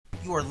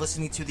You are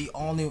listening to the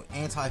all-new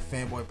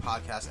Anti-Fanboy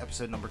Podcast,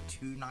 episode number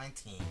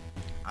 219.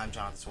 I'm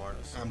Jonathan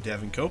Suarez. I'm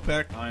Devin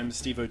Kopeck. I'm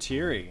Steve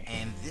O'Teary.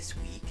 And this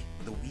week,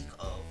 the week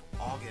of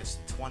August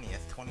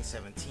 20th,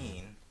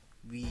 2017,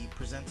 we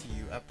present to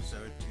you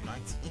episode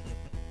 219.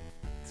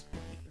 It's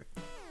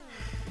weird.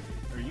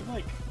 Are you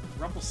like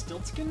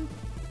Rumpelstiltskin?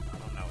 I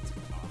don't know what's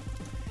going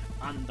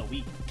on. On the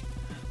week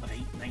of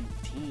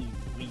 819,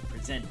 we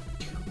present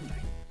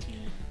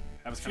 219.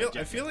 That was kind of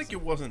I feel like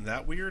it wasn't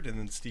that weird, and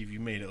then Steve, you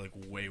made it like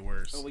way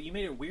worse. Oh, well, you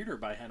made it weirder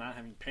by not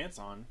having pants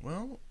on.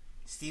 Well,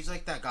 Steve's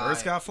like that guy.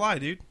 birds gotta fly,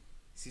 dude.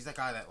 Steve's that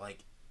guy that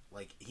like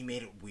he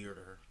made it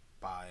weirder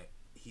by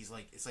he's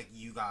like it's like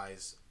you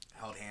guys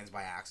held hands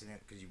by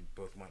accident because you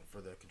both went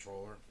for the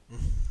controller,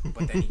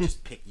 but then he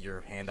just picked your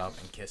hand up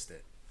and kissed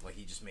it. Like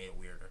he just made it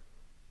weirder.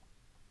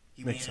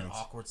 He Makes made an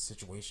sense. awkward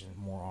situation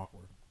more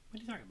awkward. What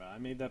are you talking about? I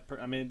made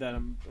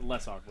that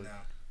less awkward. No.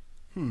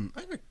 You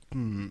have a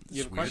Are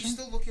you question?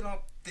 still looking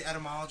up the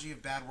etymology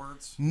of bad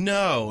words?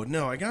 No.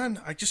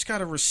 I just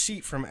got a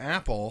receipt from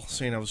Apple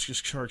saying I was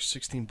just charged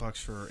 $16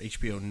 for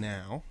HBO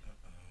Now,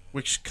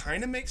 which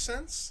kind of makes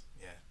sense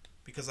Yeah.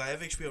 because I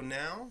have HBO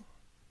Now,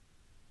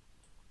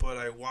 but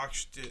I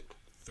watched it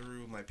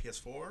through my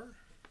PS4.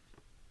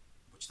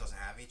 Which doesn't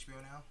have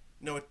HBO now?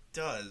 No, it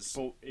does,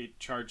 But it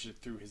charged it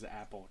through his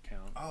Apple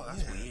account. Oh,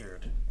 that's Yeah.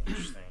 weird.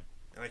 Interesting.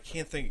 and I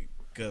can't think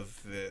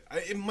of it.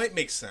 It might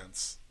make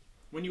sense.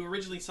 When you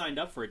originally signed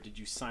up for it, did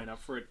you sign up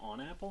for it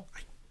on Apple?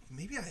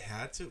 Maybe I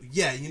had to.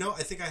 Yeah,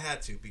 I think I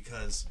had to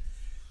because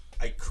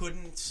I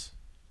couldn't.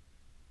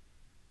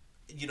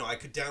 I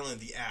could download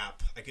the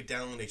app. I could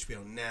download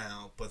HBO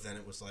Now, but then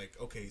it was like,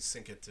 okay,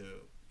 sync it to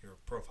your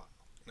profile,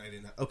 and I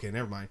didn't. Okay,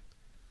 never mind.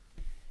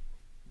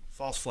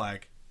 False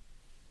flag.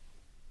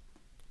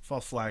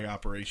 False flag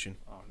operation.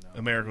 Oh no!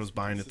 America was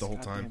buying Is it the whole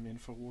this time. goddamn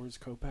Infowars,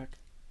 Kopeck.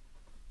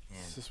 Yeah.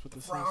 Is this what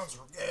this Frogs is?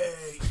 are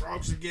gay.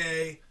 Frogs are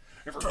gay.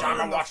 Every time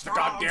I watch the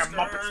goddamn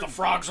Muppets, the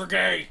frogs are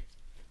gay.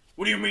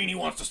 What do you mean he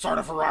wants to start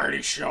a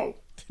variety show?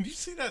 Did you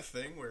see that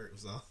thing where it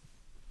was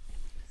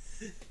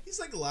he's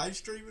like live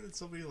streaming and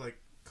somebody like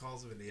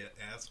calls him an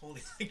asshole and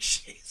he like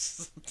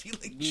chases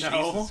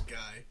this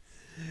guy.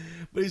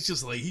 But it's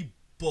just like he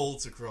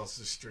bolts across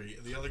the street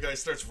and the other guy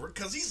starts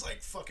because he's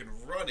like fucking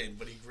running,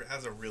 but he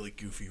has a really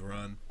goofy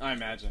run. I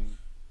imagine.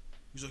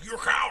 He's like, "You're a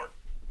coward.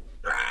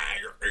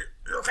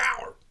 You're a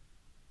coward.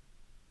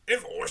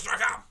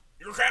 Infowars.com.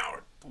 You're a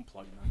coward. Don't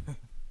plug them.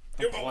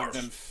 Don't plug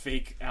them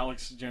fake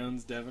Alex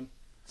Jones, Devin.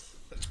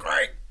 That's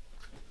great.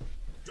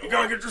 You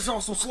gotta get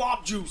yourself some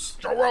slop juice.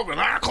 Joe Rogan,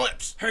 on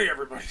Eclipse. Hey,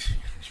 everybody.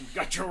 You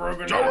got Joe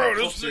Rogan. Joe on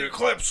Rogan, this is the here.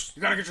 Eclipse.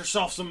 You gotta get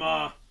yourself some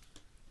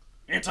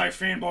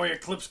anti-fanboy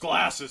Eclipse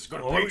glasses. Go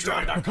to Well, let me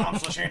tell you.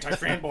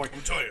 patreon.com/anti-fanboy. Let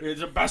me tell you.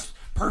 It's the best,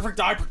 perfect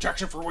eye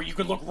protection for where you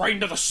can look right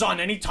into the sun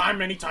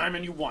anytime,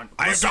 and you want.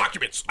 I have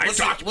documents.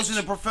 Listen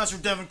to Professor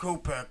Devin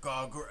Kopeck,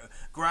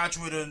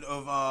 graduate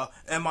of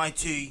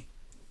MIT.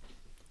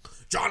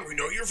 John, we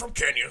know you're from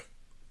Kenya.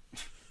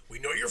 We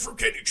know you're from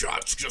Kenya, John.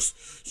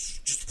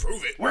 Just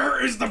prove it.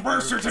 Where is the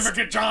birth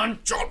certificate, John?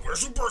 John,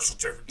 where's the birth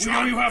certificate, We John?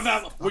 know you have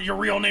that. Well, your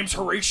real name's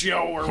Horatio,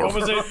 or what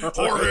was it?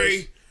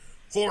 Jorge.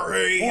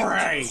 Jorge.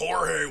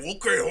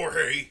 Okay,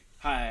 Jorge.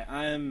 Hi,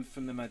 I'm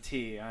from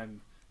MIT.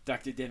 I'm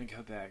Dr. Devin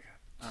Kopeck.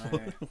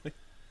 I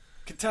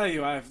can tell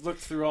you I've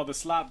looked through all the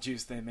slop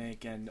juice they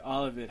make, and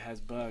all of it has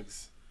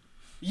bugs.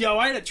 Yo,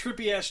 I had a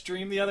trippy-ass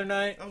dream the other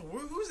night. Oh,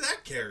 who's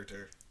that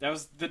character? That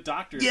was the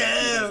doctor.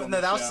 Yeah, no,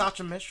 that was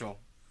Sasha Mitchell,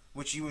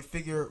 which you would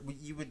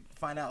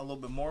find out a little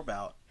bit more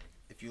about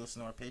if you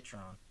listen to our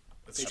Patreon.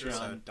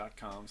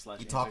 Patreon.com/.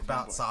 We talk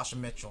about Sasha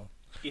Mitchell.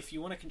 If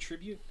you want to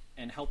contribute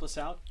and help us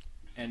out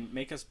and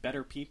make us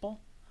better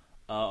people,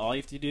 all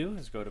you have to do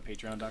is go to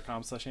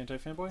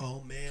patreon.com/antifanboy.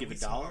 Oh man, Give we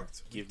 $1,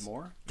 talked. give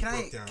more. Can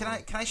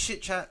I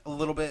shit chat a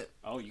little bit?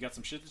 Oh, you got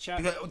some shit to chat?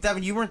 Because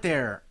Devin, you weren't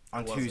there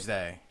on wasn't.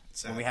 Tuesday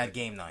when we Sadly. had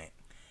game night,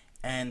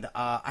 and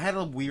I had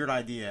a weird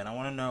idea, and I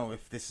want to know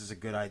if this is a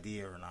good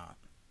idea or not.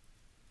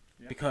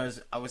 Yeah.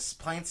 Because I was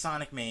playing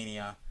Sonic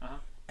Mania, Uh-huh.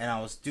 and I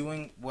was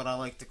doing what I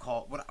like to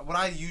call what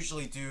I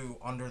usually do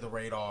under the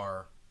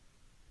radar,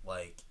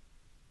 like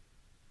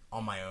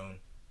on my own.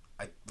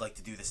 I like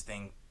to do this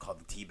thing called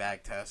the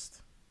teabag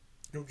test.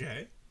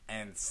 Okay.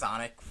 And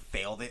Sonic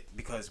failed it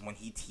because when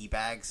he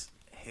teabags,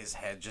 his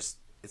head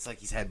it's like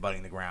he's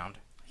headbutting the ground.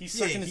 He's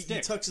Yeah, sucking he his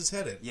dick. tucks his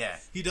head in. Yeah.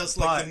 He does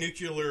But like the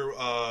nuclear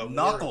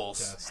Knuckles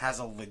war test. has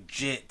a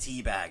legit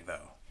teabag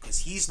though, because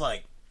he's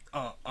like,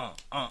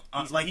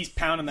 He's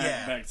pounding that,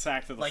 yeah. that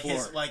sack to the like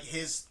floor.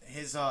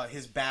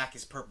 his back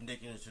is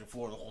perpendicular to the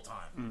floor the whole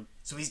time,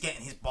 so he's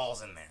getting his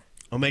balls in there.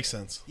 Oh, makes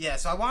sense. Yeah,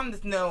 so I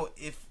wanted to know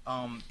if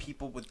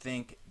people would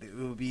think that it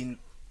would be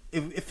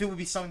if it would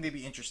be something they'd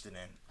be interested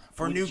in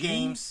for Would new you?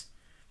 games.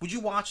 Would you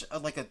watch a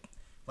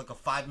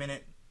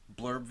 5-minute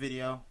blurb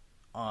video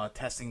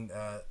testing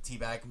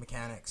teabag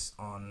mechanics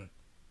on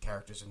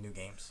characters in new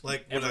games?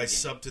 Like, would Every I game.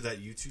 sub to that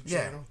YouTube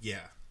Yeah. channel?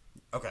 Yeah.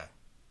 Okay.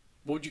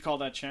 What would you call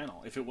that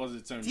channel if it was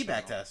its own Teabag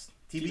channel? test.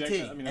 Teabag TBT.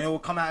 test? I mean, and it will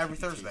come out every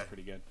TBT is Thursday.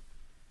 pretty good.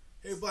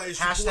 Hey, buddy, it's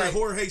Hashtag- your boy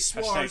Jorge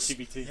Hashtag Suarez.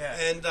 TBT. Yeah.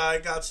 And I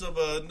got some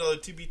another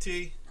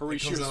TBT.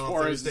 Horatio It comes out on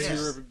Suarez Thursdays.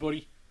 here,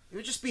 everybody. It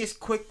would just be a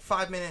quick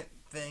 5-minute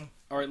thing.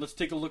 All right, let's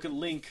take a look at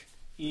Link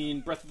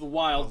in Breath of the Oh,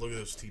 Wild. look at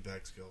those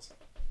teabag skills.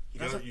 You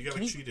doesn't- gotta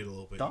can he cheat it a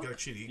little bit. dunk? You gotta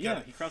cheat it. You Yeah,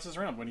 gotta, he crosses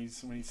around when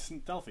he's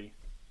stealthy.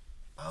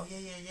 Oh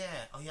yeah.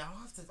 Oh yeah,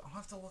 I'll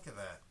have to look at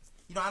that.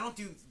 You know, I don't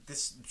do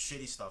this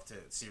shitty stuff to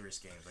serious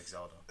games like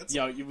Zelda. that's,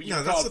 Yeah, you no, could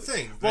that's call the it-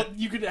 thing. Well, That-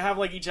 you could have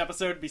like each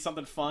episode be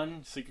something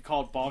fun, so you could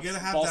call it Ball, you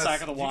gotta have ball that.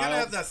 Sack of the You Wild. gotta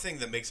have that thing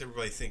that makes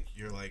everybody think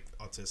you're like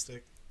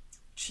autistic.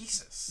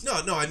 Jesus.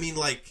 No, I mean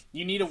like,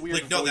 You need a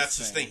weird no, voice that's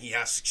his thing. He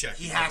has to check.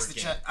 He it has every to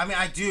game. check. I mean,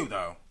 I do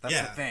though. That's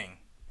Yeah. the thing.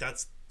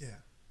 That's yeah.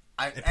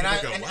 And people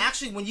go, and "What?"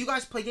 actually, when you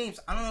guys play games,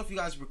 I don't know if you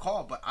guys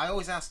recall, but I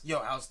always ask, "Yo,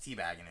 how's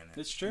teabagging in it?"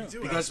 It's true. You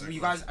do Because ask that you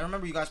question. guys, I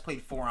remember you guys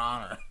played For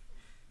Honor,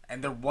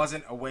 and there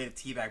wasn't a way to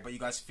teabag, but you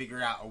guys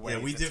figured out a way. Yeah,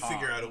 we to did talk.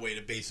 figure out a way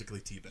to basically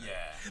teabag.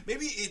 Yeah.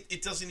 Maybe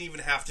it doesn't even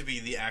have to be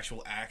the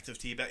actual act of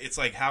teabag. It's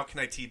like, how can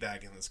I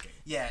teabag in this game?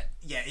 Yeah.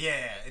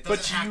 It But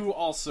doesn't have- you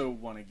also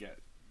want to get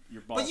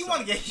your ball. But you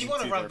want to sack you want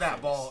to into rub their that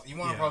face. ball. You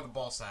want to Yeah. rub the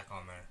ball sack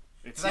on there.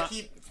 It's 'Cause I not.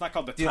 keep- It's not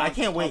called the. Dude, I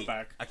can't wait.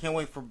 Back. I can't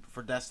wait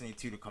for Destiny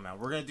 2 to come out.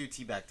 We're gonna do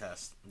teabag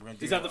test. We're gonna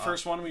do. Is that the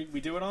first one we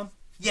do it on?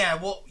 Yeah.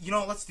 Well, you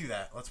know, let's do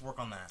that. Let's work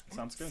on that.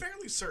 Sounds I'm good.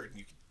 fairly certain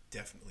you could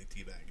definitely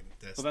teabag in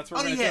this. Well, that's what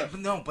Oh we're gonna yeah, do. but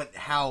no, but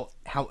how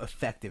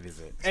effective is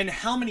it? And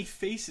how many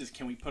faces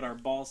can we put our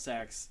ball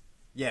sacks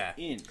Yeah.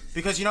 in?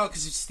 Because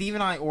because Steve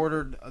and I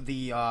ordered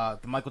the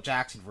Michael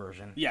Jackson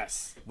version,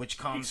 Yes. which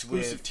comes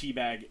Exclusive with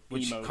teabag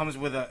which emote. comes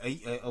with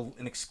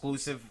an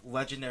exclusive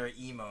legendary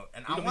emote,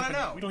 and We I don't want to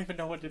even- know. We don't even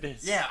know what it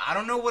is. Yeah, I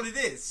don't know what it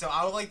is, so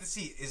I would like to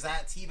see, is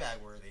that teabag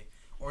worthy,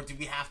 or do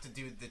we have to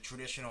do the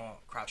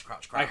traditional crouch?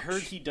 I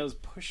heard he does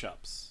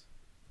push-ups.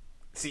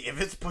 See, if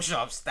it's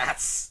push-ups,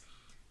 that's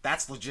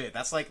legit.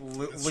 That's like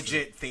That's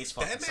legit face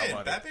fucking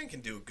somebody. Batman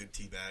can do a good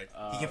teabag.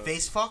 He can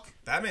face fuck.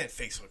 Batman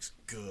face looks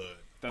good.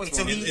 That's Wait, what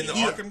so I'm In, he- in the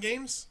he- Arkham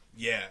games,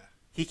 yeah,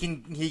 He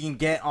can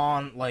get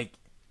on like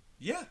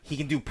yeah. he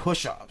can do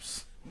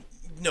push-ups.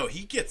 No,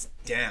 he gets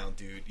down,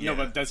 dude. Yeah. No,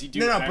 but does he do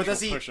No, actual but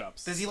does he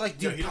push-ups? does he like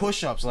do No, he doesn't.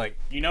 push-ups like?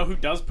 You know who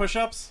does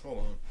push-ups? Hold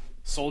on.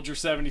 Soldier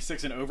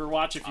 76 in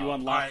Overwatch. If you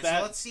unlock Alright, that,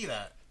 so let's see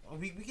that. Well,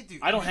 we could do.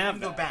 I don't we have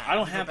can that. go back. I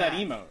don't We can have go that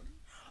back.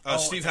 emote,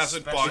 Steve it's a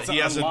hasn't special- bought. it's He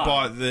hasn't unlocked.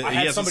 bought the. I He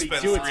had hasn't somebody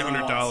spent do it to me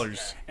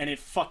 $300. and it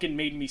fucking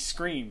made me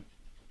scream.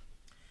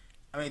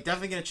 I mean,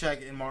 definitely gonna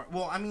check in March.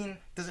 Well, I mean,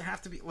 does it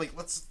have to be like?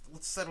 Let's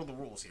settle the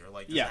rules here.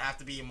 Like, does Yeah. it have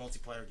to be a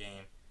multiplayer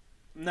game?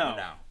 No,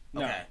 Or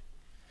no. Okay.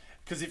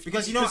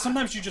 Because you know,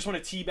 sometimes you just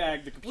want to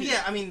teabag the Well, computer.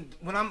 yeah. I mean,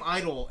 when I'm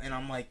idle and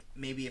I'm like,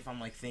 maybe if I'm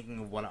like thinking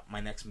of what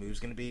my next move's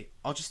gonna be,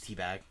 I'll just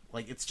teabag.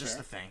 Like, it's just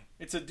Fair. a thing.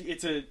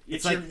 It's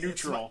your like,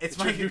 neutral. It's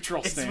your my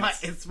neutral it's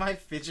stance. it's my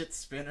fidget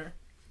spinner.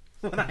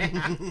 When I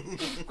have,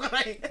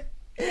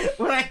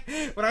 when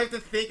I have to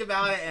think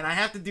about it and I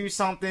have to do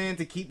something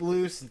to keep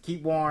loose and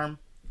keep warm,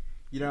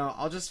 you know,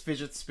 I'll just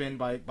fidget spin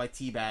by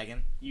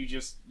teabagging. You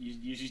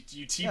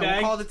teabag.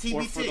 we'll call it a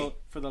Or TBT.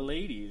 for the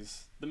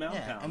ladies, the mount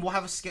Yeah, count. and we'll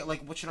have a scale.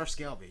 Like, what should our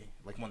scale be?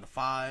 Like 1 to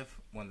 5,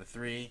 1 to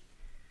 3.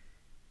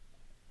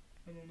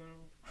 I don't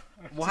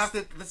know. We'll have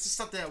to. This is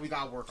something that we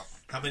gotta work on.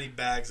 How many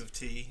bags of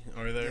tea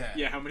are there? Yeah.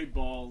 Yeah, how many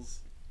balls?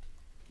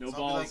 No So I'll be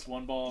balls, like-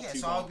 one ball, Yeah, two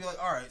so balls. I'll be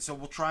like, all right, so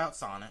we'll try out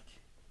Sonic.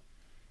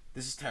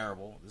 This is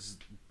terrible. This is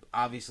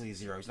obviously a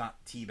 0. He's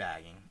not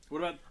teabagging. What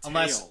about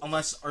Unless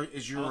Tails?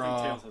 is I your don't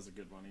think Tails has a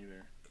good one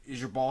either. is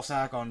your ball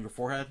sack on your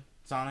forehead,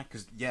 Sonic?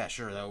 Because yeah,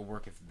 sure, that would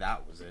work if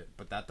that was it.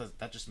 But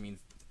that just means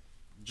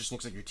it just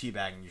looks like you're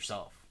teabagging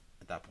yourself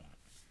at that point.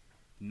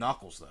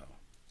 Knuckles though,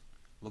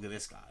 look at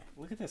this guy.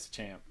 Look at this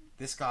champ.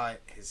 This guy,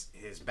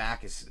 his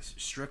back is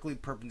strictly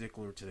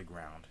perpendicular to the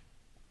ground.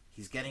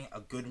 He's getting a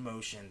good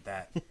motion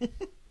that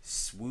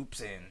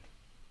swoops in.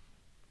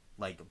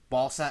 Like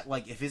ball sack,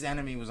 like if his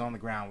enemy was on the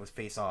ground with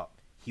face up,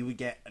 he would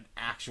get an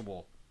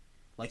actual,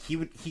 like he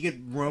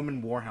could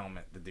Roman war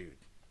helmet the dude.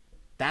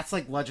 That's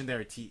like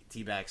legendary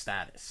teabag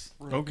status.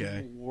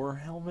 Okay. War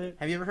helmet?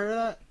 Have you ever heard of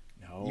that?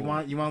 No. You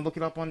want to look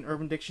it up on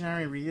Urban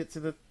Dictionary and read it to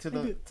the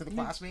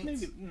classmates?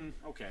 Maybe,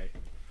 okay.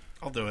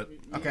 I'll do it.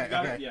 Okay, You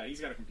got okay. it? Yeah, he's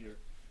got a computer.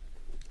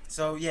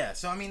 So yeah,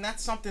 so I mean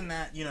that's something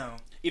that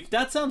If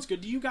that sounds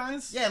good to you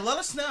guys, yeah, let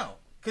us know.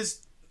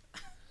 Cause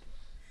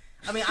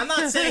I mean I'm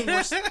not saying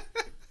we're.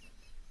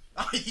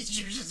 Oh, you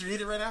just read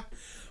it right now?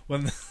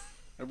 When the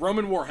a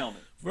Roman war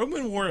helmet.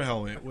 Roman war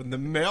helmet, when the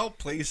male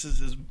places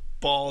his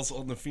balls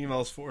on the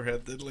female's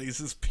forehead, then lays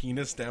his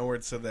penis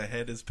downward so the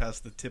head is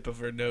past the tip of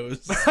her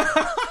nose.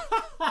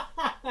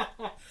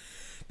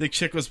 The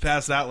chick was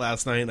passed out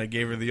last night, and I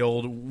gave her the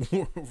old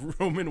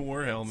Roman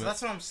war So helmet.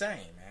 that's what I'm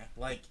saying, man.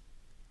 Like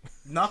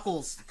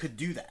Knuckles could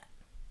do that.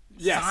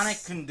 Yes. Sonic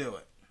couldn't do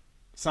it.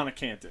 Sonic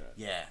can't do it.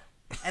 Yeah.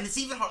 And it's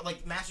even hard.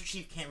 Like Master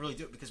Chief can't really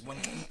do it because when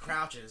he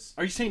crouches,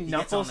 Are you saying He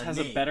gets Knuckles on the has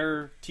knee. a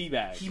better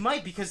teabag? he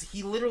might because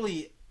he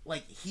literally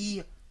like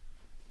he.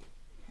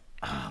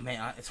 Oh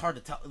man, it's hard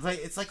to tell. Like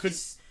it's like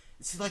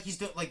he's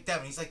doing like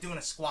Devin. He's like doing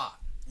a squat.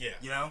 Yeah.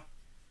 You know.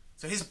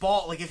 So his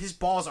ball, like if his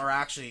balls are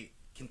actually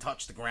can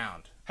touch the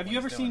ground. Have when you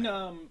he's ever doing seen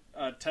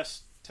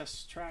it.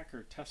 test track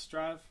or test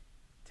drive.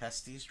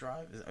 Testes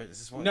Drive? Is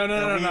this what? No.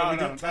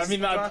 I Testes mean,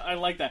 Drive? I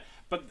like that,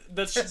 but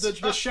the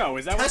Drive. show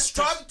is that Test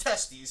what? Drive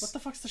Testes. What the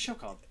fuck's the show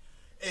called?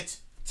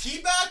 It's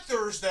Teabag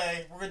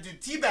Thursday. We're gonna do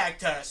Teabag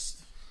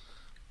Test.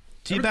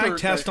 Teabag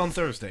Thursday. test on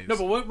Thursdays. No,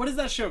 but what is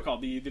that show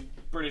called? The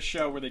British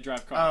show where they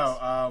drive cars.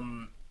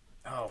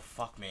 Oh,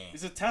 fuck me.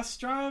 Is it Test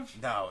Drive?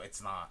 No,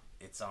 it's not.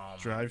 It's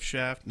Drive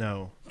shaft?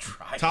 No.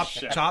 Drive Top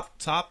Shaft.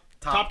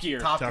 top Gear.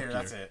 Top Top Gear. Gear.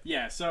 That's it.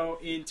 Yeah. So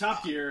in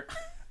Top Gear,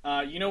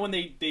 you know when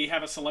they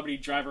have a celebrity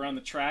drive around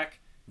the track,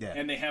 Yeah.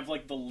 and they have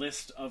like the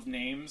list of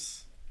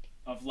names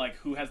of like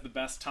who has the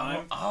best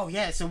time. Oh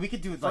yeah, so we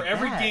could do it For like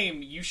every that.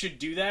 game, you should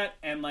do that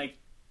and like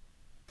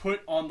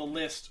put on the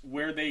list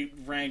where they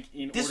rank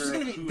in This is order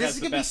gonna of be who this has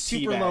is the gonna be best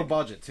super teabag. low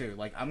budget too.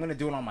 Like I'm gonna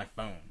do it on my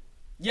phone.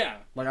 Yeah.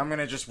 Like I'm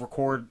gonna just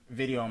record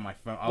video on my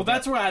phone. Well,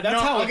 that's where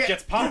that's how it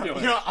gets popular.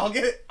 You know,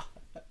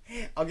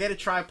 I'll get a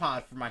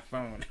tripod for my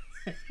phone,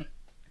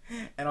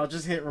 and I'll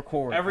just hit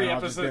record. Every and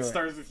I'll just do episode it.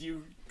 starts with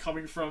you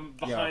coming from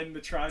behind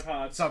the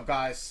tripod. What's up,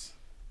 guys?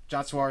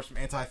 John Suarez from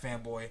Anti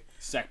Fanboy.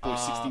 Sackboy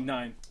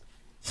 69.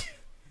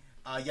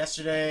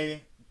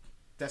 Yesterday,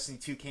 Destiny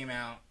 2 came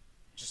out.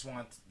 Just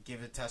want to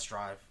give it a test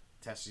drive.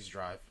 Testes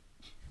Drive.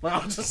 Like,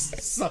 I'll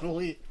just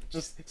subtly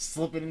just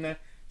slip it in there.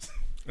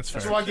 That's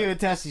Just fair. want to give it a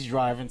Testes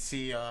Drive and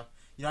see, you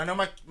know, I know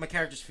my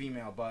character's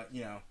female, but,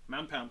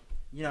 Mountain Pound.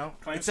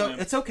 it's slam.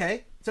 it's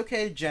okay. It's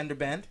okay to gender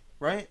bend,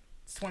 right?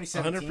 It's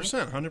 2017.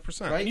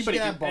 100%. Right? Anybody She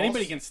can, have balls.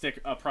 anybody can stick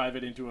a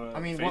private into a I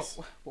mean, face.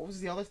 what was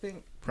the other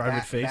thing?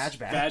 Private face?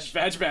 Badge.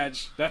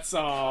 Badge. That's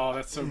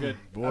so good.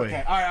 Boy.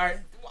 Okay, all right.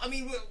 I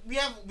mean, we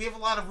have a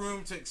lot of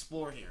room to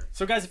explore here.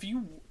 So, guys, if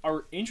you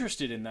are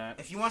interested in that,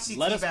 If you want to see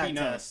let us teabag be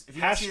known. test, if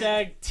you want to see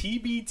Hashtag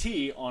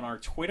TBT on our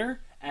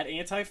Twitter at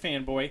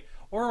AntiFanboy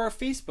or our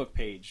Facebook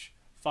page.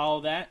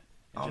 Follow that.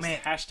 And Oh, just man.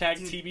 hashtag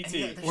Dude, TBT. and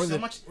yeah, there's Or, so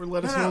much. or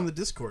let us No, know no. in the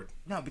Discord.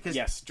 No, because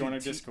Yes, join dude, our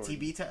Discord.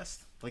 TB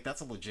test, like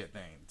that's a legit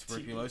thing.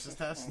 Tuberculosis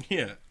test.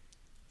 Yeah.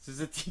 This is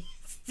a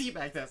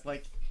teabag test.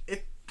 Like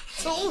it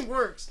totally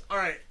works. All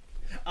right.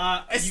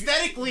 We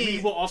Aesthetically,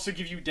 will also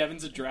give you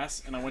Devin's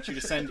address, and I want you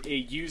to send a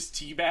used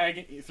tea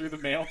bag through the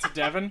mail to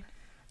Devin.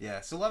 yeah.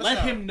 So let us Let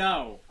know. him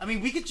know. I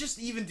mean, we could just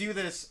even do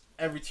this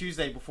every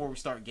Tuesday before we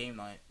start game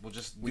night. We'll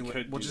just We do it.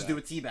 could We'll do just that. do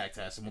a teabag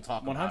test and we'll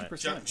talk about it.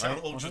 100%. John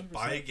right? will just 100%.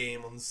 buy a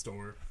game on the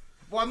store.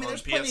 Well, I mean, On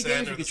there's plenty of PSN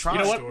games or you the could try. You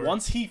know what? store.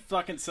 Once he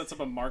fucking sets up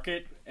a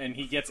market and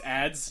he gets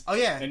ads. Oh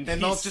yeah, And then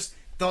they'll he's- just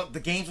the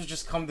games will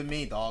just come to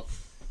me, dog.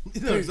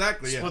 No,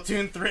 exactly, yeah.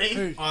 Splatoon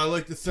 3. I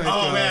like to thank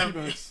Oh man.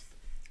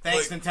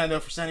 Thanks Like-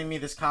 Nintendo for sending me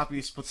this copy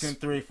of Splatoon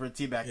 3 for a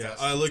teabag Yeah,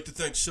 test. I like to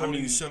thank Sony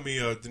mean- who sent me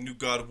the new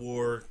God of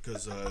War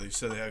because they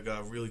said they had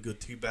got a really good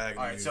teabag.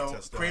 All right, so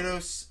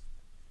Kratos,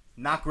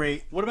 not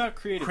great. What about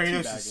creative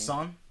Kratos' teabagging?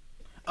 son.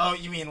 Oh,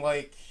 you mean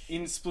like,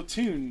 In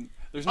Splatoon,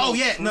 there's no Oh,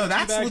 yeah, true no,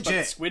 that's teabag, legit.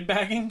 But squid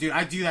bagging? dude?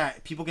 I do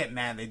that. People get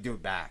mad. They do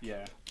it back.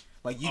 Yeah.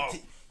 Like you, Oh.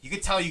 you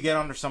could tell you get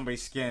under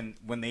somebody's skin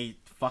when they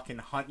fucking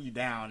hunt you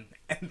down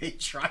and they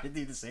try to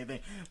do the same thing.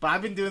 But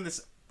I've been doing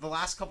this the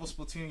last couple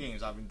Splatoon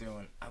games. I've been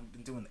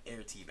doing the air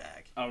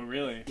teabag. Oh,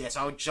 really? Yeah,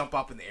 so I would jump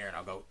up in the air and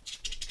I'll go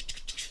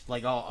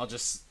like I'll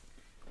just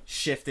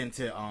shift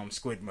into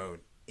squid mode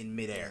in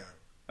midair.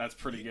 That's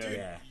pretty good.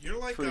 Yeah. You're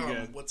like Pretty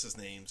good. what's his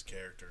name's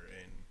character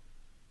in?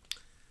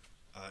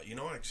 You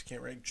know what? I just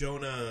can't rank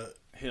Jonah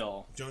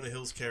Hill.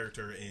 Hill's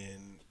character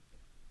in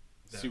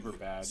Super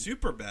bad.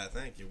 Super bad.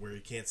 Thank you. Where he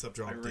can't stop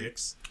drawing I read-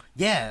 dicks.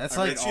 Yeah, that's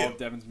I like read all of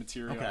Devin's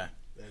material. okay.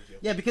 Thank you.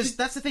 Yeah, because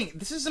that's the thing.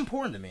 This is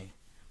important to me.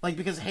 Like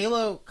because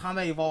Halo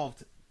Combat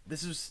Evolved.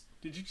 This was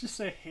Did you just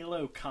say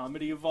Halo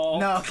Comedy Evolved?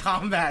 no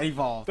Combat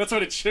Evolved. That's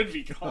what it should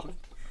be called.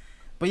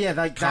 But yeah,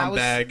 like that was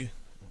bag.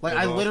 like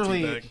I Evolved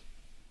literally teabag.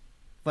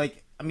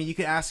 like I mean you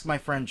could ask my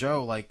friend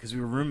Joe like because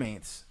we were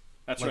roommates.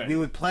 That's Like right. we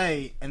would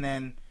play and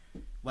then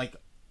like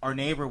our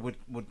neighbor would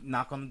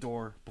knock on the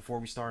door before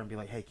we started and be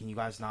like, "Hey, can you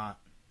guys not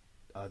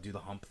do the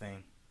hump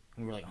thing?"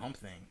 And we were like, "Hump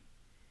thing?"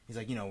 He's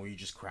like, "You know, where you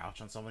just crouch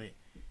on somebody."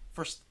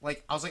 First,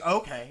 like I was like,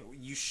 "Okay,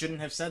 you shouldn't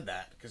have said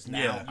that because now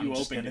Yeah, I'm you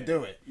just opened gonna it.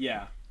 do it."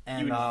 Yeah.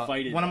 And You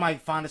invited one of my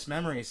fondest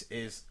memories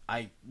is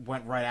I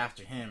went right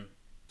after him,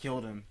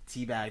 killed him,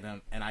 teabagged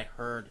him, and I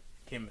heard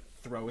him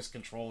throw his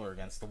controller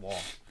against the wall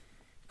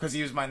because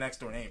he was my next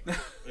door neighbor.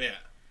 Yeah.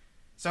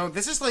 So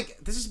this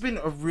has been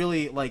a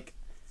really like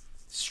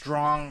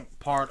strong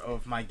part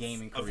of my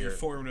gaming Of career. your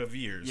formative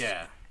years.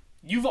 Yeah,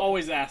 You've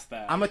always asked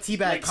that. I'm a teabag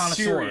like,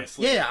 connoisseur.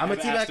 Seriously. Yeah, I'm a I've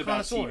asked teabag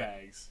about connoisseur.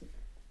 teabags.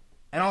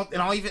 And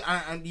I'll even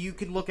you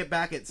could look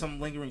back at some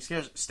lingering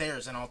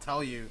stairs, and I'll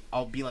tell you,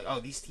 I'll be like, oh,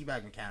 these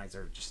teabag mechanics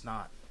are just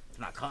not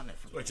cutting it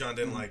for me. Like John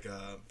didn't like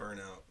Burnout.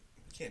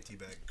 You can't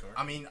teabag a car.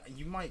 I mean,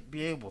 you might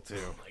be able to.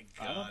 Oh my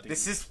I don't god. think-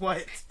 This is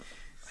what.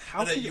 How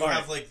And then could you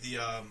have like the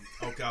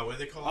oh god, what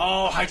do they call it?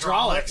 Oh,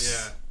 hydraulics.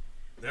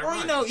 Yeah. Never Or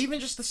mind. you know, even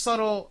just the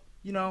subtle,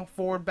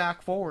 forward,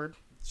 back, forward.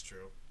 It's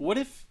true. What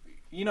if,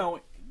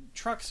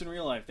 trucks in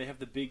real life, they have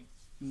the big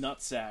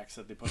nut sacks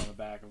that they put on the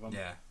back of them.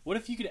 Yeah. What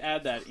if you could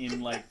add that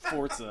in, like,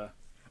 Forza?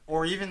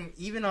 Or even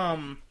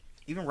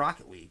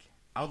Rocket League.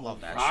 I would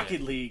love that. Rocket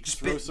shit. League. Just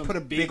Throw big- some put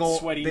a big big ol'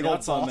 sweaty big ol'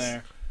 nuts on boss.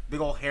 there. big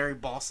old hairy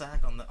ball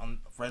sack on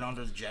right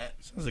under the jet.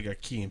 Sounds like a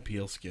Key and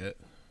Peele skit.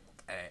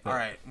 Hey, all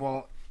right,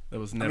 well, That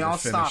was never I'll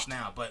finished. stop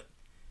now, but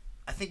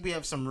I think we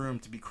have some room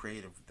to be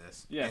creative with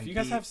this. Yeah, and if you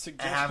guys have and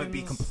suggestions, have it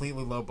be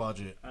completely low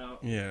budget.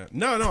 Yeah.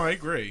 No, I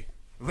agree.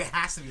 It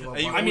has to be low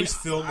And you budget. always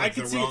film I like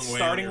could the see wrong it way on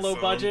starting your low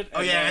phone. budget.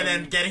 Oh yeah, and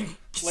then getting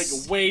like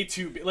way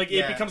too big. Like it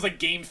Yeah. becomes like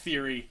game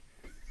theory.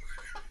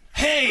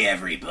 Hey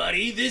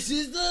everybody, this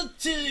is the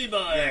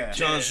T-Bike. Yeah.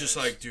 John's just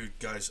like, dude,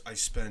 guys, I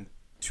spend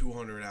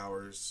 200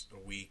 hours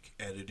a week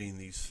editing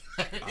these.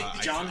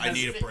 John I has-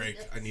 need a break.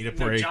 I need a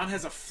No, break. John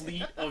has a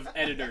fleet of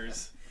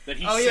editors that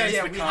he Oh yeah, sends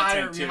yeah. the We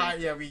content to.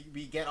 hire.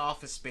 We get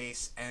Office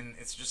Space, and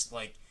it's just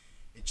like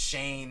it's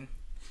Shane.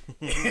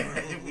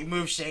 We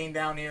move Shane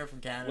down here from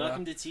Canada.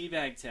 Welcome to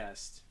Teabag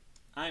Test.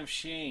 I'm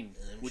Shane.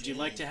 Would you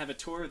like to have a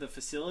tour of the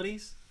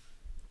facilities?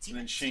 And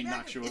then Shane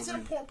knocks you It's over. an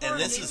important part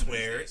And of this the is game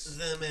where these days.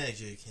 the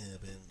magic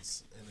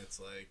happens. And it's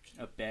like,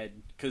 A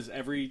bed, because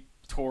every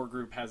tour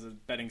group has a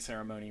bedding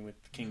ceremony with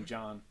King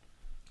John.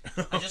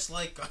 I just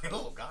like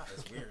oh god,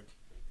 it's weird.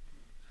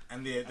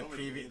 And the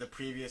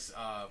previous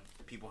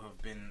people who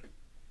have been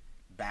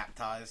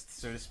baptized,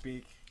 so to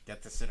speak,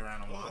 get to sit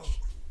around and watch.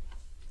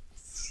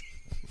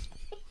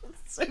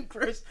 So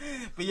gross.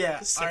 But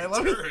yeah, all right.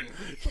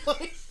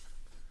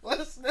 Let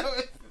us know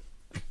if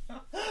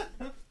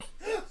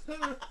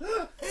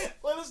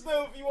let us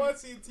know if you want to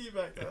see a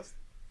T-Back test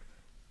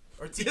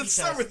or TV let's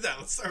start test. with that.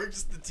 Let's start with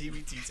just the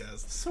TBT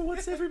test. So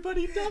what's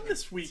everybody done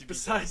this week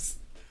besides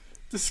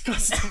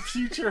discuss the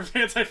future of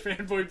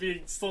Anti-Fanboy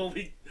being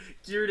slowly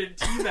geared in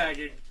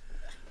teabagging?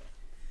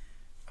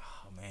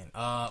 Oh man.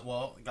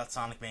 Well, we got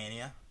Sonic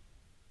Mania.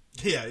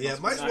 Yeah,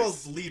 might as Nice. well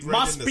lead right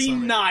Must into be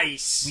Sonic.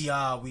 nice.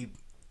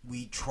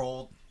 We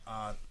trolled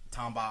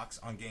Tom Box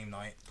on game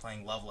night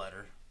playing Love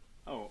Letter.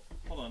 Oh,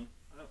 hold on.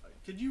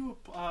 Could you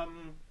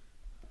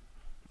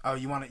Oh,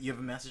 you have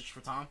a message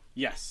for Tom?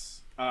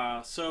 Yes.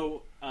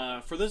 So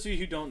for those of you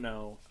who don't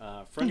know,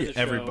 friend of the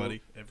show,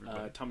 Everybody.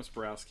 Thomas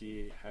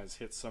Borowski has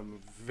hit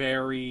some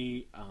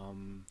very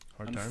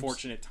Hard times?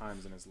 unfortunate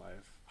times in his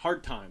life.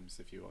 Hard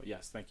times, if you will.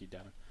 Yes, thank you,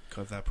 Devin.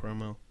 Cut that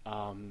promo.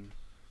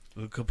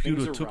 The Things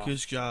computer are took rough.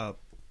 his job.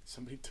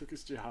 Somebody took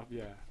his job,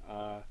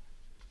 yeah.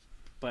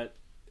 But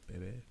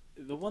Baby.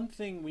 the one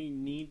thing we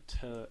need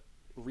to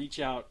reach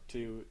out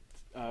to,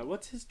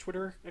 what's his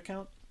Twitter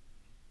account?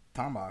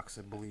 Tom Box,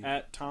 I believe.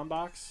 At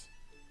Tombox.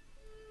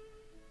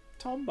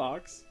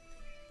 Tombox.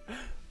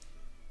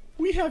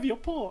 We have your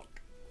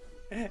pork,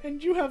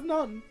 and you have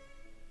none.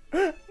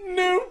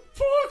 No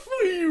pork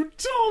for you,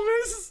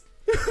 Thomas.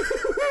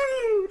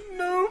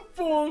 No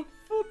pork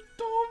for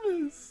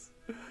Thomas.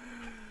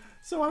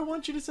 So I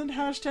want you to send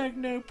hashtag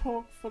no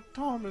pork for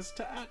Thomas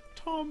to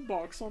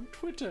 @Tombox on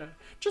Twitter,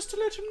 just to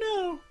let him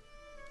know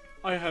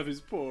I have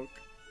his pork,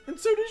 and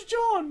so does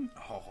John.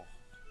 Oh,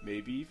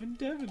 Maybe even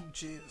Devin.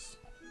 cheers.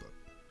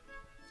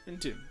 And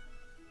Tim.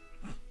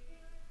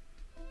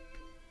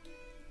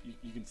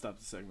 You can stop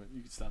the segment.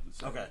 You can stop the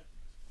segment. Okay.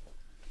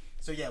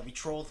 So yeah, we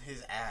trolled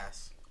his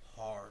ass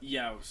hard.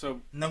 Yeah,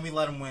 so And then we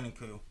let him win in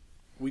coup.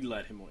 we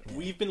let him win.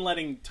 We've been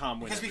letting Tom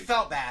win. Because we every-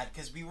 felt bad,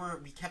 because we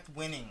kept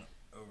winning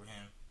over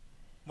him.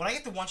 When I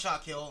get the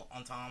one-shot kill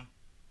on Tom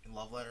in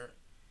Love Letter,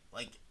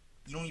 like,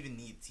 you don't even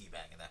need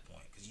teabag at that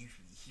point, because he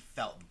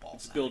felt the ball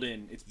It's sack. built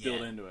in. It's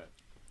built Yeah. into it.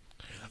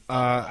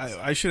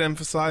 I should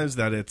emphasize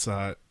that it's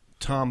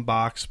Tom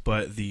Box,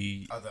 but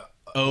the Oh, the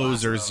O's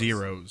last are O's.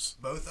 zeros.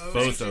 Both O's?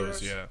 Both zeros?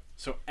 O's, yeah.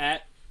 So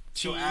at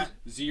So at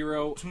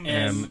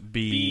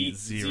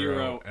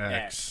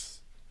T0MB0X.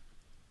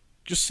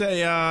 Just say,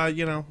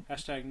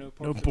 Hashtag no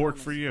pork. no for pork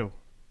Thomas. for you.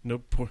 No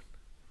pork.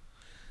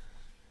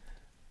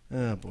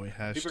 Oh boy,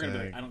 hashtag. People are gonna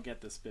be like, I don't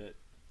get this bit.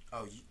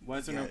 Oh, Why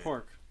is there no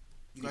pork?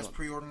 You guys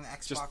pre-ordering the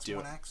Xbox do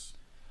One it. X?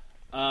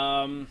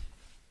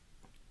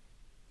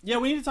 Yeah,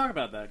 we need to talk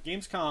about that.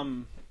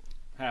 Gamescom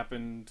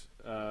happened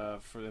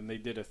for them. They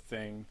did a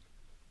thing.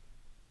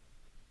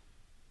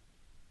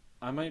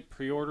 I might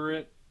pre-order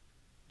it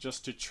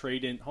just to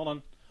trade in. Hold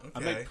on. I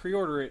Okay. might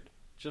pre-order it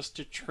just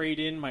to trade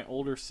in my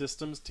older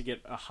systems to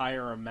get a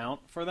higher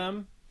amount for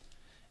them,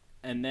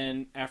 and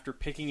then after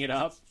picking it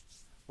up,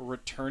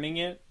 returning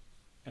it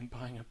and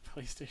buying a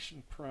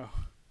PlayStation Pro.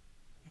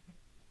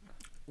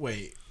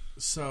 Wait,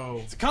 so...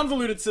 It's a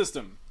convoluted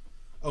system.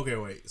 Okay,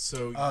 wait,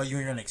 so... Oh,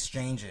 you're going to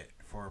exchange it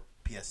for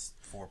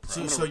PS4 Pro.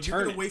 so gonna you're return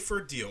gonna it. wait for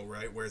a deal,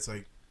 right? Where it's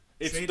like...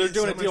 trade They're in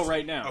doing so a deal much-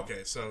 right now.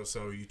 Okay, so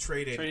you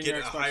trade in, Trade in get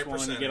your a higher Xbox One,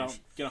 you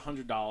percentage get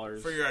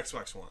 $100 for your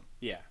Xbox One.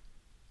 Yeah.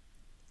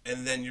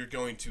 And then you're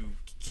going to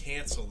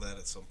cancel that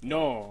at some point.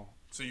 No.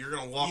 So you're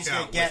going to walk he's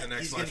out going with an to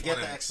Xbox get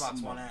One the X.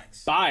 Xbox One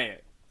X. Buy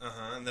it,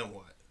 Uh-huh, and then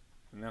what?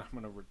 and then I'm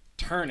gonna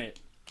return it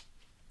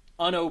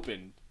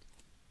unopened.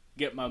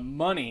 Get my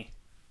money.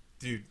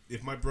 Dude,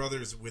 if my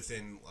brother's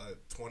within a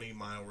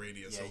 20-mile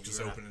radius, Yeah, I'll just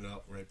you're open it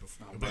up right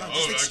before. No, I'll be No, like,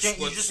 just oh, exchange,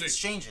 you let's just see.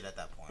 exchange it at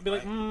that point. I'd be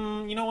like,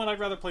 right? you know what? I'd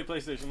rather play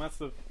PlayStation. That's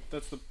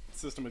the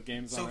system with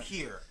games So on it.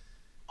 here,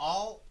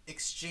 I'll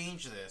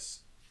exchange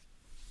this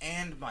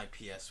and my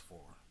PS4.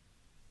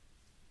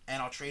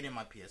 And I'll trade in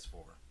my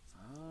PS4.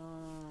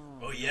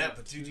 Oh, yeah,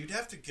 but dude, you'd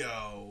have to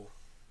go...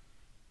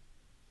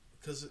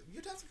 Because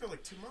you'd have to go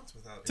like 2 months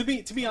without. To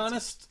be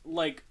honest,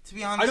 like To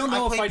be honest, I don't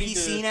know play if I need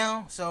PC to-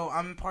 now, so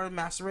I'm part of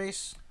Master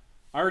Race.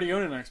 I already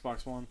own an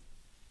Xbox One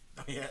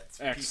Yeah,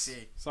 it's X.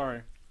 PC.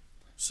 Sorry.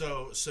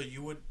 So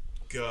you would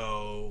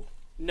go.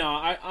 No,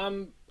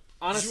 I'm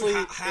honestly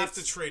You have to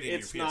it's- trade in your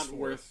It's not PS4.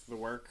 worth the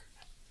work.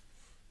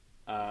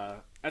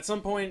 At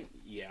some point,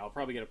 yeah, I'll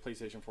probably get a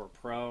PlayStation 4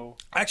 Pro.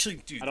 Actually,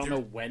 dude, I don't they're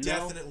know when, though.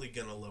 Definitely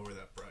gonna lower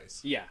that price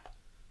Yeah.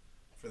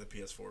 for the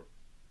PS4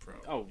 Pro.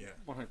 Oh, yeah.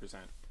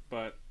 100%.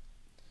 But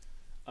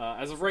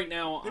as of right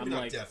now, Maybe I'm not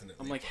like,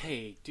 definitely, but-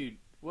 hey, dude,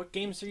 what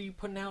games are you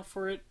putting out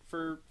for it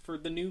for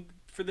the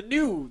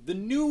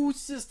new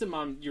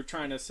system you're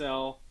trying to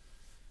sell?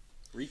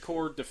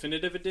 Record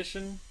Definitive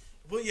Edition.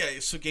 Well, yeah.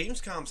 So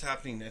Gamescom's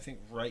happening, I think,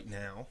 right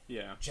now.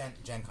 Yeah. Gen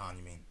Con,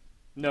 you mean?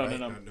 No, right?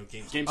 no. No,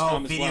 Gamescom. Gamescom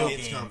Oh, as video well.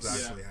 games. Gamescom's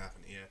Yeah. actually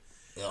happening.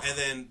 Yeah. Ugh. And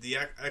then the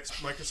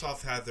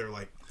Microsoft had their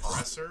like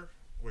presser,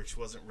 which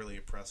wasn't really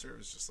a presser. It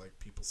was just like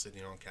people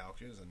sitting on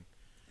couches and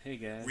Hey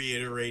guys.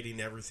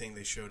 reiterating everything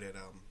they showed at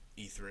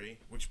E3,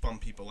 which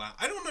bummed people out.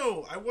 I don't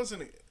know. I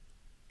wasn't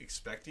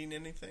expecting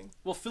anything.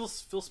 Well, Phil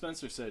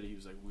Spencer said he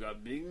was like, we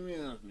got big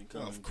announcement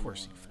coming. Of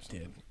course tomorrow," or he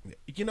something.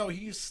 did. You know,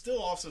 he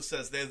still also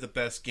says they're the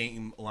best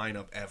game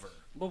lineup ever.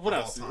 Well, what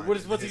of else? all time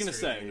What's in he the going to history of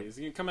say? video- Is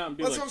he going to come out and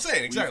be That's like, what I'm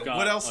saying, exactly. "We've got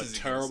What else a is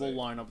he gonna terrible say?"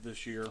 lineup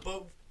this year.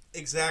 But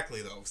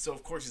exactly though. So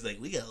of course he's like,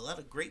 we got a lot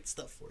of great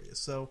stuff for you.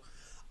 So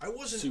I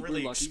wasn't Super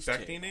really Lucky's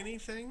expecting tale.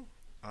 anything.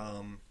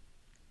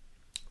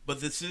 But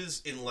this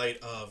is in light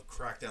of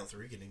Crackdown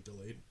 3 getting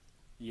delayed,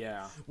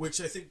 Yeah. which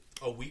I think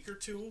a week or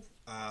two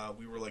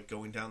we were like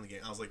going down the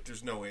game. I was like,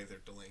 there's no way they're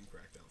delaying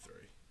Crackdown 3.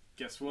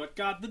 Guess what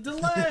got the They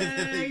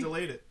delay?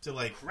 delayed it to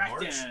like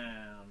March.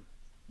 Crackdown.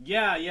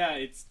 Yeah.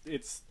 It's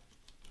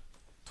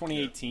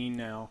 2018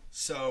 now.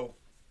 So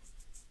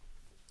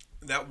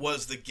that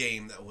was the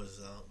game that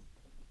was,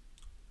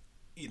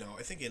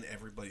 I think in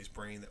everybody's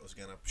brain that was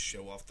going to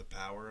show off the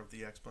power of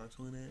the Xbox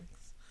One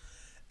X.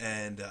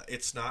 And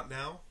it's not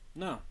now.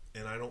 No.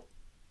 And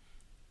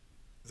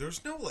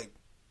there's no, like,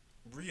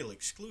 real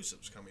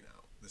exclusives coming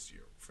out this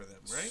year for them,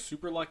 right?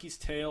 Super Lucky's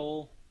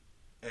Tale,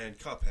 And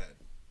Cuphead.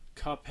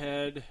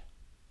 Cuphead,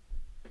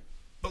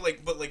 But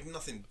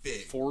nothing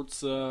big.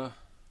 Forza.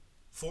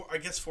 I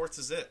guess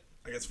Forza's it.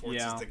 I guess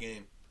Forza's Yeah. the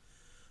game.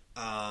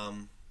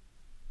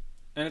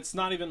 And it's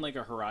not even like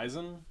a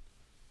Horizon.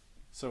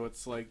 So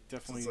it's like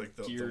definitely like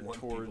the geared one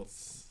people-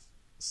 towards.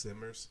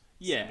 Simmers.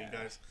 Yeah. Simmy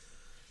guys.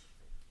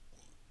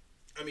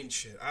 I mean,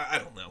 shit. I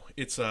don't know.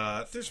 It's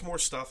there's more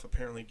stuff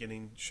apparently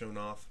getting shown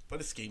off, but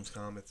it's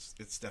Gamescom.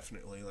 It's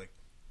definitely like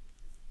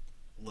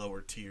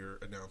lower tier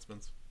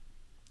announcements,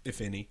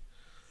 if any.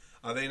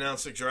 They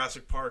announced a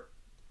Jurassic Park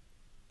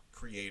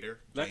creator.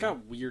 That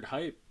got weird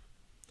hype.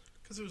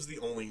 because it was the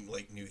only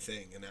like new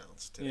thing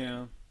announced today.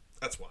 Yeah.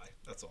 That's why.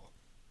 That's all.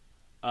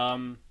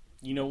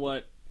 You know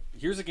what?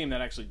 Here's a game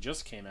that actually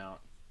just came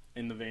out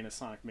in the vein of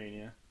Sonic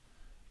Mania.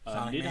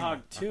 Sonic Nidhogg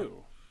Mania.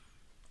 2.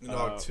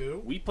 Nidhogg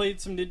 2? We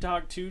played some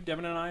Nidhogg 2,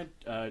 Devin and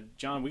I.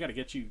 John, we got to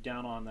get you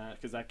down on that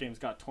because that game's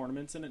got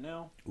tournaments in it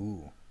now.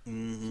 Ooh. So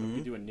we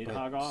can do a But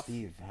Nidhogg off.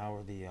 Steve, how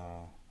are the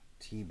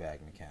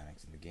teabag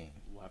mechanics in the game?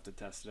 We'll have to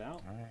test it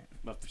out. All right.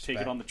 We'll have to take it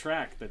Respect. on the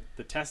track,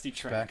 the testy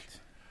track.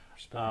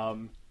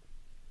 Respect.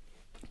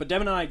 But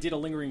Devin and I did a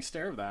lingering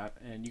stare of that,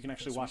 and you can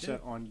actually Yes, we watch did.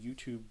 that on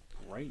YouTube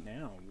right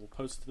now. We'll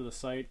post it to the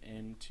site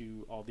and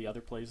to all the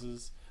other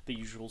places, the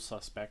usual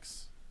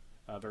suspects,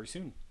 very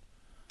soon.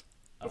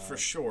 But for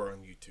sure on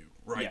YouTube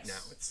right yes.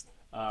 now. It's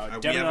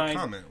Devin we have and a I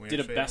comment. We did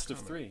a actually have best a of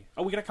comment. 3.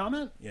 Oh, we got a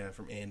comment? Yeah,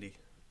 from Andy.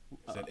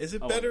 He said, "Is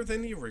it oh. better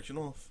than the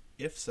original?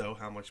 If so,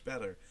 how much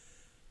better?"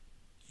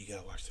 You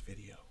gotta watch the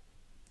video.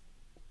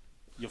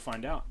 You'll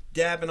find out.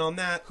 Dabbing on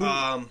that.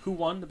 Who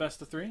won the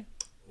best of 3?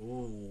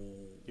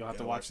 Ooh, You'll have to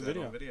gotta watch the that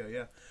video. on video,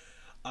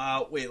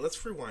 yeah. Wait,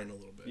 let's rewind a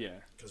little bit. Yeah.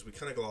 because we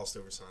kind of glossed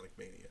over Sonic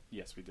Mania.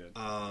 Yes, we did.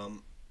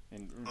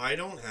 And I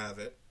don't have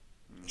it.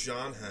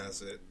 John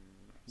has it.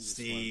 you just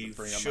wanted to Steve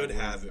bring up should my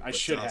have wound. it. I but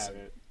should doesn't.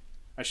 have it.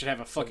 I should have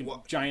a fucking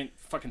what- giant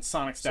fucking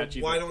Sonic So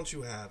statue. why don't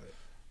you have it?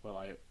 Well,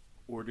 I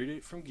ordered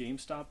it from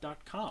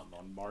GameStop.com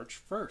on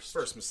March 1st.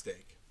 First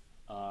mistake.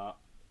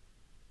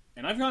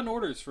 And I've gotten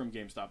orders from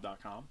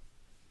GameStop.com.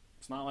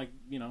 It's not like,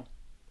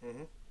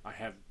 Mhm. I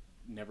have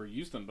never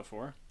used them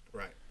before.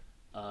 Right.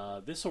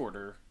 This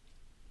order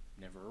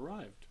never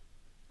arrived.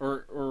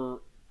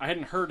 Or I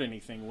hadn't heard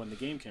anything when the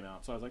game came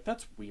out. So I was like,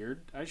 that's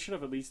weird. I should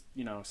have at least,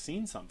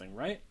 seen something,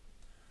 right?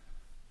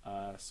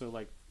 So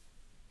like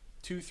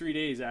 2-3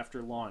 days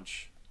after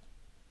launch,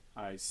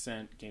 I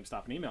sent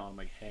GameStop an email. I'm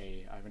like,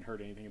 hey, I haven't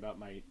heard anything about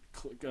my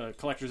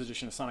collector's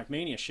edition of Sonic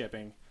Mania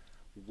shipping.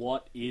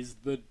 What is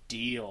the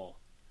deal?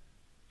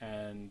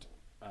 And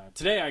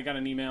today I got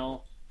an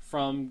email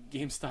from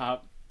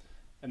GameStop,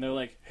 and they're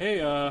like, hey,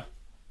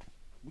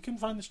 we couldn't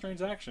find this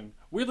transaction.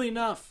 Weirdly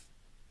enough,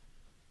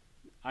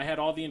 I had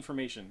all the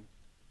information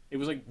It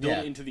was like built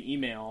Yeah. into the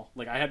email.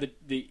 Like I had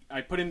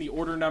I put in the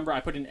order number. I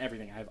put in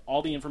everything. I have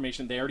all the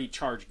information. They already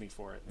charged me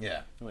for it.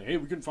 Yeah. They're like, hey,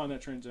 we couldn't find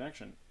that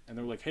transaction. And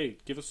they were like, hey,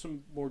 give us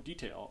some more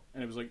detail.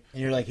 And it was like,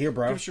 And you're like, here,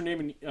 bro. give us your name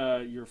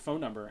and your phone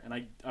number. And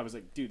I was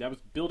like, dude, that was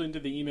built into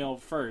the email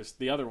first,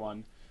 the other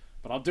one.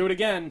 But I'll do it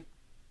again.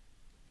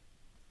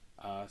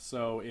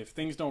 So if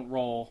things don't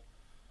roll,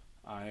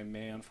 I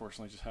may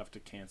unfortunately just have to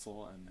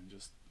cancel and then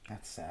just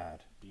That's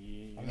sad.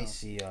 be. Let me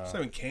see. It's not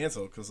even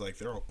canceled because like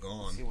they're all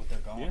gone. See what they're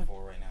going Yeah.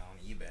 for right now on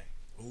eBay.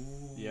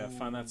 Ooh. Yeah,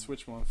 find that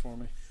Switch one for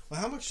me. Well,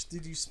 how much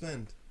did you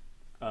spend?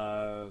 Much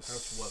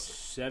was it?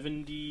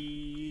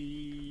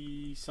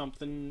 70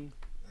 something.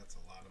 That's a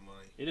lot of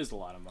money. It is a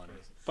lot of money,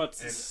 but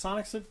And-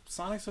 Sonic's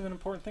an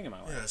important thing in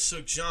my life. Yeah.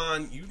 So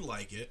John, you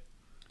like it.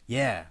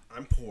 Yeah.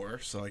 I'm poor,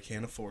 so I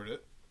can't afford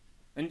it.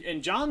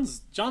 And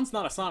John's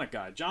not a Sonic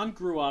guy. John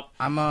grew up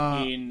I'm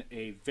in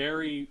a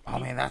very Oh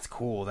man, that's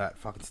cool. That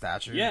fucking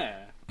statue.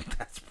 yeah.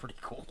 That's pretty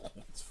cool.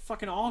 It's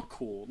fucking all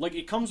cool. Like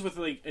it comes with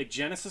like a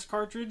Genesis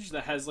cartridge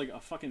that has like a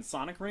fucking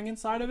Sonic ring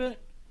inside of it.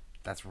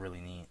 That's really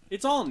neat.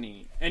 It's all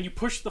neat. And you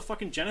push the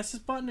fucking Genesis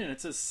button and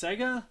it says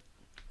Sega.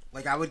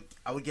 Like I would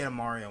get a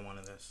Mario one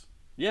of this.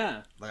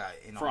 Yeah. Like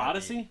in a For heartbeat.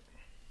 Odyssey.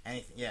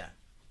 Anything. Yeah.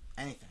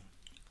 Anything.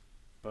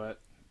 But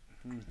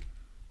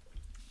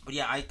But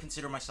yeah, I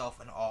consider myself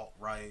an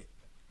alt-right,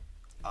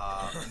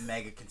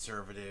 mega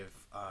conservative,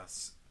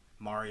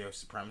 Mario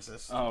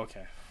supremacist. oh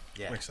okay.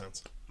 Yeah, Makes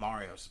sense.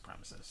 Mario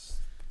supremacist.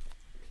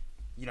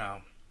 You know,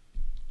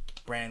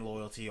 brand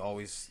loyalty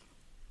always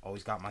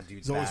got my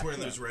dudes He's always back. wearing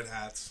those red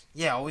hats.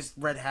 Yeah, always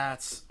red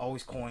hats,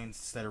 always coins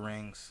instead of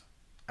rings.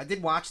 I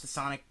did watch the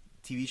Sonic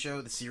TV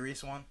show, the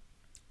serious one.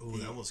 Ooh,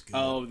 that was good.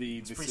 Oh, the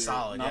pretty series,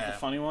 solid, not yeah. the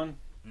funny one.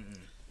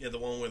 Yeah, the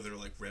one where they're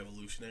like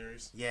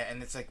revolutionaries. Yeah,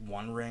 and it's like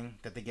one ring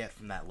that they get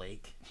from that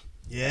lake.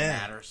 That Yeah.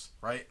 matters,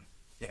 right?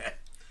 Yeah.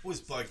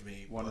 Always bugged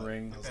me. One but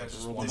ring, I was Yeah, like,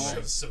 just one this ring.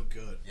 show's so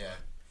good. Yeah.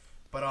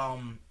 But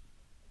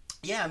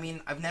yeah, I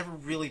mean, I've never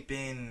really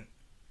been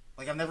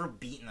like I've never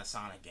beaten a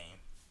Sonic game.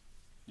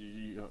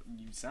 You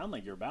sound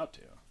like you're about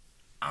to.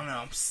 I don't know.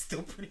 I'm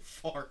still pretty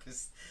far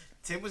because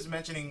Tim was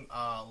mentioning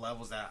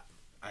levels that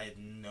I had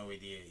no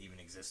idea even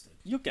existed.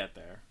 You'll get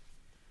there.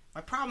 My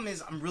problem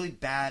is I'm really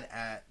bad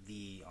at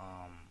the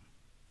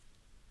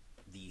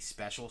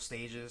special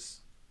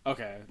stages.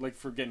 Okay, like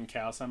for getting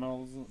Chaos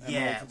Emeralds.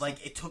 Yeah, and like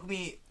stuff? it took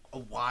me a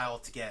while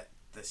to get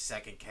the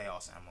second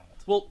Chaos Emerald.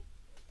 Well,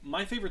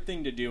 my favorite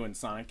thing to do in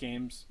Sonic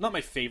games, not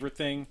my favorite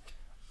thing,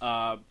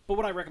 but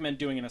what I recommend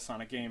doing in a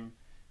Sonic game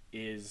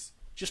is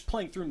just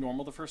playing through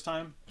normal the first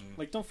time.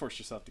 Like, don't force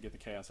yourself to get the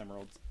Chaos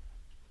Emeralds.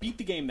 Beat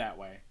the game that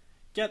way.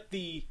 Get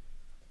the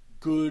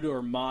good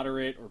or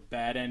moderate or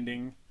bad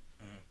ending.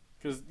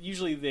 Because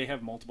usually they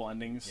have multiple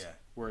endings. Yeah.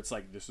 Where it's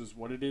like, this is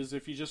what it is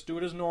if you just do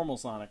it as normal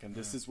Sonic, and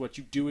this is what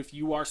you do if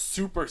you are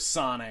Super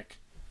Sonic.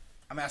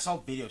 I mean, I saw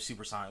a video of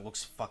Super Sonic. It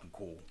looks fucking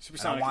cool. Super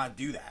And Sonic- I want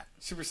to do that.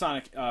 Super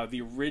Sonic,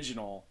 the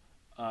original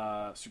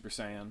Super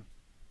Saiyan.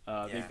 They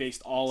Yeah.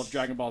 based all of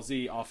Dragon Ball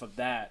Z off of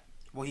that.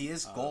 Well, he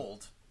is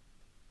gold.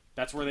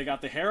 That's where they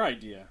got the hair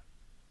idea.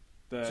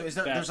 So is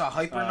there's a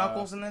Hyper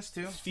Knuckles in this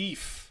too?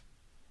 Thief,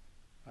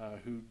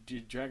 who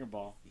did Dragon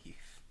Ball.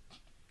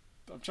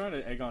 I'm trying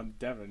to egg on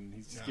Devin.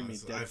 He's just giving me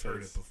dead I've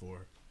heard face. it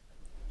before.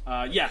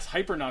 Yes,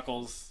 Hyper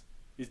Knuckles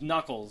is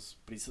Knuckles,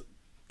 but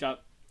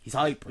He's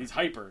hyper. he's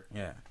hyper,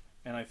 Yeah.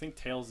 and I think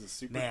Tails is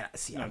super. Man,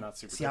 see, no, I'm- not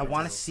super. see, I Turbo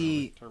wanna Tails,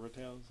 see- Turbo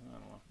Tails. I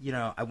don't know. You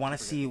know, I want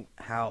to see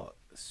how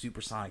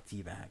Super Sonic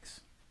teabags.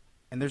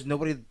 And there's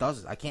nobody that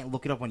does it. I can't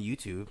look it up on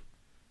YouTube.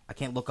 I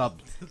can't look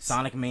up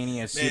Sonic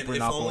Mania, Man, Super if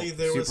Knuckle, only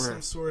there was Super...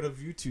 some sort of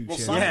YouTube Well,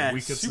 channel Sonic, Yeah.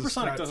 we could Super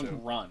Sonic subscribe doesn't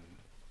to. run.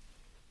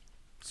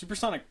 Super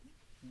Sonic,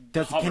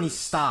 Can he hovers.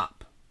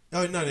 stop?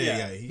 Oh no,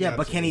 Yeah. Yeah,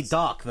 but can he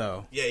duck,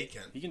 though? Yeah, he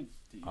can. he can.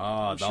 Oh,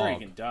 I'm sure he dog.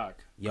 can duck.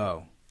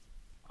 Yo.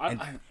 I,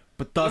 And- I,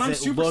 But when does I'm it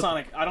Super look...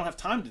 Sonic, I don't have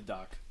time to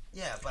duck.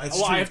 Yeah, but... That's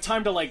Well, true. I have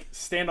time to like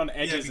stand on Yeah,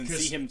 edges and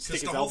because see him stick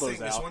his the whole elbows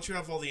thing is out. once you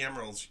have all the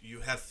emeralds, you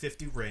have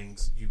 50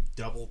 rings, you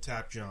double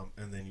tap jump,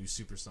 and then you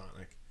Super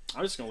Sonic.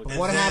 I'm just gonna look. And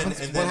What then- happens?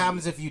 and What then-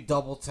 happens if you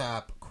double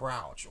tap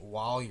crouch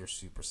while you're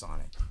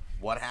supersonic?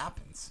 What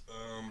happens?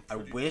 I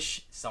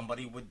wish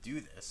somebody would do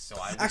this, so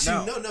I would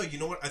Actually, know. no. You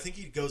know what? I think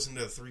he goes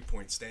into a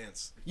 3-point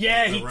stance.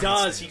 Yeah, The he right does.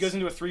 stance. He goes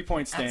into a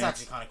 3-point stance. That's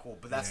actually kind of cool,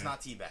 but that's Yeah.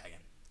 not teabagging.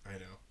 I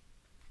know.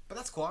 But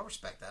that's cool. I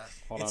respect that.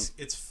 Hold on.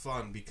 It's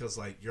fun because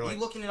like you're Are like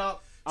you looking it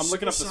up? I'm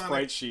looking up the Supersonic-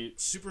 sprite sheet.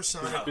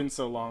 Supersonic It's been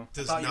so long.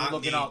 does I thought you were not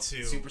looking need up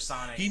to.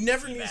 supersonic. He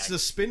never teabag. needs the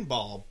spin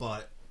ball,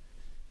 but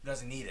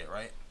Doesn't need it,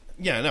 right?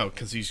 Yeah, no,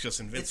 because he's just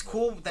invincible. It's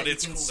cool that But you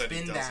it's can cool that he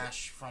spin does it.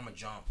 dash from a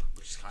jump,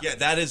 which is kind Yeah, of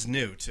that is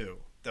new too.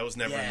 That was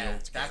never in the yeah,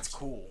 old that's games.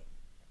 cool.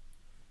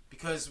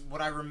 Because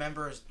what I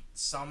remember is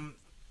some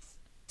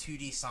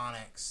 2D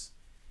Sonics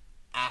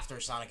after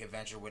Sonic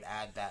Adventure would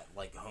add that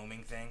like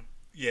homing thing,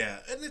 Yeah,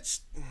 and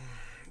it's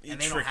and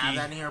they don't have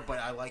that in here. But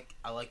I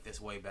like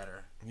this way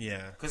better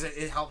Yeah. because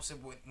it helps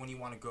when you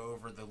want to go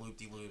over the loop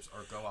de loops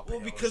or go up. a Well,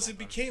 hill or because it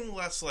something. became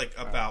less like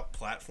about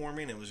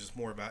platforming, it was just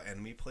more about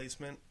enemy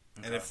placement.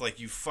 And Okay. if like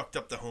you fucked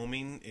up the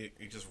homing,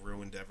 it just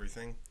ruined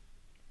everything.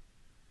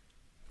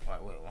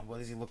 Wait, what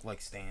does he look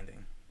like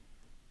standing?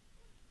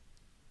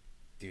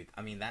 Dude,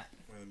 I mean that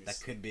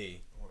could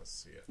be. I want to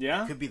see it.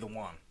 Yeah? Could be the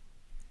one.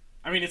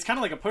 I mean, it's kind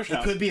of like a It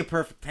push-up. could be a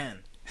perfect 10.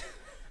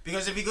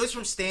 Because if he goes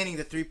from standing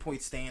to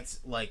 3-point stance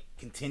like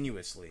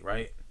continuously,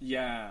 right?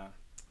 Yeah.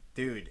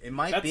 Dude, it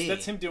might be.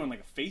 That's him doing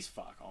like a face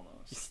fuck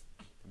almost.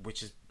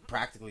 Which is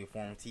practically a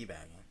form of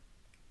teabagging.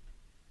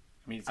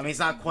 I mean, it's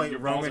not quite your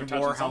balls Roman are touching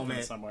War something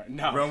helmet. somewhere.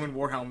 No. Roman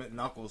War helmet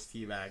Knuckles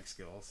teabag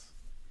skills.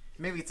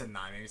 Maybe it's a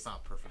 9. Maybe it's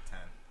not a perfect 10.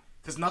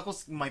 Because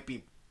Knuckles might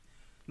be.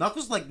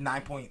 Knuckles like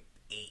 9.8,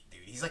 dude.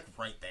 He's like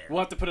right there. We'll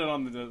have to put it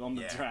on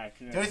the Yeah. track.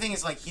 Yeah. The only thing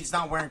is like he's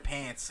not wearing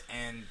pants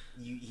and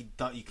you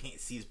can't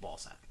see his ball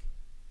sack.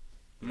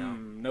 You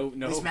know?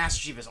 No. At least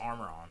Master Chief has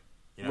armor on.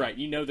 You know? Right.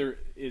 You know there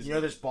is. You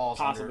know there's balls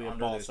possibly under a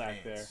ball those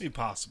sack pants. there.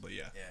 Possibly,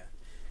 yeah. Yeah.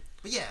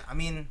 But yeah, I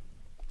mean,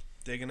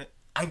 Digging it.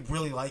 I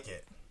really like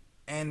it.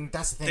 And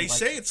that's the thing. They like,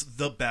 say it's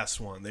the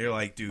best one. They're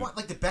like, dude, what,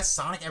 like the best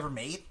Sonic ever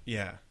made?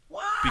 yeah.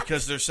 What?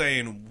 Because they're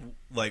saying,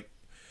 like,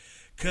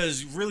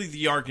 because really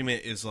the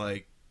argument is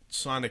like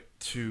Sonic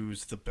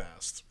 2's the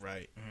best,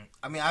 right?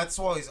 I mean, that's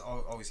always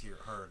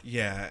heard.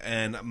 Yeah,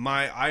 and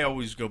I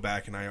always go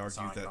back and I argue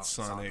Sonic that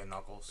and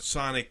Knuckles.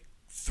 Sonic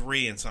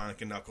 3 and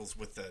Sonic and Knuckles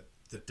with the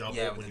double,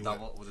 Yeah, when with you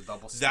the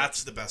double. Stick.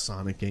 that's the best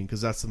Sonic game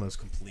because that's the most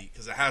complete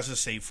because it has the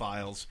save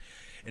files,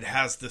 it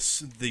has the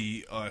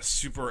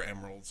Super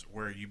Emeralds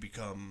where you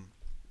become,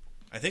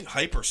 I think,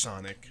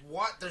 Hypersonic.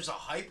 What? There's a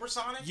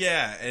Hypersonic?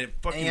 Yeah, and it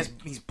fucking And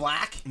he's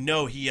black.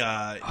 no, he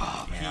man,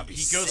 that'd be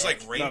he goes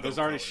sick. like rainbow. No, there's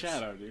already colors.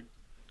 Shadow, dude.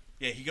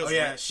 Yeah, he goes. Oh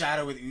yeah, ra-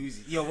 Shadow with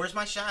Uzi. Yo, where's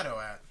my Shadow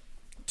at?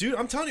 dude,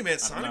 I'm telling you, man, know.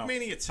 Sonic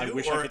Mania 2 I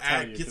wish I or could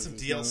tell you, get 'cause some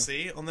it's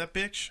DLC on that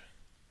bitch.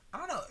 I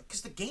don't know,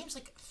 because the game's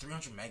like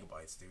 300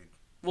 megabytes, dude.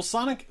 Well,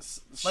 Sonic.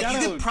 Like Shadow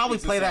you could probably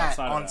exists play that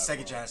outside of on that Sega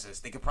world. Genesis.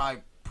 They could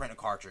probably print a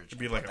cartridge It'd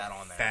be and like put that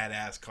on there. fat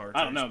ass cartridge.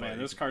 I don't know, but man. you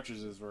Those can-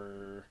 cartridges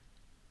were.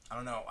 I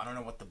don't know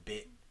what the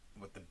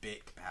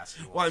bit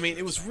capacity was. Well, I mean, for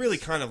it was those really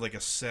things. kind of like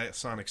a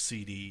Sonic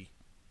CD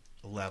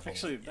level.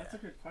 Actually, that's a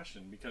good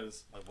question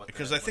because Like, what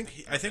because the- I what think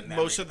the- I think the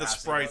most memory of the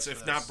capacity sprites, was if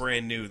for not this.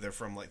 brand new, they're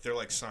from like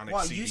Sonic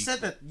Well, CD. you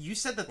said that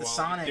the Well,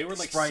 Sonic they were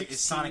like sprite 16 is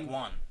Sonic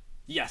 1,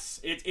 yes,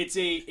 it's which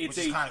a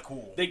is kind of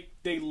cool.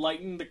 they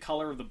lightened the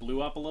color of the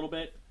blue up a little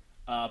bit,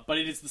 but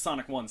it is the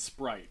Sonic 1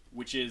 sprite,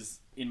 which is,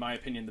 in my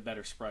opinion, the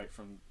better sprite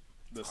from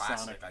the Classic,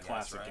 Sonic I guess,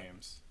 classic right?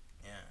 games.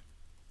 Yeah.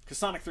 Because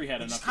Sonic 3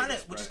 had Which is enough. kind of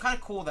of which is kind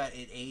of cool that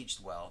it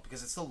aged well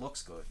because it still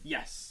looks good,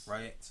 yes,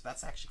 right? So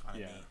that's actually kind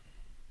of Yeah. neat.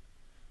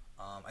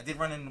 I did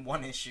run into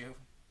one issue,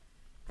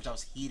 which I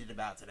was heated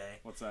about today.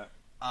 What's that?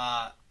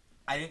 I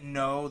didn't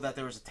know that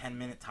there was a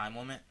 10-minute time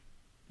limit,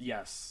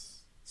 Yes.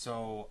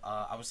 so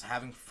I was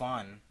having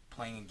fun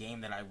playing a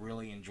game that I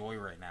really enjoy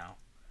right now,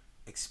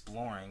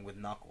 exploring with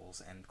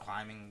Knuckles and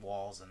climbing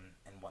walls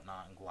and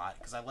whatnot and glide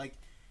because I like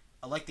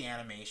the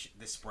animation,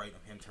 this sprite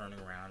of him turning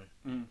around.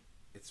 Mm.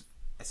 It's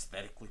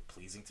aesthetically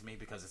pleasing to me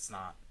because it's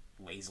not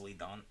lazily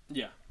done.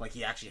 Yeah. Like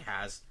he actually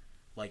has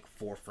like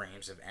 4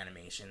 frames of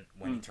animation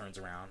when he turns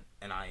around,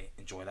 and I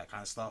enjoy that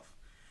kind of stuff.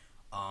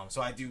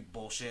 So I do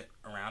bullshit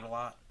around a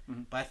lot,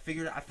 but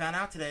I found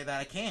out today that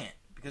I can't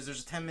because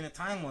there's a 10-minute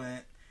time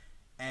limit,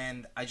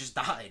 and I just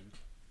died.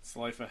 It's the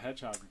life of a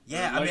hedgehog.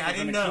 Yeah, Or I mean, life I of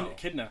an didn't know.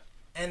 echidna.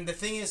 And the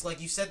thing is, like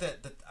you said,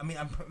 that I mean,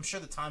 I'm sure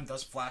the time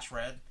does flash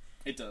red,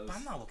 It does. but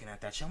I'm not looking at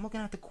that shit. I'm looking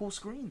at the cool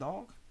screen,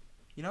 dog.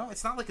 You know,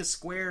 it's not like a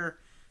square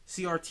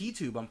CRT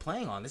tube I'm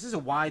playing on. This is a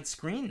wide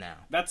screen now.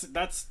 That's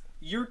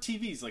your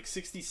TV's like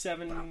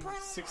 67,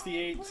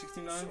 68,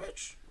 69.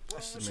 Switch.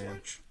 Listen,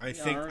 man,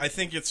 Yeah, I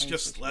think it's thanks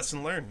just for-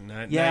 lesson learned.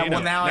 Now Yeah, you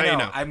well now I know. you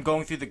know. I'm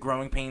going through the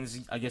growing pains.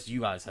 I guess you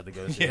guys had to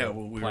go through. Yeah,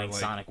 well, we were playing like-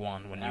 Sonic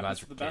 1 when you Happens guys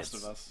to were the best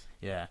kids. of us.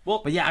 Yeah. Well-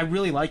 but yeah, I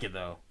really like it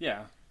though,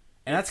 Yeah.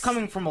 and that's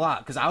coming from a lot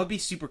because I would be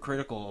super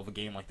critical of a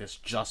game like this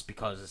just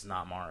because it's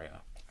not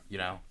Mario. You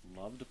know?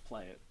 Love to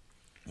play it.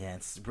 Yeah,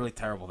 it's really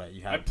terrible that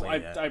you I, haven't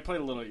played it. I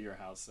played a little at your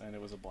house, and it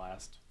was a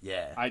blast.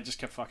 Yeah. I just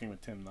kept fucking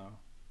with Tim, though.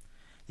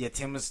 Yeah,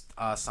 Tim was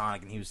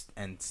Sonic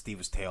and Steve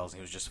was Tails, and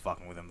he was just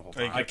fucking with him the whole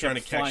Hey, time. I kept trying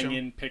kept to catch flying him?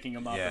 in, picking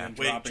him up, Yeah. and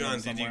then Wait, dropping John,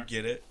 him did you somewhere.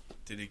 get it?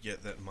 Did he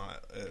get that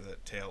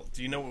tail?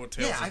 Do you know what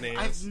Tails' Yeah, name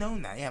I've is?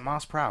 known that. Yeah,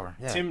 miles per hour.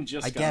 Yeah. Tim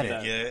just I got get it.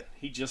 that. Get it?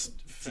 He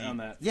just found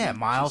that. Yeah, He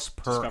miles just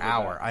per discovered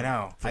hour. that. I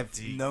know. But I've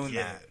do you known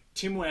get that. it?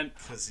 Tim went,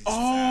 'Cause he's fast.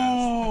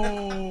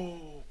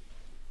 oh!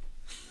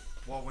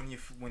 Well, when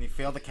you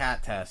fail the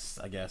cat test,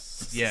 I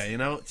guess. Yeah, you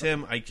know,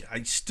 Tim, I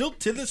still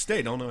to this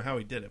day don't know how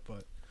he did it,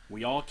 but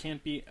We all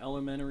can't be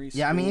elementary school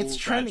Yeah, I mean it's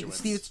trending. graduates.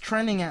 Steve, it's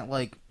trending at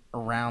like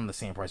around the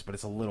same price, but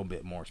it's a little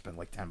bit more. Spend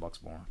like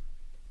 $10 more.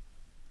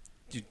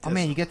 dude, Oh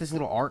man, you get this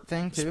little art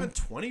thing too. spend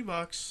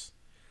 $20.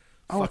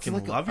 Oh, it's fucking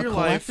like love a your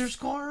life. collector's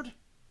card,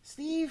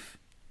 Steve.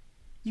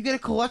 You get a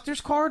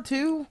collector's card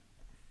too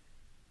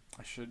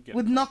I should get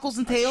with Knuckles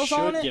and Tails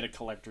I on should it. get a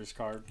collector's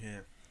card. Yeah.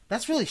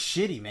 That's really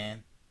shitty,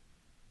 man.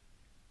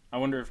 I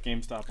wonder if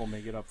GameStop will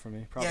make it up for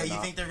me. Probably Yeah, you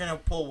not. think they're gonna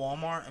pull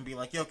Walmart and be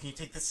like, "Yo, can you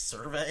take this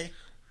survey?"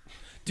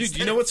 Dude,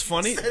 you know what's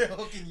funny? Instead of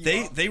hooking you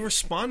They up. they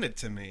responded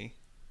to me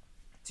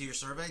to your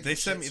survey? They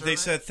sent me. They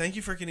said, "Thank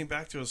you for getting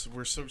back to us.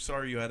 We're so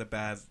sorry you had a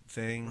bad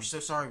thing." We're so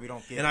sorry we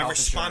don't get. And I health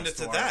responded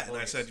insurance to our that, and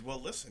I employees." said,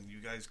 "Well, listen, you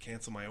guys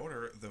canceled my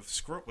order. The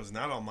script was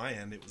not on my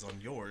end; it was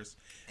on yours,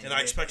 and you I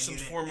didn't- expect and some you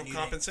didn't- form and of you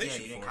didn't- compensation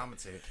Yeah, you didn't for it."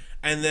 compensate.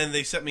 And then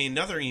they sent me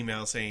another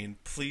email saying,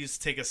 "Please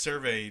take a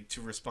survey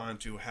to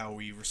respond to how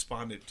we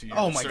responded to your."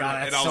 Oh my survey." God,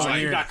 that's and I was so like,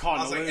 You weird. got caught I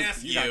in was a like, loop.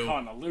 "F You got you."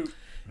 caught in a loop.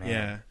 Man.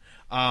 Yeah.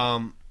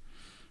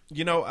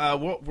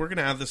 We're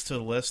gonna add this to the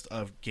list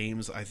of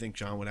games I think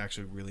John would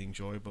actually really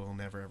enjoy, but will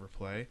never ever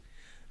play.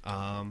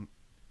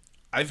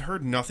 I've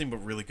heard nothing but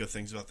really good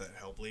things about that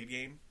Hellblade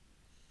game.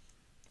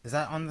 Is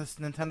that on the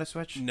Nintendo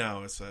Switch?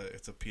 No, it's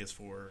a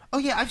PS4. Oh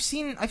yeah, I've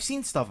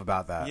seen stuff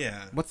about that.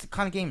 Yeah. What's the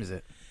kind of game is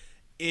it?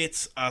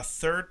 It's a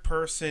third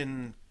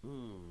person.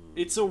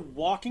 It's a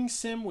walking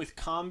sim with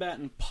combat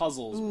and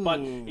puzzles, but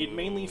it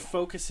mainly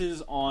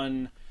focuses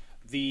on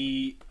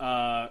the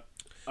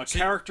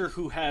character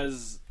who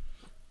has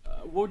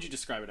what would you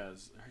describe it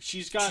as?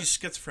 She's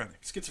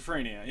schizophrenic.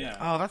 schizophrenia. Yeah.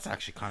 Oh, that's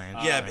actually kind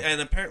of Yeah, interesting.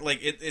 and apparently,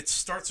 like it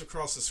starts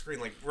across the screen,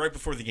 like right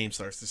before the game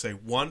starts. They say,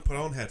 one, put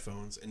on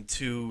headphones, and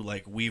two,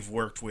 like we've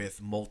worked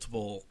with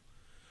multiple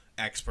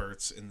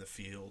experts in the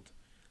field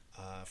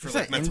for Is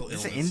like that mental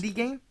it's illness. an indie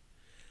game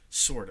It's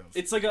Sort of.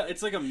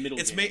 like a middle.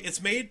 It's game. made.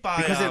 It's made by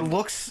because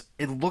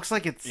it looks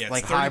like it's yeah, it's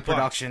like 30 high bucks.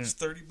 production. It's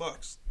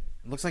 $30.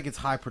 It looks like it's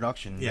high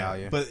production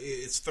value. but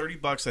it's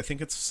 $30. I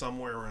think it's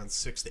somewhere around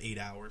 6 to 8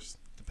 hours.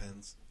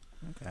 Depends.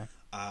 okay.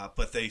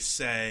 But they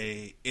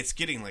say it's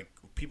getting like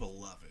people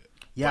love it.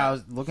 Yeah, I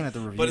was looking at the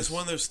reviews. But it's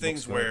one of those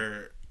things Looks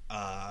good.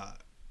 where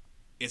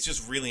it's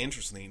just really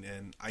interesting,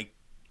 and I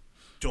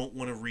don't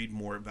want to read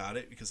more about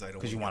it because I don't.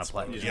 'Cause you wanna wanna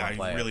play it. get You spoiled. wanna Yeah,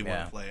 play I it, really want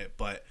yeah. to play it,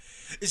 but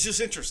it's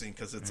just interesting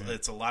because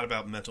it's a lot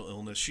about mental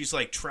illness. She's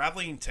like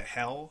traveling to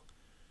hell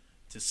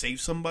to save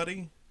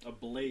somebody, a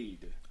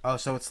blade Oh,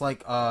 so it's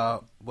like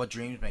What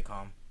Dreams May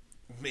Come,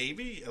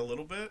 maybe a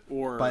little bit.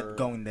 or but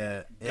going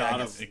to God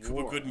I of guess- It Cuba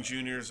War. Gooding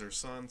Jr.'s her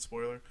son.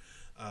 Spoiler.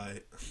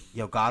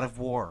 God of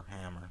War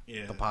Hammer.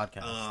 Yeah, The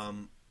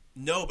podcast.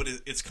 No, but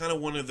it's kind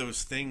of one of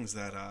those things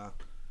that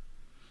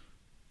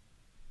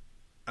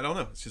I don't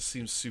know. It just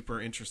seems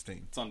super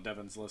interesting. It's on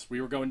Devin's list.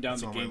 We were going down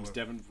It's the on my games list.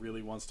 Devin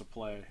really wants to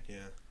play. Yeah.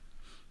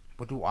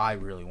 What do I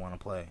really want to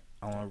play?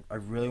 I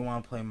really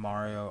want to play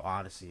Mario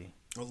Odyssey.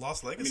 Well,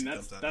 Lost I Legacy mean,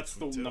 comes out. that's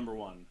the next week, too. number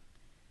one.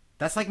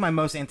 That's like my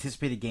most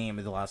anticipated game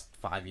of the last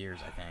 5 years,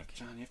 I think.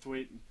 John, you have to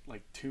wait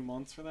like 2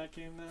 months for that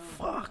game now.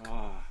 Fuck.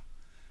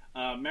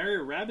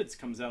 Mario Rabbids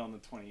comes out on the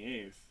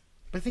 28th.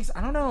 But things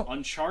I don't know.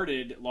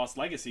 Uncharted Lost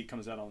Legacy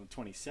comes out on the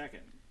 22nd.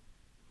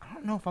 I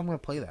don't know if I'm gonna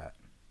play that.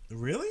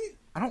 Really?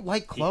 I don't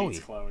like He Chloe.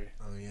 hates Chloe.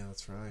 Oh yeah,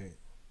 that's right.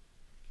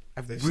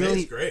 I've They say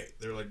really, it's great.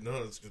 They're like,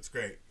 no, it's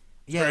great.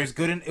 yeah, it was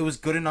good. It was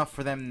good enough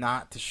for them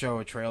not to show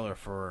a trailer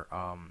for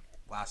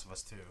Last of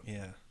Us 2,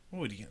 Yeah. What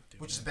would you gonna do?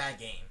 which is a man? bad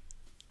game.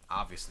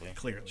 Obviously,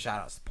 Clearly.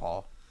 Shout outs to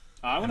Paul.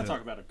 I want I to know.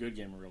 talk about a good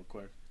game real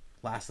quick.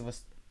 Last of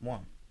Us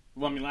 1.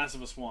 Well, I mean, Last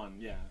of Us 1,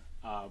 yeah.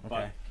 But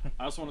Okay.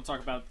 I also want to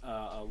talk about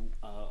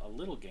a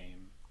little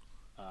game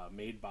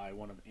made by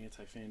one of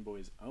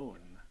Anti-Fanboy's own.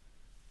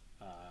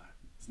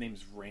 His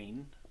name's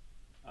Rain.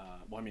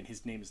 Well, I mean,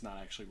 his name is not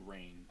actually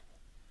Rain.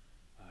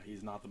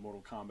 He's not the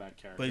Mortal Kombat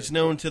character. But he's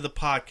known to the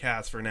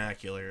podcast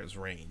vernacular as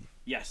Rain.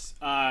 Yes,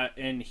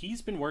 and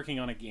he's been working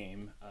on a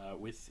game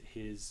with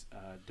his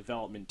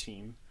development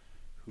team,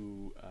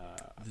 who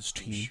This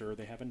I'm team? sure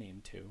they have a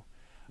name too.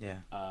 Yeah.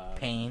 Uh,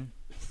 Pain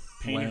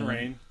Pain and Wayne.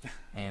 Rain.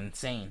 and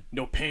Sane.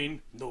 No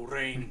pain, no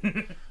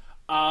rain.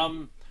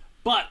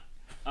 But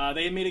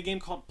they made a game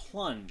called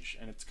Plunge,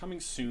 and it's coming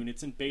soon.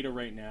 It's in beta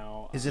right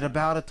now. Is it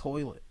about a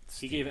toilet?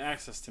 He gave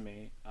access to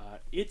me.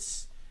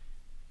 It's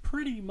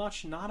pretty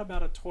much not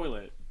about a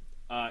toilet.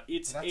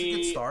 It's That's a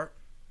good start.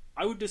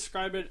 I would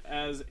describe it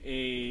as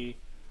a.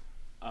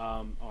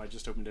 I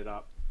just opened it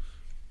up.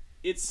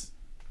 It's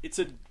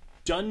a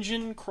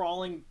dungeon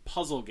crawling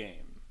puzzle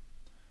game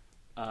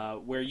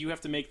where you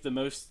have to make the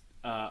most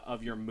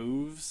of your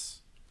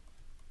moves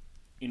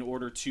in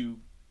order to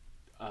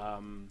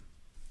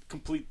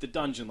complete the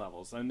dungeon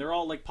levels, and they're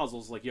all like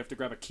puzzles. Like you have to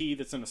grab a key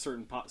that's in a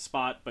certain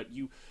spot, but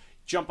you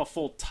jump a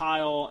full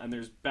tile, and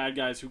there's bad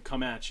guys who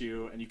come at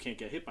you, and you can't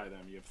get hit by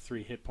them. You have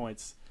 3 hit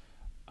points.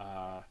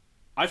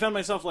 I found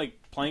myself like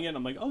playing it, and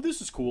I'm like, oh,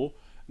 this is cool.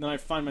 And then I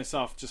find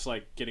myself just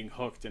like getting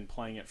hooked and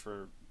playing it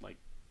for like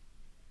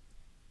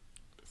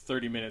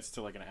 30 minutes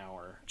to like an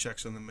hour.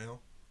 Checks in the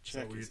mail. Is that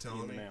Check what you're is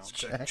telling in the me? mail.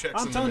 Checks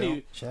I'm in telling the mail.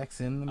 you, Checks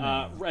in the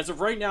mail. as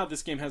of right now,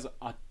 this game has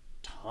a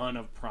ton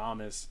of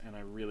promise, and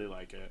I really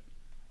like it.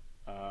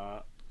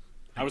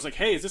 I was like,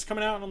 hey, is this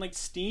coming out on like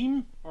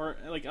Steam or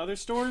like other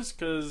stores?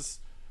 Because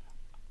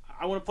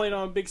I want to play it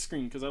on a big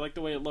screen because I like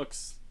the way it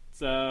looks. It's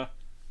got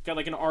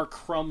like an R.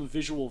 Crumb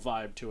visual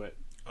vibe to it.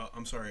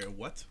 I'm sorry, a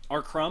what?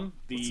 R. Crumb,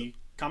 What's the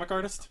comic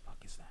artist. What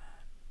the fuck is that?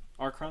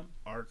 R. Crumb.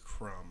 R.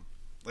 Crumb.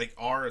 Like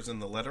R as in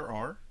the letter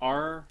R?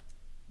 R.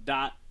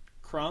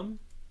 Crumb.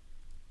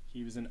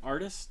 He was an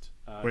artist.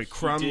 Wait, he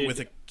Crumb did- with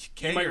a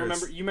K? You might or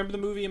remember. You remember the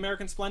movie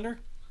American Splendor?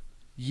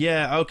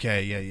 Yeah,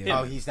 okay, yeah.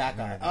 Oh, he's that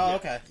guy. Oh,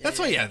 okay. Yeah, That's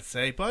yeah, what you yeah. had to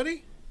say,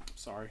 buddy.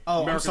 Sorry.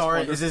 Oh, American I'm sorry.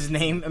 Splendor. Is his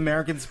name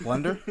American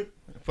Splendor?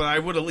 But I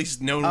would at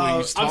least know what he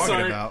was I'm talking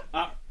sorry. about.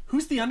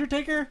 Who's the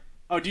Undertaker?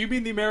 Oh, do you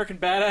mean the American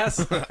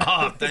Badass?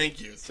 Oh,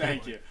 thank you.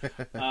 Thank you.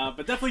 But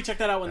definitely check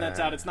that out when that's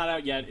out. It's not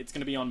out yet. It's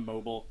going to be on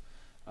mobile,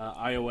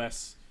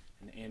 iOS,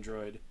 and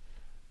Android.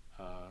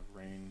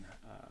 Rain.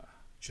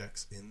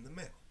 Checks in the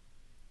mail.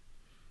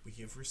 We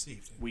have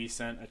received it. We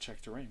sent a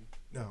check to Rain.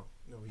 No,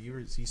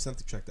 you sent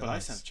the check to But us. I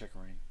sent a check to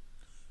Rain.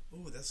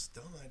 Oh, that's a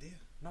dumb idea.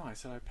 No, I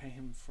said I'd pay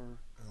him for...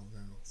 Oh,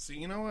 no. See,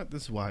 you know what?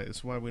 This is why. This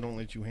is why we don't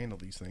let you handle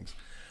these things.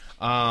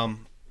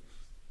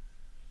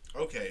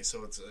 Okay,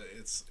 so it's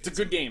It's a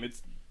good game.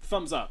 It's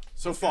thumbs up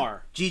so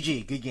far.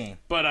 GG, good game.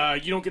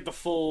 But you don't get the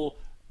full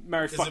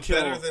Marry, Is Fuck, it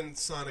Kill. better than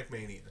Sonic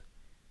Mania?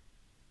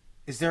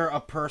 Is there a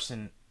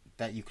person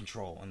that you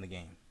control in the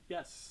game?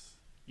 Yes,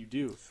 you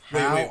do.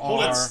 How wait,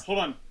 Hold are...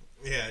 on.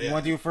 Yeah, You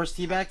want to do a first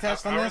teabag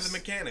test on How are this? the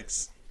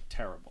mechanics?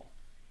 Terrible.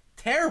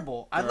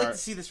 Terrible. I'd There like are to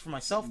see this for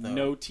myself, though.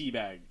 No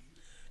teabag.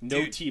 No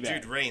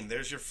teabag. Dude, Rain,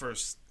 there's your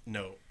first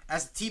note.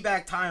 As a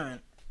teabag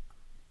tyrant,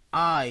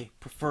 I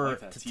prefer like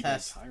that to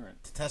teabag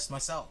tyrant. test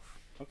myself.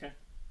 Okay.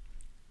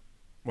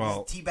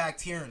 Well, It's teabag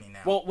tyranny now.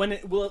 Well,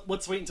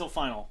 let's wait until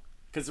final.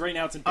 Because right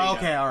now it's in beta. Oh,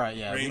 okay, all right,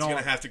 yeah. Rain's You know gonna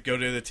what? have to go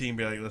to the team and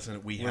be like,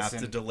 listen, we have to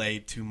Listen. delay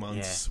 2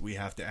 months. Yeah. We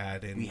have to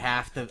add in. We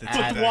have to But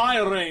add. why,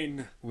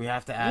 Rain? We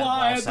have to add.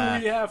 Why Balsac.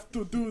 do we have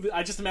to do this?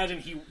 I just imagine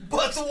he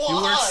But He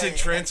works in why?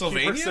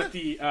 Transylvania. works at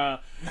the No,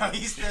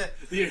 he's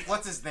The-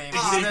 what's his name?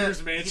 Xavier's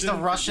He's Mansion? the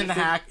Russian Just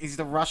the- hack. He's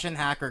the Russian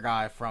hacker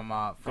guy from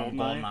Goldeneye?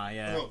 Goldeneye.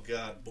 Yeah. Oh,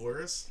 God,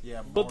 Boris?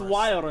 Yeah. But Boris.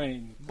 why,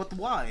 Rain? But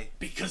why?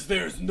 Because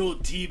there's no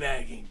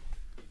teabagging.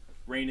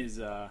 Rain is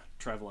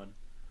Trevlin.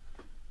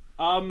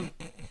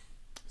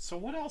 So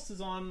what else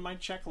is on my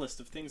checklist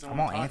of things I I'm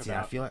want all to talk antsy. I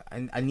about? feel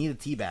like I need a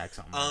teabag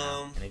something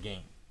now in a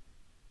game.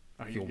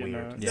 Are feel you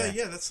gonna- weird. Yeah,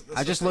 Yeah. that's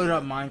I just loaded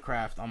up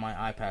Minecraft on my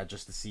iPad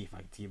just to see if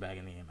I can teabag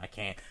in the game. I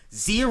can't.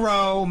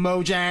 Zero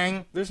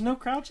Mojang. There's no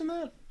crouch in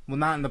that. Well,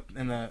 not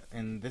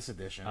in this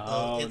edition.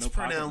 Oh, it's no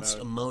pocket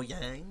pronounced mode.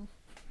 Mojang.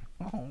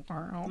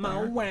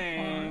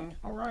 Mojang.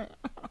 All right.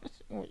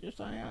 What you're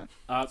saying?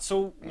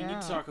 So we need Yeah.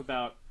 to talk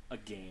about a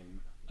game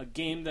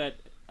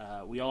that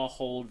we all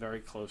hold very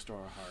close to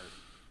our heart.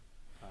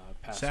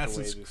 Passed away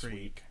Assassin's this Creed.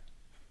 week.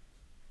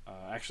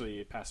 Actually,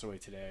 it passed away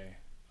today.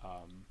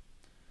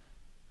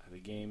 The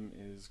game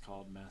is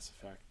called Mass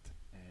Effect,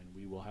 and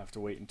we will have to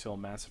wait until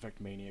Mass Effect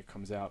Mania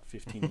comes out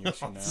 15 years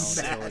from now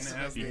until it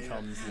Mass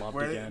becomes loved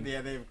Where again.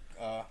 they've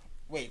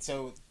wait.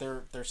 So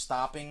they're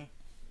stopping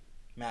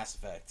Mass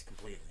Effect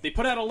completely. They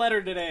put out a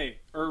letter today,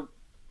 or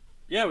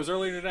yeah, it was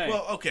earlier today.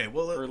 Well, okay.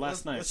 Well, Or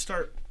last night. Let's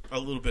start a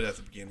little bit at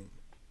the beginning.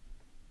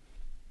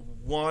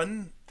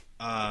 One,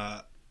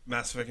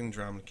 Mass Effect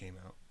Andromeda came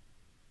out.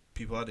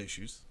 People had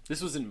issues.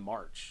 this was in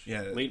March,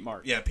 Yeah, late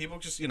March. Yeah, people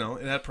just it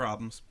had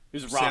problems.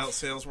 It was rough.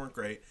 Sales weren't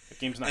great. The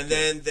game's not And good.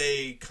 then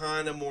they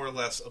kind of more or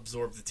less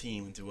absorbed the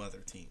team into other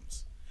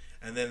teams.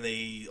 And then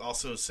they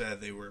also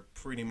said they were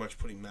pretty much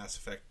putting Mass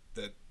Effect,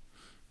 the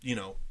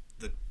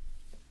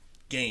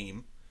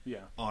game,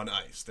 Yeah. on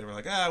ice. They were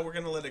like, we're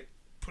going to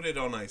put it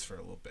on ice for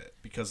a little bit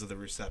because of the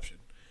reception.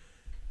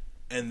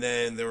 And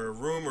then there were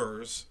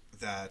rumors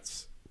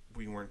that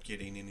we weren't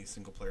getting any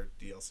single-player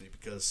DLC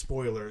because,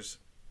 spoilers,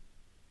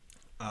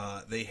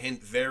 they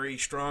hint very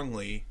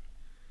strongly,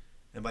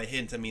 and by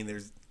hint I mean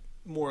there's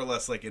more or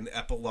less like an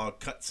epilogue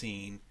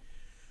cutscene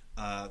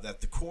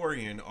that the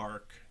Quarian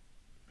arc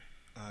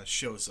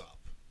shows up.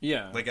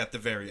 Yeah. Like at the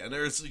very end,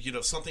 there's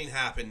something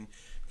happened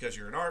because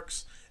you're in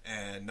arcs,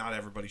 and not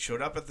everybody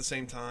showed up at the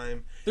same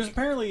time. There's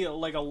apparently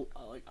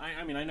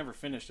I mean I never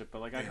finished it,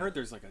 but I heard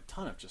there's a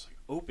ton of just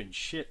open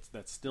shit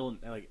that still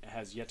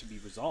has yet to be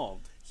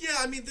resolved. Yeah,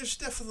 I mean, there's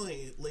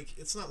definitely,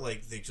 it's not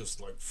like they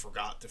just,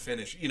 forgot to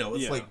finish.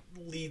 It's Yeah.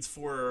 leads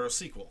for a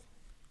sequel.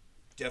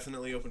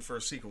 Definitely open for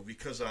a sequel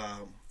because,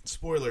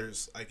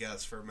 spoilers, I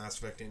guess, for Mass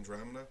Effect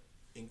Andromeda,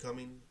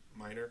 incoming,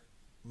 minor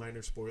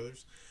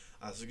spoilers.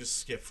 So just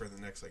skip for the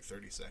next,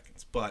 30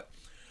 seconds. But,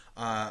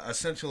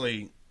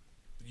 Essentially,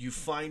 you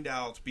find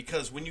out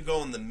because when you go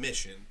on the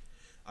mission,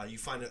 you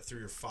find out through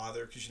your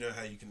father, because you know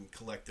how you can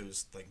collect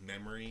those,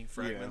 memory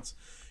fragments?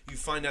 You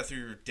find out through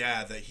your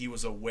dad that he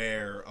was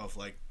aware of,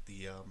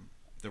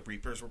 the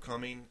Reapers were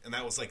coming, and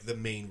that was, the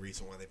main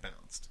reason why they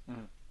bounced.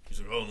 Mhm. He's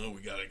like, oh, no,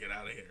 we gotta get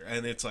out of here.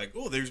 and it's like,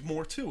 oh, there's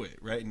more to it,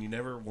 right?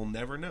 And we'll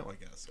never know, I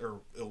guess,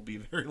 or it'll be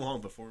very long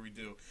before we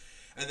do.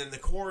 And then the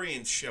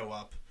Quarians show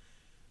up.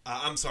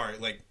 I'm sorry,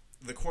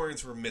 the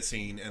Quarians were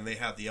missing, and they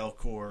have the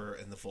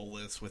Elcor and the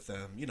Volus with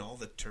them, all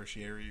the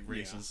tertiary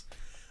races.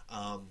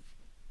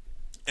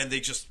 And they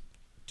just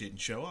didn't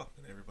show up,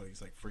 and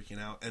everybody's, freaking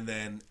out. And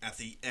then at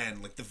the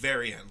end, the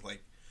very end,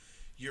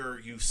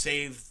 you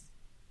saved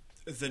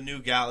the new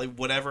galley,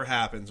 whatever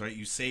happens, right?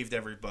 You saved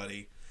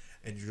everybody,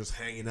 and you're just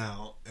hanging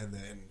out, and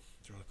then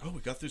they're like, oh,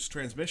 we got this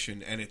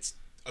transmission, and it's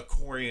a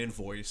Quarian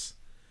voice.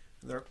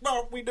 And they're like,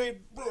 no, we need,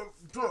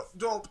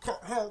 don't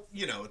help.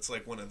 It's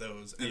like one of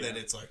those. And then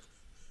it's like,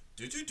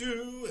 do,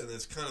 and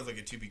it's kind of like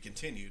a to be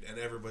continued. And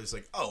everybody's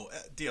like, oh,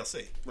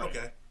 DLC. Right.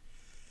 Okay.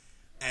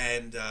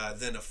 And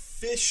then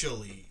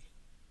officially,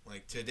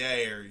 Like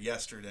today or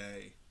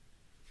yesterday,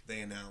 they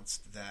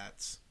announced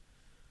that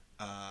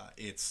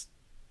it's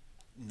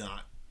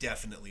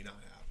definitely not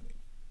happening.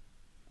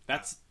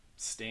 That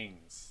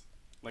stings.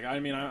 Like, I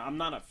mean, I'm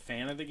not a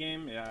fan of the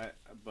game, yeah,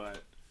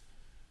 but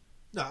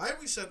No, I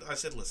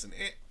said, listen,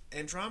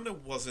 Andromeda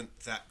wasn't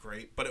that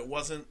great, but it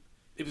wasn't.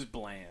 it was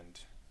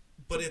bland.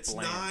 But a it's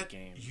bland not.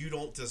 game. You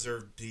don't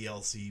deserve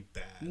DLC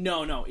bad.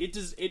 No, it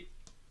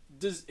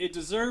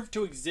deserved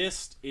to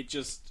exist.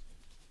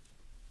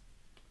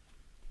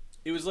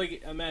 It was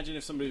like, imagine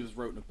if somebody was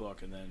wrote in a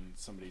book and then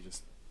somebody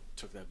just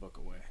took that book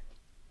away.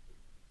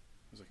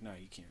 I was like, no,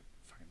 you can't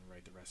fucking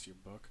write the rest of your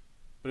book.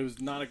 But it was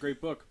not a great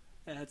book.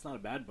 It's not a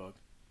bad book.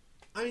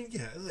 I mean,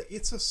 yeah,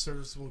 it's a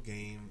serviceable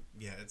game.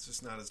 Yeah, it's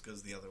just not as good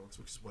as the other ones,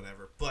 which is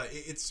whatever. But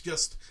it's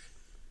just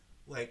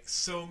like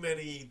so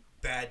many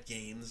bad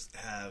games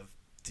have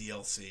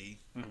DLC,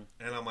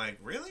 and I'm like,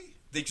 really?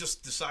 They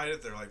just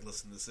decided they're like,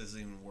 listen, this isn't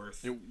even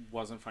worth. It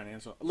wasn't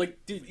financial.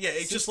 Like, dude, Yeah,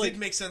 it just like didn't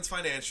make sense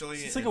financially.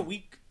 it's like a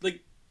week, like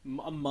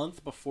a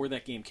month before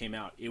that game came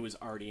out. It was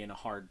already in a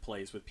hard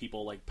place with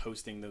people like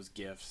posting those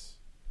gifs.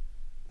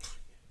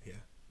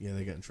 Yeah,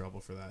 they got in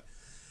trouble for that.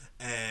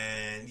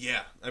 And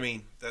yeah, I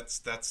mean that's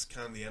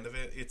kind of the end of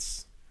it.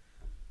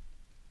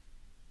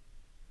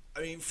 I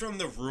mean, from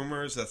the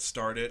rumors that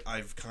started,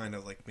 I've kind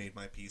of like made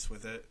my peace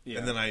with it,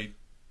 and then I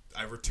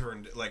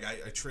returned. Like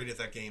I traded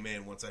that game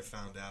in once I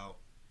found out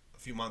a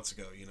few months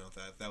ago. You know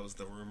that was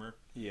the rumor.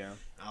 Yeah,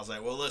 I was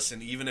like, well,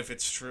 listen, even if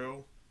it's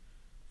true,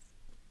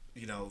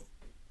 you know,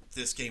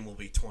 this game will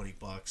be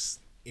 $20.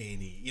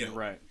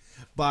 right.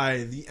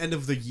 By the end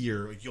of the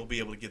year, Like, you'll be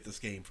able to get this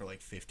game for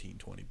like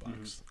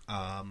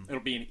 $15-$20.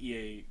 It'll be an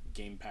EA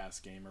Game Pass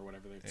game or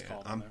whatever it's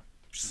called. I'm there.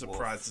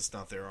 surprised it's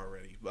not there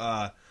already.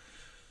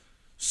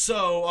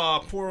 So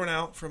pour one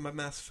out from my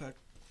Mass Effect.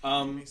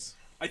 Movies.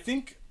 I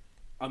think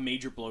a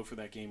major blow for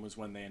that game was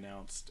when they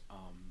announced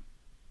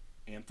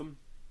Anthem.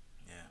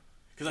 Yeah.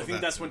 Because I Oh,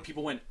 think that's that's when it.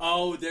 people went,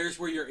 oh, there's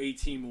where your A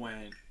team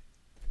went.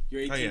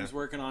 Your A Oh, team's yeah.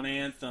 working on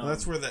Anthem. Well,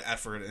 that's where the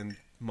effort and 'Cause,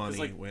 money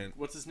like, went.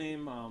 what's his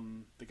name?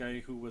 The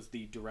guy who was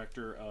the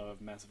director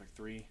of Mass Effect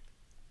 3.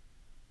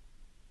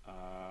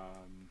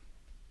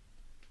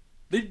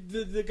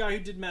 The guy who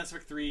did Mass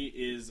Effect 3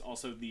 is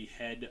also the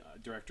head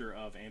director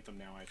of Anthem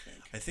now, I think.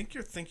 I think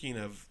you're thinking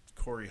of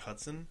Corey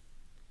Hudson.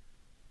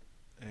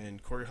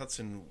 And Corey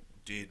Hudson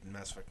did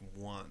Mass Effect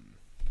 1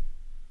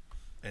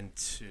 and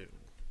 2.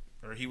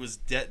 Or he was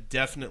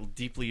definitely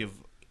deeply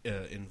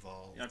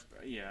involved.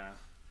 Yeah.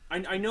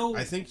 I know.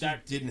 I think he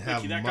that didn't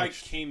have that guy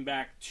much- came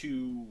back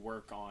to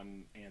work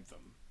on Anthem.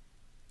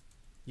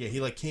 yeah, he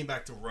like came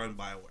back to. To run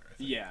BioWare. I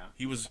think. Yeah,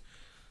 He was.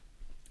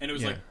 and it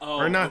was Yeah. like, oh,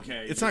 or not.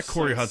 okay. It's your not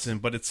Corey son's- Hudson,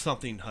 but it's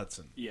something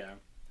Hudson, Yeah,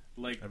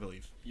 like I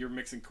believe. you're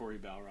mixing Corey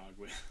Balrog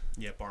with.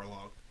 Yeah,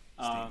 Barlog.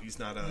 Uh, Steve. He's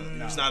not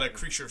no. He's not a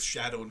creature of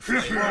shadow and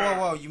flame.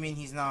 Whoa! You mean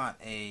he's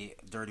not a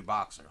dirty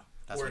boxer?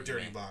 That's or a what you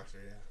dirty mean.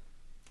 boxer,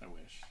 yeah. I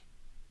wish.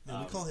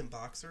 No, we call him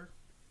Boxer.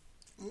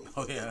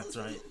 Oh yeah, that's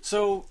right.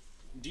 So,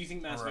 do you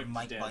think Mass Or a Effect is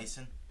Mike dead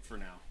Bison. for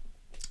now?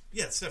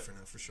 Yeah, it's different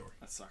now for sure.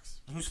 That sucks.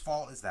 Whose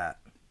fault is that?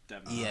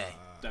 Devin. EA.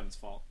 Devin's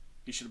fault.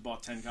 He should have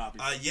bought 10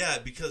 copies. Yeah,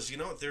 because you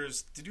know,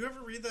 did you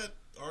ever read that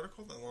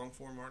article, that long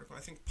form article? I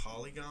think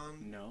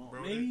Polygon. no,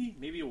 wrote it.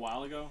 maybe a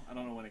while ago. I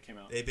don't know when it came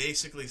out. They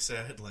basically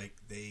said like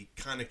they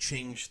kind of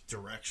changed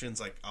directions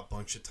like a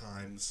bunch of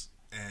times,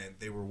 and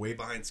they were way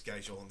behind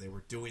schedule, and they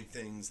were doing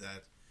things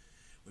that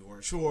we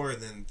weren't sure.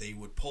 And then they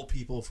would pull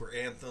people for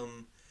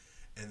Anthem,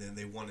 and then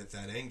they wanted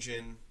that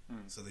engine,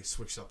 so they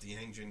switched up the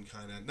engine,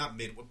 kind of not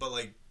mid, but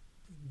like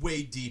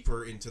way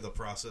deeper into the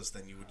process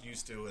than you would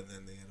used to, and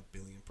then they had a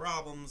billion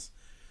problems.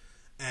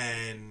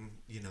 And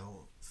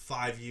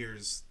 5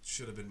 years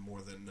should have been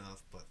more than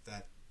enough, but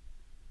that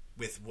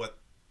with what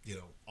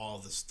all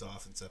the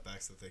stuff and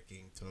setbacks that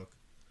game took,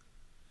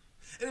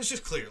 and it's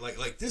just clear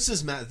like This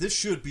is This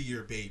should be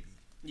your baby.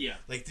 Yeah.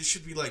 Like this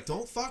should be like,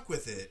 don't fuck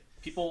with it.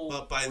 People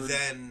But by were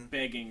then-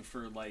 begging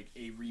for like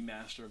a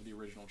remaster of the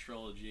original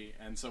trilogy,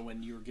 and so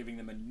when you were giving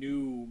them a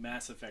new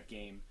Mass Effect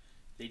game,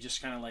 they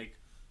just kind of like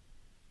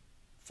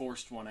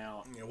forced one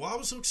out. Well, I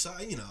was so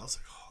excited. I was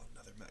like, oh,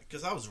 another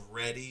because I was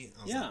ready.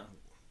 I was Yeah. like,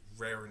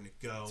 raring to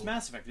go. It's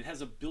Mass Effect. It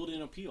has a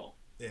built-in appeal.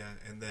 Yeah,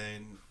 and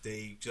then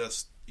they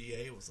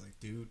EA was like,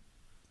 dude,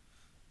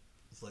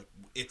 it's like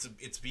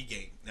it's B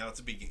game now. It's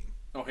a B game.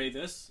 Oh, hey,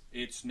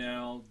 it's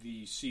now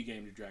the C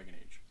game to Dragon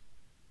Age.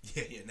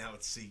 yeah. Now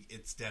it's C.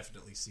 It's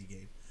definitely C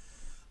game.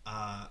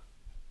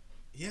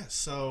 Yeah.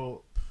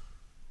 So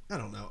I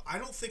don't know. I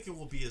don't think it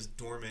will be as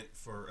dormant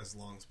for as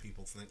long as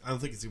people think. I don't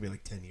think it's gonna be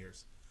like 10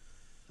 years.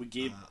 We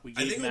gave I think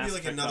it'll be Mass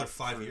like Effect another up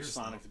 5 for years,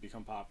 Sonic though. to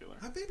become popular.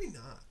 Maybe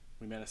not.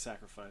 We made a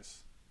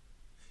sacrifice.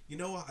 You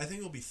know what? I think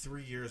it'll be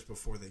 3 years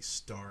before they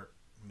start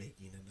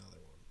making another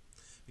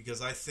one.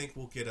 Because I think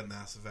we'll get a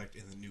Mass Effect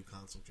in the new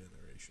console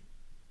generation.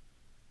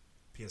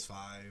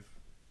 PS5,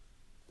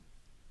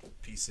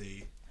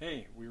 PC.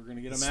 Hey, we were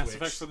gonna get a The Mass Switch.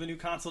 Effect for the new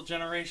console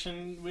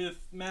generation with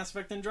Mass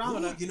Effect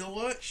Andromeda. Ooh, you know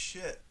what?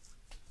 Shit.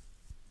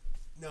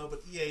 No,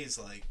 but EA's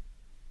like,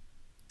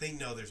 they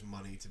know there's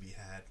money to be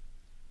had.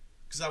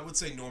 Because I would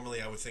say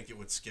normally I would think it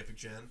would skip a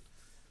gen,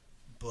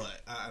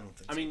 but I don't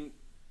think. I so. mean,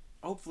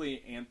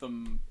 hopefully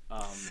Anthem.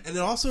 And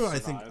then also I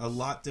think survives. a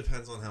lot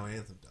depends on how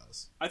Anthem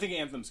does. I think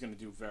Anthem's going to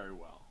do very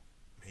well.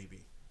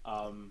 Maybe.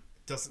 Um,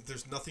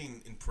 There's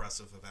nothing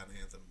impressive about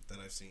Anthem that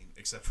I've seen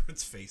except for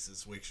its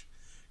faces, which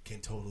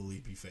can totally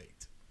be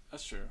faked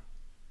that's true.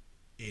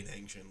 in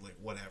Ancient, like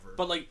whatever.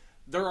 But like,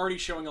 they're already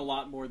showing a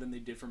lot more than they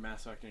did for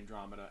Mass Effect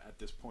Andromeda at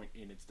this point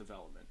in its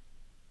development.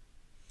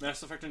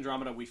 Mass Effect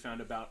Andromeda we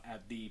found about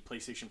at the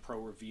PlayStation Pro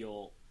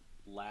reveal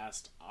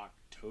last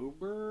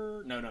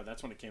October. No,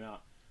 that's when it came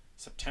out.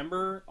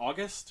 September,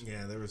 August.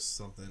 yeah, there was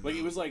something. Like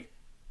it was like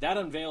that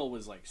unveil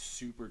was like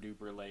super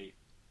duper late.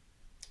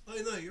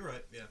 Oh no, you're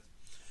right. Yeah,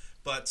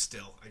 but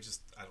still, I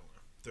don't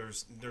know.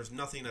 There's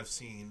nothing I've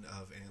seen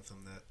of Anthem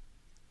that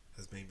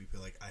has made me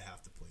feel like I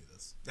have to play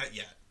this. Not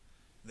yet.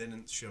 They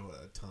didn't show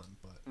a ton,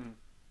 but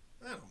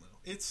I don't know.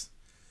 It's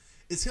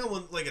kind of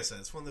one, like I said,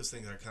 it's one of those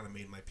things that I kind of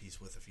made my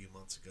peace with a few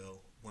months ago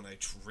when I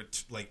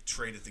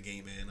traded the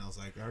game in. I was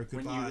like, all right,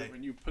 goodbye.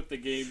 When you put the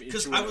game into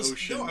Because an I was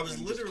ocean I was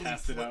and literally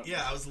just cast it out.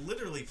 I was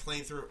literally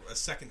playing through it a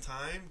second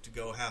time to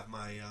go have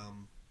my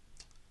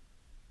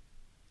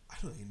I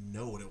don't even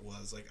know what it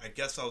was. Like I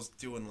guess I was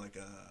doing like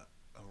a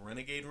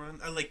renegade run.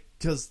 I like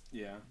because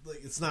Yeah. like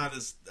it's not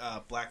as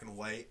black and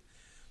white,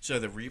 so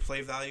the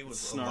replay value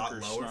was a lot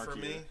lower for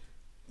me. snarkier.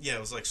 Yeah, it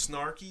was like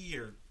snarky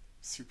or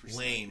Super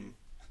lame.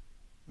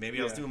 Maybe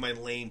I was Yeah. doing my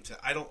lame to.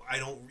 I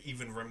don't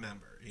even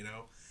remember.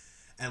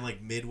 And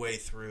like midway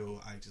through,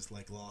 I just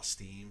like lost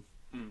steam.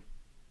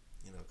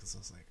 Because I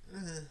was like,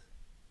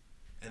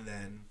 and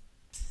then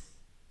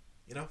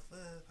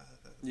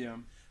Yeah.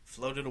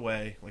 floated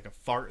away like a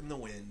fart in the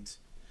wind.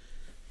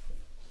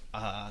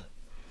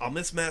 I'll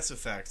miss Mass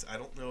Effect. I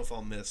don't know if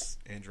I'll miss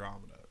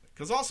Andromeda.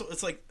 Because also,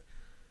 it's like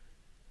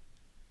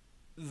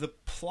the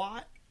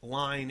plot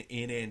line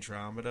in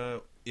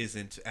Andromeda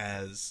isn't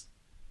as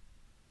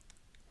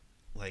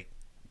like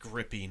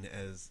gripping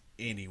as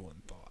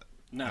anyone thought.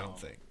 No. I don't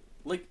think.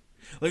 Like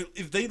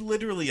If they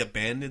literally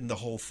abandoned the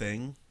whole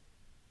thing,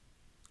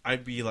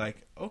 I'd be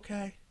like,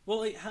 okay.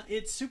 well,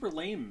 it's super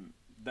lame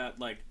that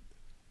like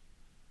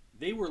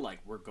they were like,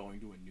 we're going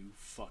to a new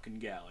fucking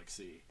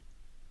galaxy,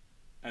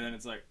 and then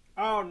it's like,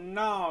 oh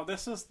no,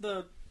 this is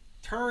the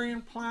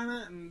Turian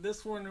planet, and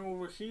this one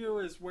over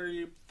here is where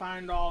you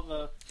find all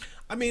the.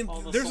 I mean,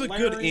 all the there's a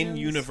good Solarians.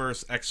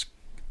 in-universe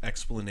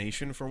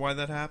explanation for why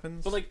that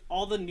happens. But like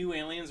all the new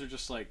aliens are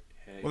just like,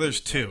 hey. Well, there's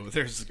here's, two. like-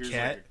 There's here's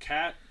Cat like a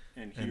cat,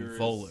 and and here's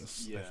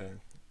Volus, yeah, I think.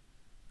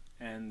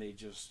 and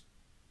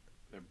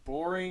they're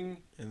boring.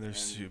 And they're and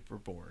super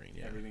boring,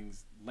 yeah.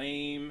 Everything's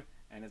lame,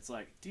 and it's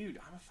like, dude,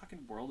 I'm a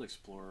fucking world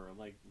explorer.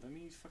 Like, let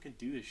me fucking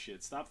do this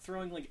shit. Stop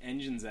throwing like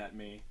engines at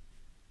me.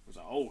 It was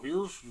like, oh,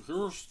 here's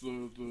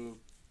the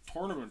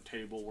tournament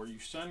table where you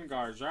send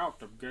guys out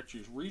to get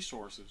you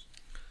resources.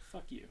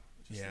 Fuck you.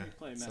 Just let me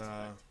play Mass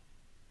Effect.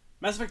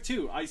 Mass Effect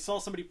 2. I saw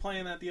somebody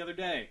playing that the other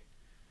day,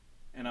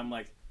 and I'm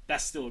like,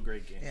 that's still a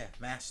great game. Yeah,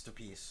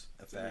 masterpiece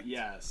effect.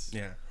 Yes.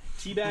 Yeah.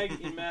 Teabag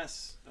in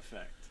Mass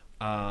Effect.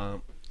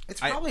 It's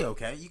probably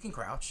okay. You can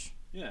crouch,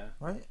 Yeah.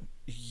 right?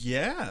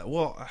 Yeah,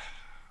 well,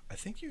 I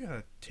think you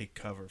gotta take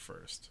cover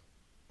first.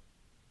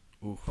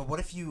 Oof. But what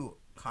if you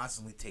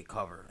constantly take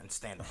cover and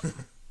stand up?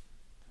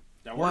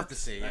 That We'll have works. to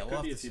see. That Yeah, could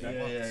we'll be have a to see. teabag.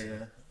 We'll have to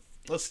see.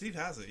 Well, Steve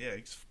has it. Yeah,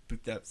 he just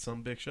booked that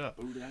some big shop.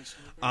 Ooh, did I say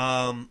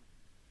that?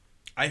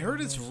 I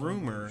heard it's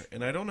rumor,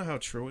 and I don't know how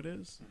true it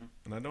is, Mm-hmm.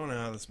 and I don't know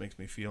how this makes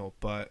me feel,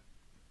 but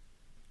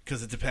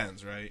because it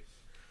depends, right?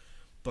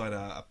 But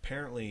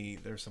apparently,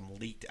 there's some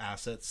leaked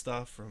asset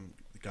stuff from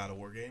the God of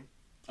War game.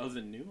 Oh,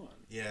 the new one.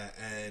 Yeah,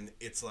 and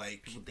it's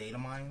like People data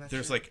mining that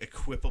there's shit? like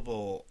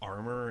equipable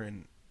armor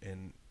and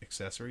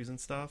accessories and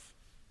stuff,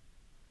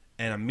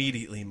 and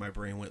immediately my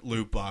brain went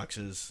loot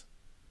boxes,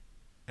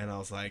 and I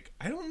was like,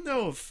 I don't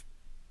know if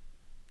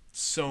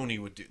Sony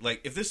would do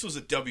like if this was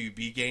a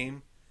WB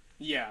game.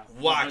 Yeah.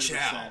 Watch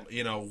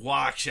 100%. out,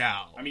 watch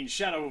out. I mean,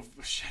 Shadow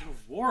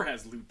of War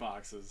has loot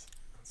boxes.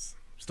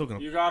 Still gonna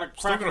You gotta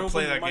Still crack it gonna open.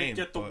 play You that might game,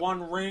 get the but-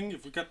 one ring.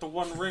 If you get the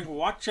one ring,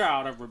 watch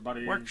out,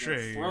 everybody. Watch You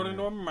it. throw it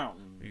into a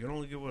mountain. You can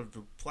only get with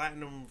the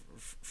platinum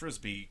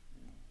frisbee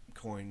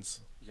coins.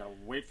 You gotta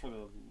wait for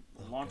the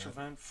launch God.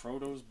 event,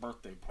 Frodo's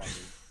birthday party.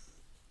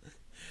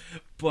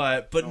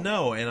 But Oh.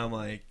 no, and I'm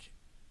like,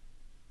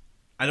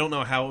 I don't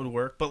know how it would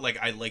work, but like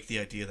I like the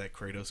idea that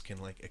Kratos can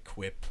like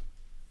equip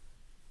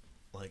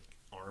like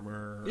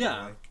armor.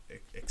 Yeah.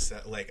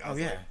 Like I Oh was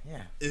yeah,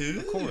 yeah. like, ooh.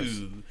 Of course.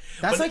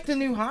 That's But- like the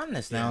new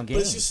hotness now in But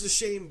it's games. just a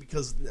shame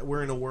because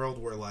we're in a world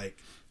where like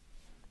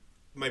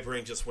my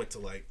brain just went to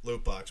like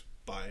loot box,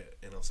 buy it,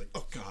 and I was like,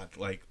 oh god,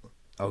 like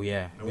Oh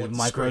yeah, I with want to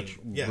micro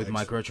scream. Yeah, with I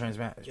just- microtransactions.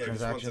 yeah, I just wanted to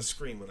transactions.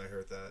 scream when I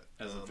heard that.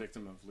 As a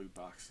victim of loot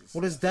boxes.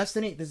 What does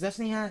Destiny? Does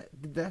Destiny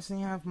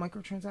have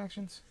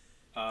microtransactions?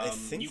 I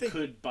think you they-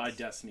 could buy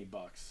Destiny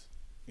bucks.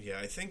 Yeah,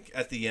 I think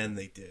at the end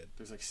they did.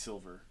 There's like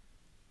silver.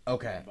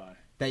 Okay, to buy.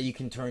 that you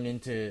can turn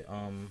into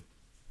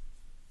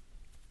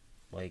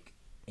like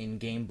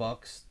in-game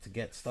bucks to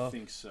get I stuff.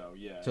 think so.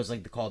 Yeah. So it's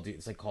like the Call of Duty.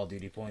 It's like Call of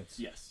Duty points.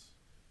 yes.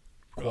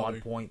 Quad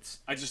Probably. points.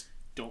 I just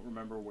don't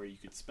remember where you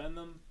could spend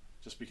them,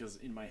 just because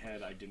in my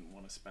head I didn't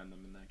want to spend them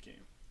in that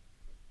game.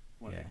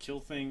 Wanted Yeah. to kill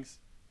things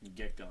and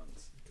get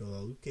guns. Go to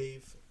Luke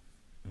Cave.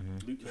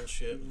 Luke, No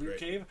shit. Luke Great.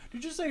 Cave?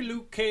 Did you say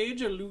Luke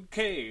Cage or Luke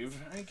Cave?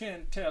 I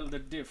can't tell the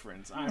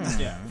difference. I'm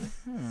deaf.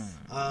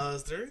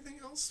 Is there anything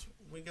else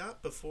we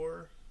got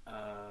before?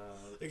 Uh,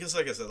 Because,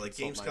 like I said, like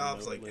It's on my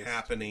Gamescom's note like list.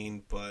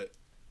 happening, but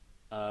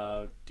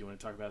do you want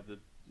to talk about the?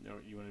 No,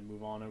 you want to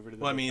move on over to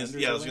the? well, I mean,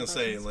 Defenders yeah, I was early gonna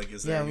say, impressions? like,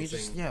 is there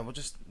anything?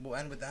 we'll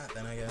end with that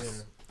then, I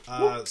guess.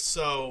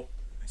 So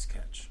Nice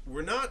catch.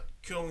 we're not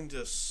going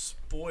to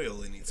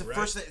spoil anything. It's a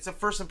right?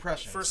 first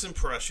impression. First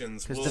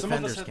impressions. 'Cause We'll, Some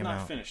of us Defenders have came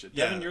not out. finished it.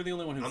 Yeah. Devin, you're the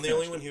only one who. I'm the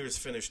only finished one it. here who's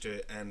finished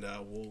it, and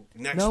we'll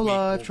next No week.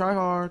 love, we'll- try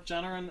hard.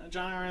 John and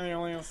the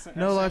only. No, same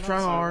try episode.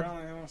 hard. We're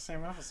only on the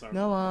same episode.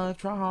 No love,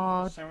 try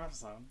hard. Same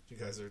episode. You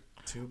guys are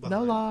too behind.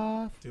 No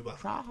love, Too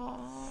behind. try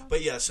hard.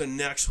 But yeah, so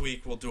next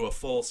week we'll do a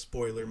full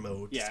spoiler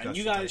mode. Yeah, and discussion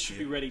you type guys should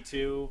be deal. ready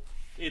too.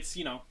 It's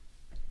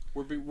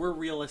we're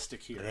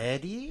realistic here.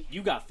 Ready?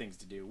 You got things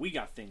to do. We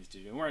got things to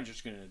do. And we're not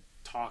just gonna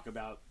talk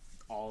about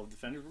all of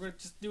Defenders. We're gonna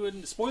just do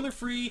it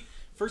spoiler-free.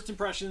 First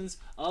impressions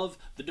of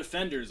the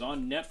Defenders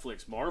on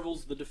Netflix.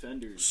 Marvel's The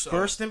Defenders. So,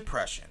 First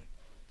impression.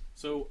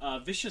 So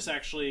Vicious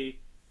actually,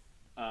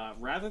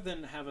 rather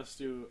than have us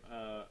do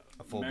A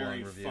full-blown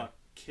marry, review. fuck,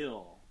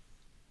 kill,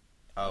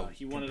 Oh,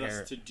 he wanted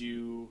compare us to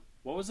do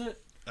what was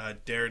it?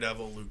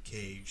 Daredevil, Luke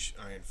Cage,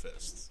 Iron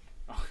Fist.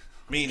 Oh,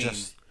 Meaning,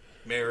 Just-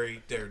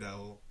 marry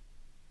Daredevil,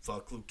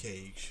 fuck Luke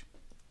Cage,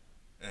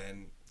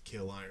 and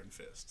kill Iron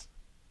Fist.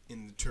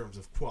 In terms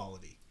of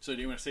quality. so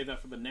do you want to save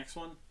that for the next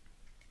one?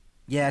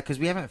 Yeah, because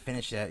we haven't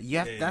finished yet.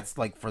 Yeah, Yeah. that's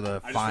like for the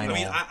I just final. I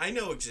mean, I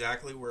know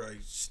exactly where I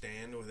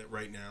stand with it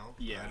right now.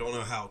 Yeah. I don't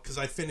know how, because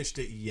I finished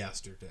it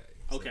yesterday.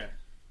 So, Okay.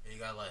 you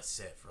gotta let it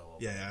sit for a little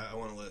bit. Yeah, I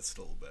want to let it sit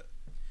a little bit.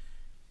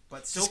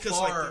 But so Just 'cause,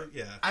 far, like,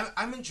 yeah.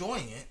 I'm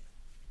enjoying it.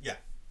 Yeah.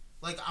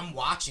 Like, I'm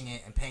watching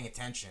it and paying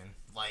attention.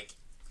 Like,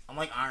 I'm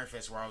like Iron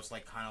Fist, where I was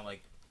like kind of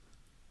like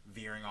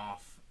veering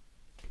off,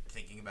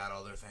 thinking about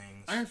other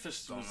things. Iron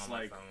Fist going was on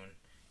like, my phone,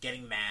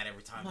 getting mad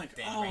every time I'm like,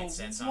 Danny oh, Rand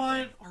said what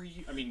something. are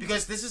you? I mean,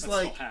 Because this is that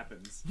like still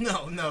happens.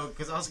 no,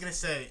 because I was gonna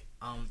say,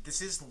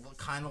 this is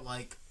kind of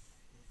like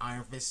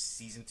Iron Fist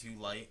season 2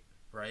 light,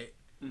 right?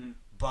 Mhm.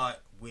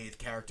 But with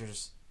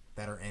characters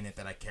that are in it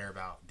that I care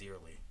about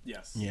dearly.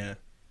 Yes. Yeah.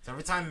 So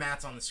every time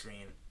Matt's on the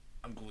screen,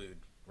 I'm glued,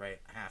 right?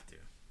 I have to,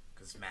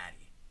 because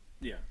Maddie.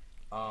 Yeah.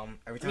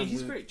 Every I time mean,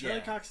 he's Luke- great. Charlie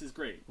yeah. Cox is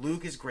great.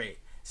 Luke is great.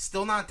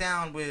 Still not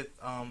down with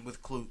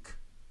Kluke.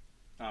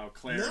 Oh,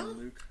 Claire No. and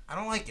Luke. I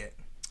don't like it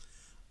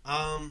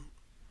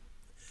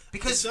It's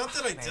because not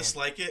that I man,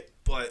 dislike it,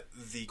 but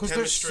the 'Cause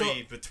there's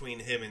chemistry between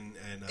him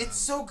and It's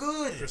so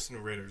good.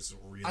 Kristen Ritter's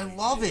really. I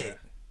love yeah. it.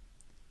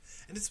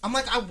 And it's I'm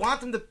like, I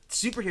want them to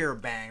superhero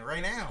bang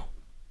right now.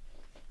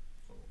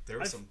 there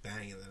was I've- some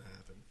banging that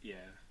happened. Yeah.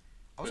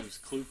 I was It was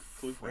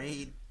Kluke.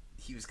 afraid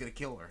he was gonna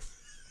kill her.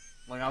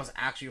 Like, I was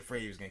actually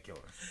afraid he was gonna kill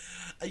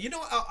her. You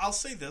know, I'll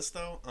say this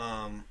though.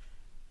 I mean,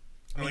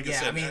 like yeah, I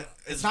said, I mean,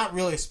 it's it's not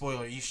really a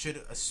spoiler. You should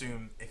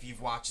assume if you've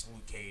watched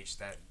Luke Cage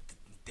that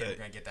they're That-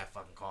 gonna get that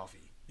fucking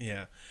coffee.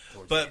 yeah.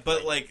 towards But- the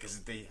end, like- because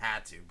they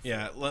had to.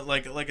 Yeah,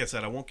 like I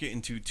said, I won't get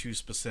into too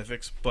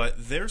specifics,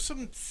 but there's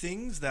some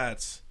things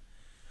that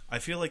I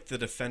feel like the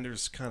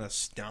Defenders kind of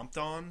stomped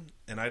on,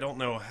 and I don't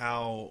know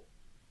how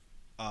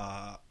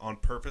on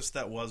purpose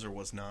that was or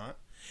was not,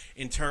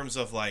 in terms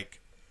of like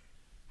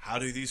how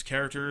do these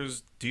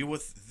characters deal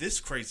with this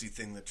crazy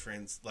thing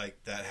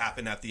that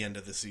happened at the end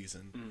of the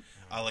season,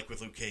 like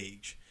with Luke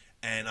Cage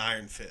and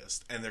Iron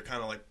Fist, and they're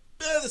kind of like,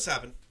 this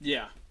happened,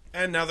 Yeah.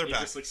 and now they're He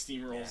back. just like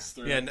steamrolls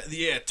through.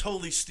 Yeah,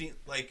 totally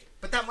like.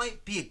 But that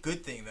might be a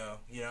good thing, though.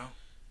 You know,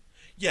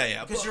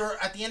 Yeah, because but- you're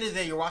at the end of the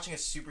day, you're watching a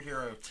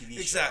superhero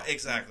TV show.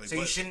 Exactly. So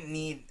you but- shouldn't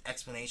need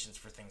explanations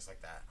for things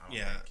like that. I don't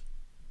Yeah, think.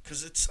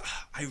 because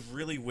I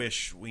really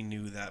wish we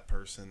knew that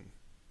person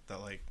that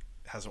like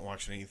hasn't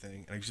watched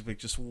anything, and I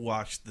just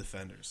watch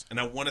Defenders, and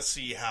I want to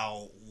see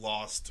how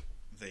lost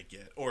they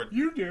get. Or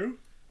You do.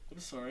 I'm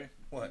sorry.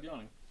 What? I'm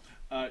yawning.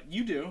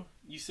 You do.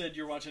 You said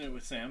you're watching it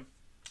with Sam.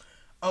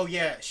 Oh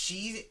yeah,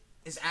 she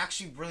is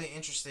actually really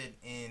interested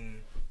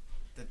in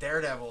the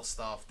Daredevil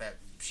stuff that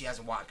she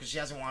hasn't watched because she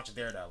hasn't watched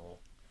Daredevil.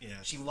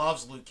 yeah, She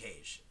loves Luke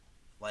Cage,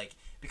 like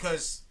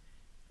because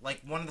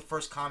like one of the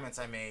first comments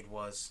I made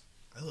was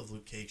I love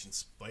Luke Cage in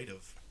spite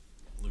of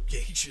Luke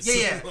Cage's.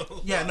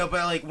 yeah no,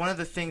 but like one of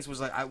the things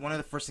was like one of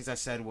the first things I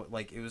said was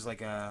like it was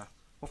like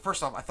well,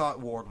 first off, I thought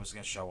Ward was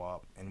gonna show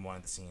up in one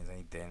of the scenes and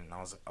he didn't. And I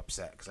was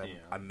upset because Yeah.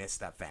 I missed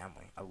that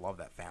family. I love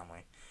that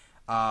family.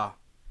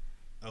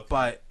 Okay.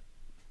 But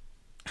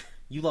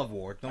you love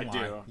Ward, I don't do.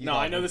 lie. You No,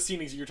 love I know him. the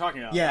scene you're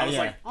talking about. Yeah, I was yeah.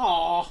 like,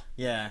 oh.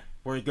 Yeah,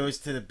 where he goes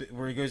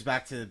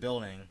back to the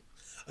building.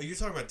 Oh, you're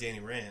talking about Danny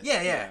Rand.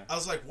 Yeah. Yeah. I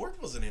was like, Ward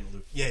wasn't in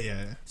Luke.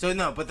 Yeah. So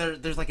no, but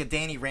there's like a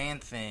Danny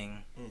Rand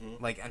thing, Mhm.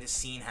 like a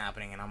scene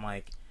happening, and I'm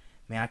like,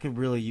 man, I could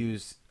really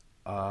use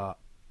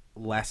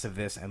less of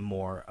this and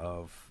more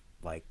of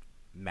like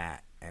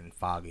Matt and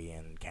Foggy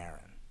and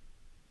Karen.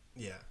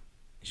 Yeah.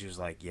 She was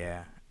like,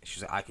 yeah. She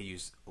was like, I could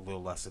use a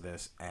little less of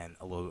this and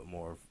a little bit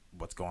more of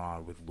what's going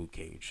on with Luke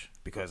Cage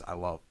because I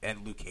love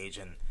and Luke Cage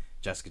and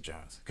Jessica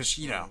Jones because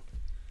you know,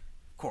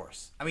 of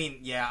course. I mean,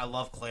 yeah, I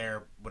love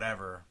Claire,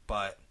 whatever,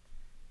 but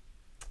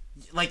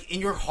like in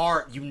your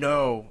heart, you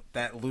know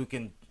that Luke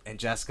and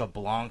Jessica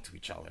belong to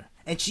each other,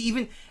 and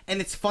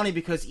it's funny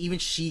because even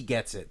she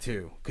gets it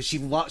too because she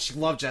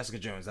loved Jessica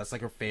Jones. That's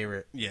like her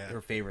favorite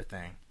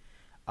thing,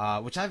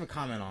 which I have a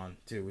comment on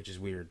too, which is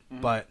weird,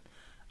 but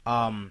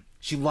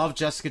she loved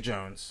Jessica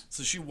Jones.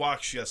 So she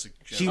watched Jessica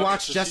Jones. She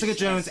watched Jessica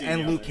she's Jones seen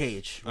and the Luke others.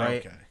 Cage,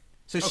 right? Okay.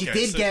 So she Okay,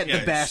 did so, get yeah,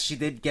 the best. She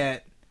did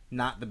get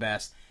not the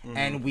best,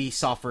 and we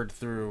suffered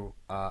through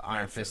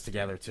Iron Fist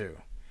together too.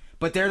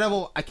 But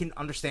Daredevil, I can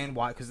understand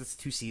why, because it's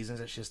 2 seasons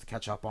that she has to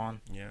catch up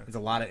on. Yeah. There's a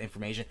lot of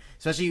information,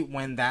 especially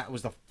when that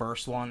was the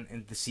first one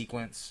in the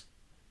sequence,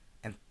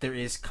 and there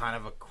is kind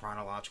of a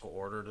chronological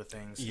order to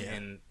things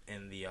in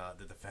the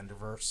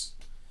Defenderverse.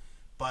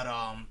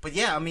 But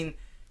yeah, I mean,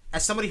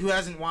 as somebody who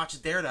hasn't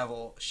watched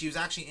Daredevil, she's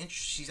actually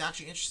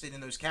interested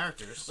in those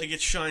characters. Like, it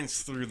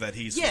shines through that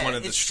he's one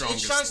of the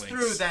strongest it shines links.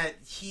 through that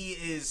he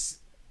is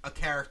a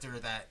character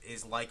that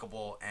is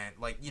likable and,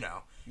 like, you know,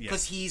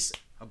 because he's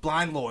a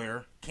blind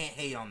lawyer, can't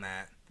hate on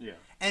that. Yeah.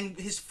 And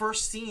his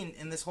first scene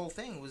in this whole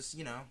thing was,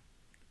 you know,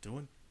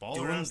 Doing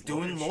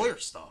lawyer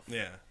stuff.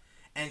 Yeah.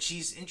 And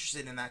she's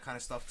interested in that kind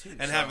of stuff too.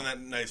 And having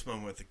that nice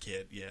moment with the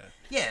kid, yeah.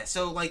 Yeah,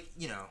 so like,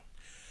 you know,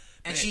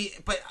 and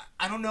but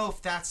I don't know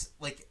if that's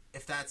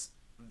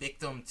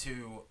victim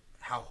to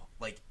how,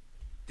 like,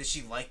 does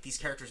she like these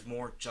characters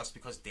more just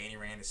because Danny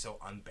Rand is so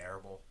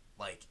unbearable?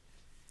 Like,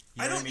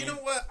 you know what I mean? You know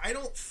what?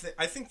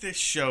 I think this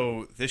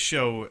show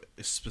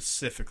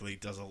specifically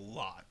does a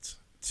lot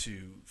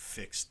to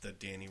fix the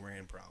Danny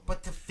Rand problem.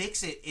 But to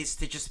fix it is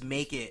to just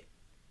make it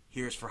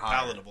Heroes for Hire.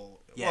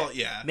 Palatable. Yeah. Well,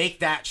 yeah.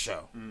 Make that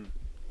show.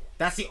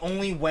 That's the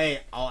only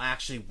way I'll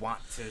actually want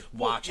to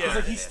watch. Because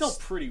Iron like, he's Fist.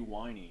 still pretty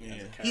whiny as a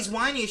character. He's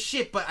whiny as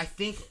shit, but I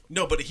think.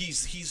 No, but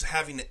he's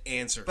having to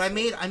answer. But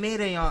I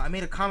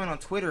made a comment on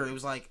Twitter. It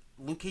was like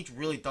Luke Cage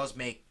really does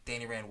make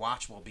Danny Rand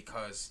watchable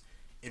because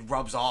it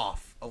rubs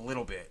off a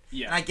little bit.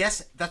 Yeah. And I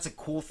guess that's a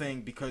cool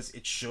thing because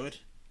it should.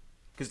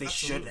 Because they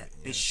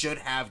Absolutely, should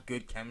have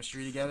good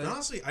chemistry together. And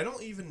honestly, I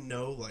don't even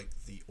know like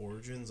the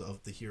origins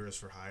of the Heroes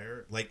for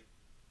Hire. Like,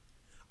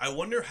 I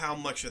wonder how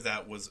much of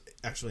that was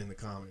actually in the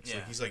comics. Yeah.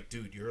 Like, he's like,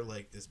 dude, you're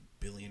like this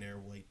billionaire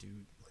white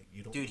dude. Like,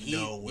 you don't Dude,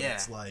 know what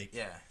it's like.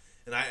 Yeah.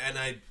 And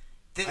I'd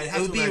It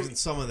have would to imagine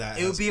some of that.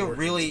 It would has be a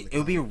origins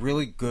in the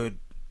really comic. good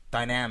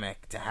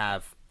dynamic to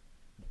have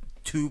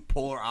two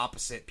polar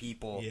opposite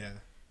people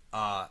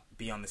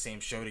be on the same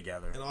show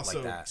together and also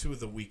like that. two of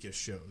the weakest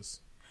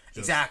shows.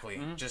 Exactly.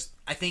 Just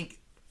I think,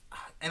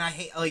 and I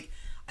hate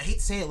to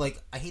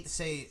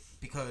say it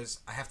because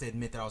I have to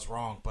admit that I was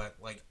wrong, but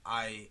like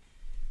I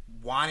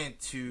wanted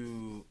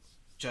to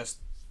just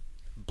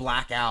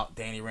black out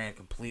Danny Rand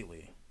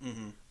completely.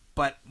 Mm-hmm.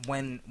 But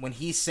when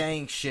he's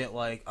saying shit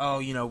like, oh,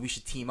 you know, we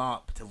should team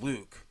up to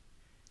Luke,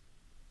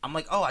 I'm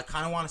like, oh, I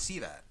kind of want to see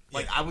that.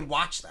 Like, I would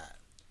watch that.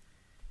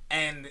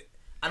 And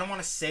I don't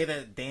want to say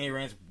that Danny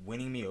Rand's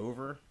winning me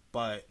over,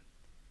 but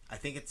I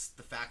think it's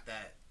the fact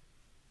that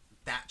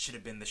should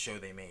have been the show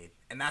they made,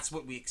 and that's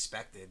what we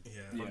expected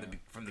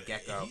from the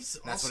get go.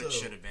 That's what it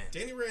should have been.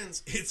 Danny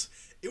Rand's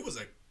it was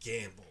a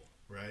gamble,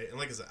 right? And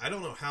like I said, I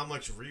don't know how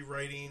much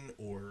rewriting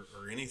or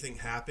anything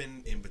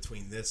happened in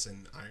between this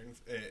and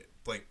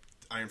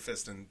Iron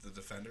Fist and the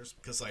Defenders,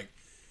 because like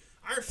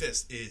Iron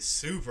Fist is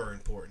super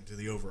important to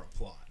the overall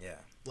plot. Yeah,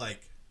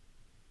 like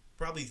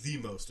probably the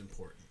most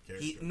important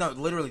character.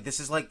 Literally, this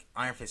is like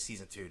Iron Fist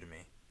season 2 to me.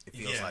 It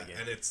feels like it,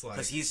 and it's like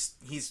because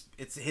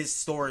it's his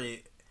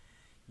story.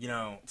 You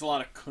know, it's a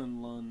lot of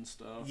Kunlun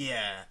stuff.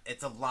 Yeah,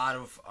 it's a lot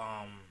of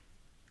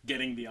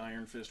getting the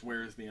Iron Fist.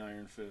 Where's the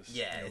Iron Fist?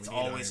 Yeah, it's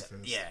always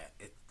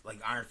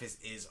like Iron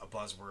Fist is a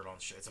buzzword on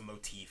the show. It's a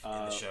motif in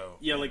the show.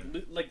 Yeah, like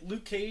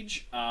Luke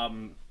Cage.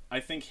 I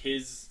think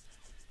his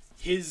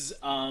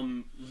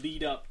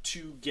lead up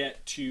to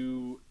get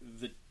to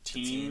the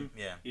team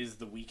is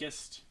the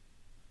weakest.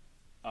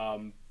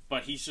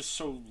 But he's just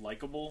so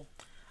likable.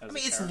 I mean,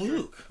 it's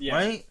Luke,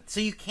 right?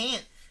 So you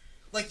can't.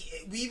 Like,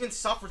 we even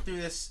suffered through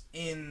this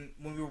when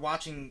we were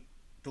watching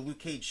the Luke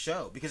Cage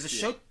show, because the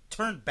show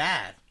turned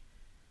bad,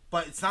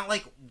 but it's not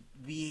like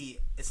we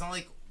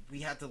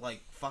had to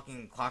like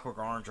fucking Clockwork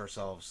Orange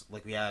ourselves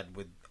like we had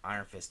with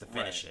Iron Fist to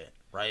finish it,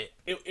 right?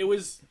 It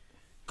was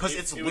because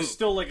it's Luke. Luke. Was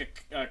still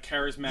like a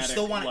charismatic. You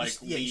still want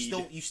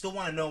lead. you still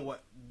want to know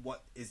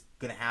what is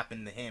gonna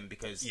happen to him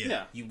because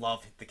you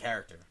love the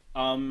character.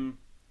 And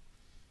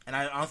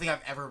I don't think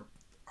I've ever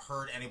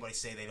heard anybody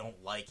say they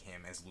don't like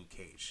him as Luke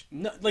Cage.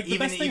 No, like the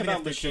best thing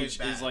about Luke Cage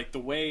is like the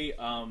way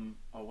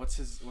what's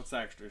the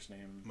actor's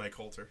name? Mike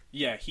Holter.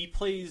 Yeah, he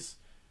plays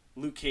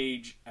Luke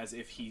Cage as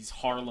if he's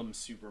Harlem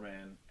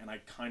Superman, and I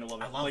kind of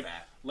love it. I love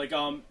that. Like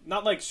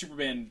not like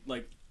Superman,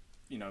 like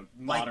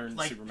modern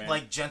Superman,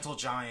 like Gentle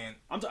Giant.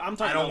 I'm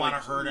talking. I don't want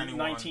to hurt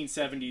anyone.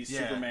 1970s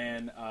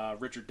Superman,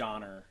 Richard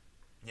Donner.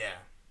 Yeah.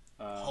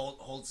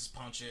 holds his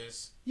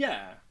punches.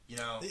 Yeah. You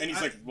know, And he's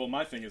like, well,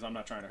 my thing is I'm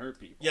not trying to hurt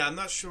people. Yeah, I'm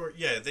not sure.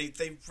 Yeah, they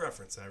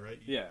reference that, right?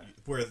 Yeah.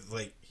 Where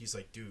like he's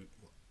like, dude,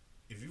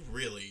 if you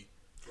really,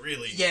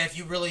 yeah, if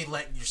you really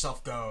let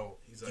yourself go,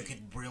 He's you like-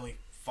 could really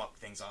fuck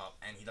things up,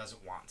 and he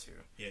doesn't want to.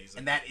 yeah, he's like,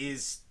 And that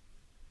is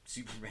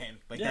Superman.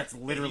 Like Yeah. that's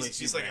literally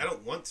he's like, Superman. I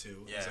don't want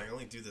to. He's Yeah. like, I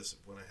only do this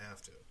when I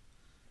have to.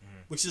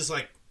 Which is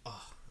like,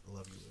 oh, I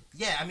love you, Luke.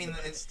 Yeah, I mean, The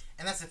it's, best.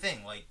 and that's the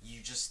thing. Like,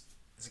 you just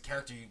as a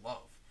character you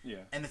love. Yeah.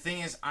 And the thing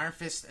is, Iron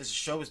Fist as a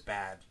show is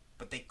bad,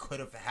 but they could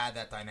have had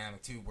that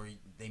dynamic too, where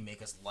they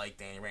make us like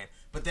Danny Rand.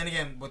 But then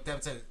again, what them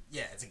said,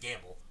 yeah, it's a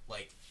gamble.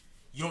 Like,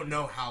 you don't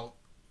know how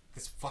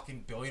this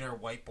fucking billionaire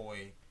white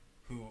boy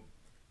who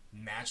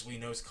magically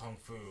knows kung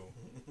fu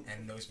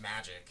and knows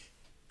magic,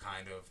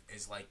 kind of,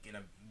 is like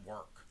gonna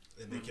work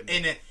And they can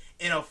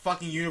in a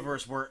fucking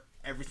universe where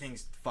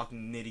everything's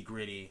fucking nitty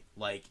gritty,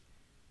 like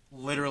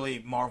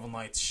literally Marvel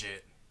Knights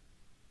shit.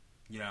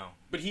 You know,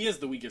 But he is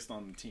the weakest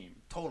on the team.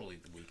 totally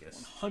the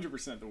weakest.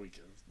 100% the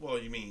weakest. Well,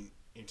 you mean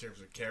in terms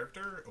of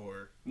character,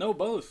 or No,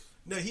 both.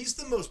 no? He's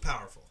the most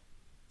powerful,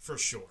 for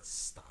sure.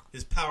 Stop.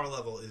 His power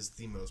level is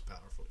the most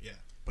powerful. Yeah.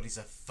 But he's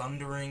a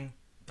thundering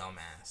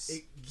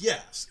dumbass.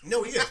 Yes.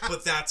 No, he is.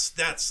 But that's.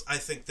 I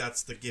think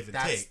that's the give and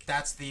take.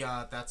 That's the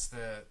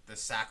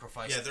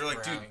sacrifice. Yeah, they're like,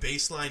 for dude, having-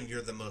 baseline,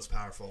 you're the most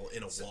powerful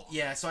in a walk.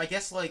 Yeah, so I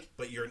guess like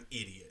But you're an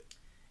idiot.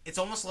 it's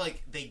almost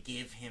like they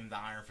give him the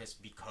Iron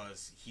Fist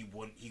because he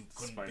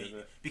couldn't Spite be of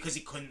it. because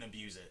he couldn't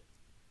abuse it.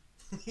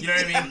 You know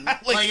what I mean?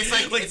 it's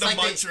like it's the like they-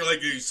 munch are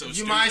like, you're so you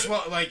stupid. might as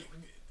well like.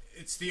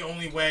 It's the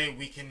only way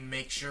we can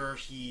make sure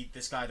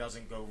this guy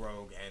doesn't go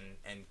rogue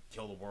and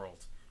kill the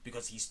world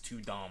because he's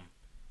too dumb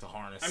to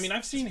harness. I mean,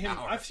 I've seen his him.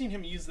 power I've seen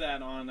him use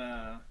that on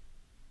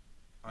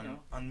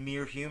on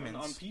mere humans.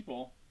 on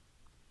people,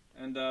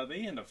 and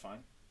they end up fine.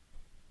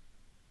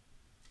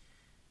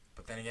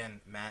 But then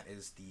again, Matt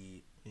is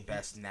the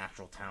best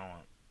natural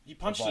talent. He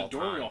punched Of the all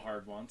door time. real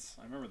hard once.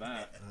 I remember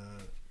that.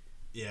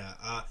 Yeah.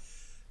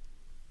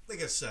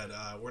 Like I said,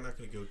 we're not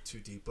going to go too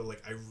deep, but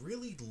like I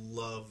really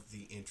love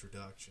the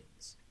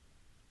introductions.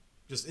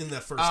 Just in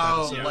that first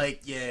Oh, episode.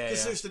 like yeah, Because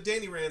yeah. there's the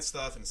Danny Rand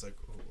stuff, and it's like,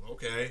 oh,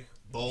 okay,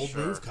 bold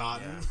Sure, move,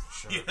 Cotton. yeah,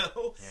 sure. You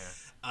know?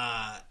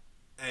 Yeah.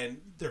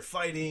 And they're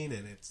fighting,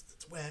 and it's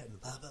wet,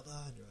 and blah, blah,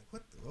 blah. And you're like,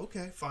 what?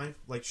 Okay, fine.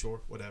 Like,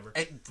 sure, whatever.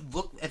 And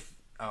look at.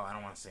 Oh, I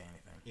don't want to say anything.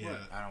 Yeah.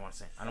 I don't want to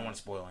say. I don't want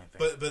to spoil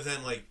anything. But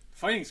then, like,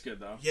 Fighting's good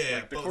though. Yeah,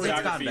 like, the but- It's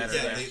gotten choreography better,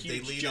 is yeah. a They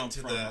huge lead jump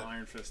into from the-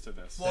 Iron Fist to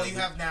this. well, you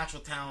have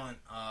natural talent,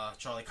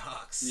 Charlie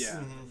Cox.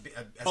 Yeah.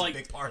 As But, a like,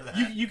 big part of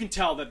that. you can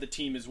tell that the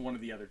team is one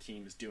of the other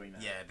teams doing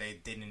that. Yeah, they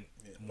didn't.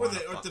 or, wanna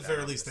or fuck at the that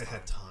very up least, they this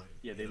had time. time.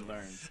 Yeah, they you know?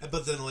 learned.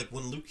 But then, like,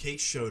 when Luke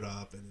Cage showed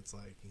up, and it's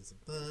like, he's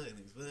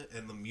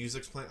and the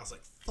music's playing, I was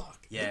like, fuck.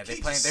 Yeah, Luke they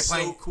Cage play. is They're so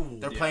playing. cool.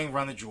 They're playing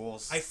Run the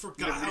Jewels. I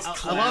forgot Yeah, how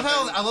it's cool.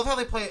 I love how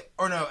they play.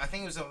 Or no, I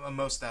think it was a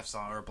Mos Def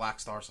song or a Black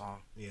Star song.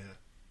 Yeah.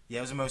 Yeah,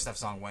 it was a Mos Def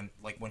song when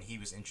he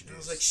was And introduced. I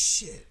was like,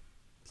 shit.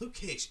 Luke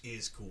Cage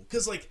is cool.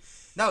 Because, like,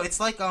 no, it's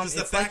like because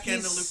the it's back like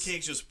end of he's- Luke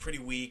Cage was pretty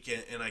weak,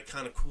 and I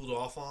kind of cooled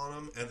off on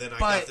him, and then I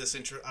But- got this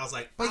intro. I was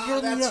like, But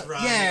you're that's the,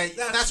 right.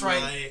 Yeah, that's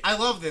right. I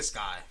love this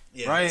guy.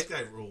 Yeah, right. this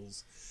guy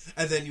rules.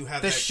 And then you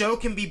have The that. show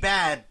can be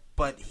bad,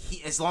 but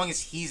as long as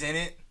he's in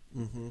it,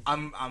 Mm-hmm.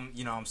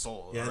 I'm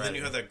sold. Yeah, and then already.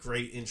 you have that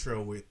great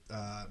intro with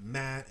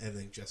Matt, and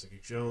then Jessica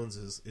Jones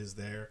is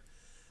there,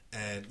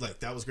 and like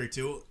that was great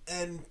too.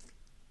 And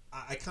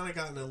I kind of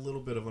got in a little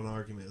bit of an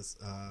argument with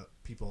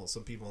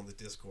some people on the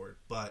Discord,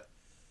 but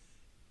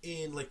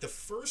in like the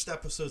first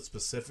episode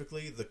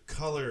specifically, the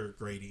color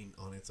grading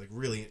on it's like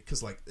really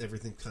because like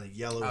everything's kind of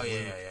yellow, Oh blue,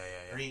 yeah.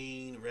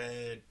 green,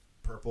 red,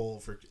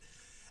 purple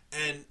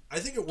and I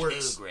think it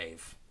works.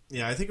 Grave.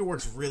 Yeah, I think it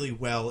works really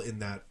well in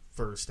that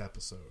first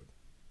episode.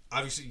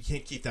 Obviously, you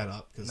can't keep that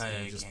up because No, it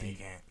you would just can't, you be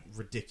can't.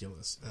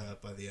 ridiculous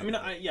by the I end. mean,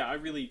 of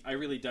it. I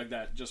really dug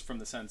that just from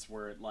the sense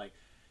where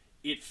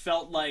it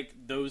felt like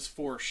those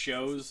four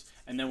shows,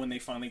 and then when they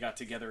finally got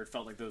together, it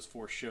felt like those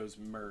four shows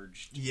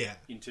merged Yeah,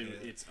 into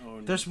yeah. its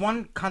own. There's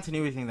one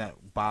continuity thing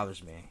that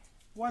bothers me.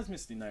 Why is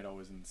Misty Knight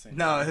always in the same?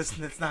 No,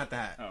 thing? it's not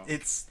that. Oh.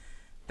 It's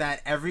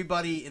that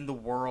everybody in the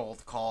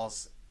world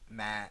calls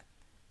Matt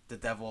the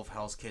Devil of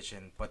Hell's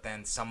Kitchen, but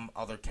then some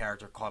other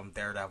character called him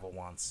Daredevil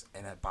once,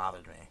 and it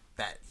bothered me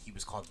that he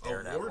was called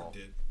Daredevil. Ward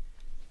did.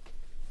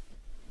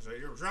 So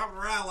you're dropping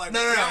around like No.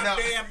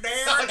 goddamn No,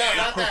 Daredevil.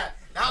 not that.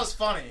 That was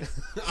funny.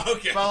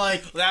 Okay, But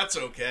like, that's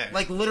okay.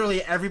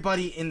 literally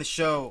everybody in the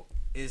show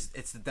it's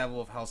the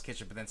Devil of Hell's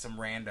Kitchen, but then some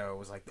rando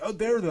was like, "Oh,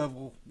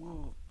 Daredevil,"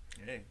 whoa.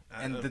 hey,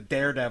 And the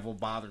Daredevil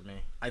bothered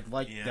me. I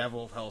like Yeah.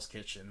 Devil of Hell's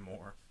Kitchen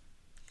more.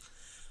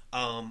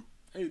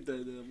 Hey,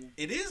 Daredevil.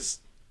 it is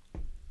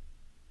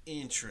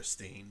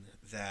interesting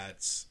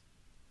that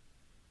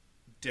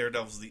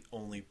Daredevil's the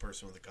only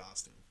person with a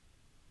costume.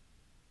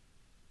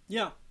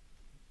 Yeah,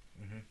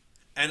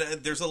 And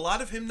there's a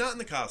lot of him not in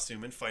the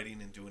costume and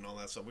fighting and doing all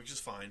that stuff, which is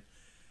fine.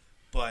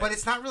 But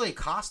it's not really a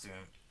costume.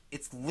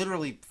 It's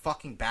literally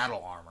fucking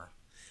battle armor.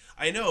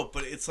 I know,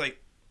 but it's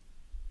like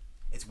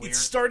It's weird. It's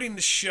starting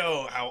to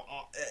show how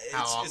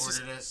How it's awkward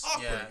just it is.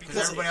 awkward Yeah, because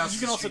everybody else You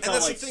can also And tell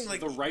that's the like, thing, like-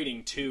 the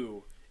writing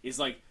too is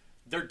like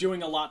they're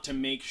doing a lot to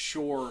make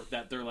sure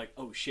that they're like,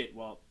 oh shit,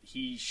 well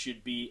he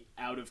should be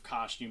out of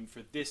costume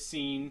for this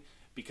scene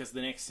because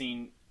the next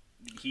scene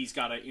he's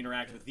got to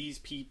interact with these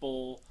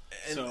people.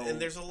 and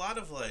there's a lot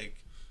of like,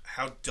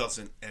 how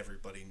doesn't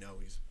everybody know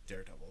he's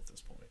Daredevil at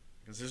this point?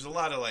 Because there's a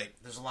lot of like,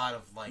 there's a lot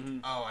of like,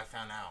 oh, I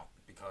found out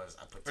because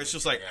I put. it's two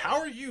just like, together. how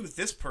are you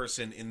this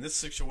person in this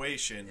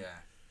situation? Yeah.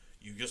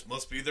 You just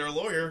must be their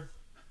lawyer.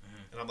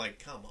 And I'm like,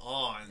 come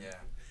on. Yeah.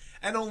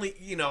 And only,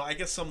 I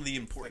guess some of the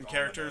important Like all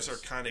the characters are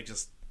those. kind of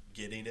just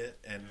getting it,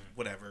 and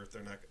whatever,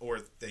 they're not, or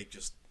they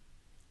just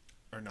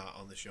are not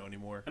on the show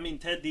anymore. I mean,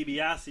 Ted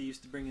DiBiase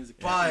used to bring his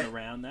But equipment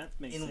around. That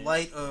makes In sense.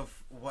 light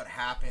of what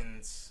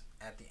happens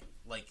at the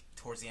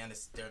towards the end of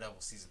Daredevil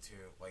season 2,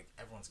 like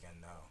everyone's gonna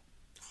know,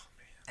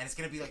 and it's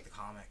gonna be like the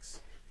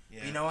comics.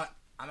 Yeah. You know what?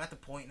 I'm at the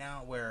point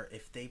now where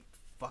if they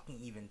fucking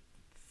even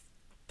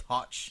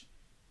touch,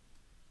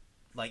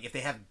 like if they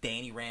have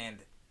Danny Rand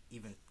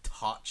even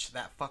touch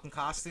that fucking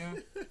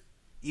costume,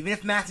 even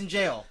if Matt's in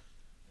jail,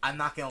 I'm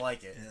not gonna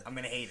like it. Yeah. I'm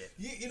gonna hate it.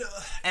 You know,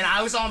 And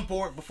I was on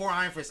board before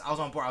Iron Fist. I was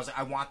on board. I was like,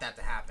 I want that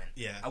to happen.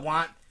 Yeah. I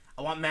want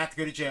Matt to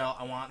go to jail.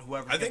 I want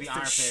whoever's I gonna think be for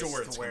Iron Fist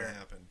sure to it's wear. going to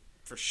happen.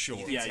 For sure.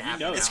 You think Yeah, it's you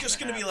happening know now? It's just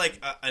going to be happen.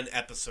 like an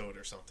episode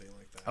or something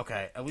like that.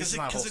 Okay, at least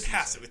Because it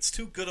has to. It's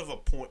too good of a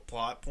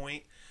plot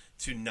point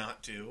to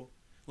not do.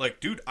 Like,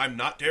 dude, I'm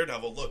not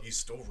Daredevil. Look, he's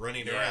still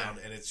running Yeah. around,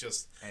 and it's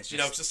just, And it's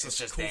it's just- just it's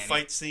a just cool Danny.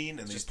 fight scene,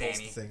 and It's he just pulls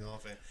Danny. the thing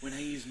off. When I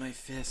use my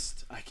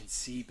fist, I can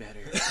see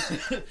better.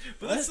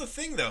 But that's the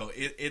thing, though.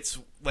 It's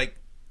like,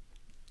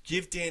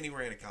 give Danny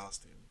Rand a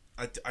costume.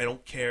 I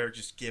don't care.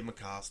 Just give him a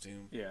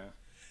costume. yeah.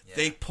 Yeah.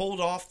 They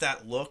pulled off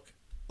that look.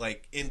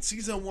 Like in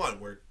season 1,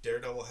 where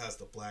Daredevil has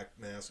the black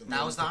mask, and That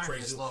then was the Iron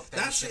crazy Fist look that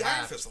he That's should the Iron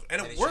have. Fist look,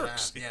 and That it he should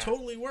works. have, yeah. It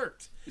totally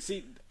worked.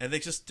 See, And they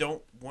just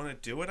don't want to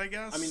do it, I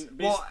guess. I mean,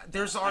 Well,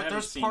 there's I haven't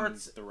there's seen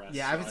parts. The rest,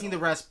 Yeah, I so haven't seen the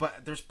don't- rest,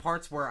 but there's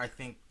parts where I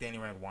think Danny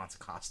Rand wants a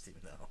costume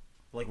though,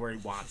 like where he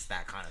wants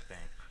that kind of thing,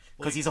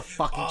 because he's a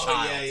fucking oh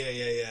child.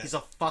 yeah. He's a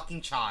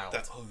fucking child.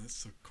 That's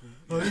so cool.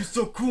 Oh, he's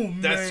so cool,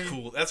 man. That's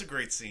cool. That's a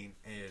great scene.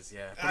 It is,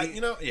 yeah. But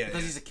Yeah,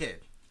 because he's a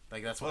kid.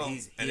 Like that's what Well,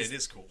 he's. and he's- it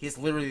is cool. He's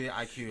literally the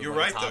IQ. Of You're like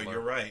right, a though. toddler.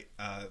 You're right.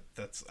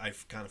 I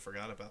kind of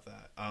forgot about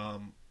that.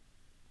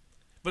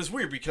 But it's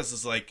weird because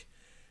it's like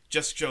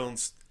Jessica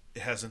Jones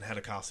hasn't had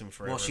a costume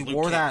forever. Well, she Luke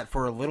wore Cage- that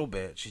for a little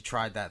bit. She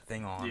tried that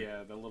thing on.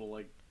 Yeah, the little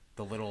like.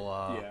 The little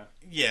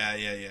Yeah,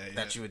 Yeah.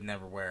 that you would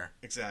never wear.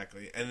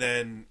 Exactly. And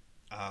then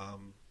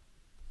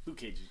Luke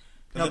Cage.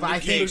 No, then but I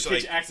Luke think Luke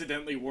Cage, Cage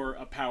accidentally wore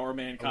a Power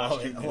Man I love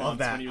costume. it. I love once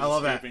that. When he I was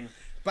love that. escaping.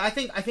 But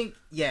I think,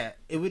 yeah,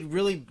 it would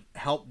really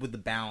help with the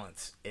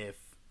balance if,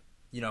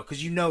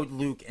 because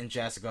Luke and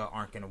Jessica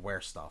aren't going to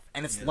wear stuff.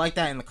 And it's like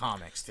that in the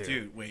comics, too.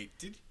 dude, wait,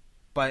 did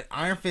But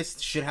Iron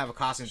Fist should have a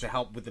costume to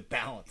help with the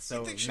balance, so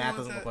You think she Matt wants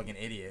doesn't that? look like an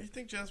you idiot.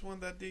 think Jess won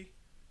that D?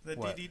 That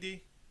What?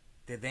 DDD?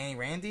 Did Danny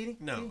Rand did he?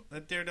 No,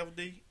 that Daredevil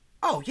D.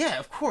 Oh, yeah,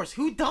 of course.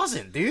 Who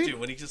doesn't, dude? Dude,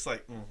 when he just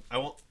like, I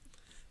won't.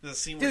 There's a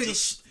scene Dude, where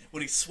just,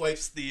 when he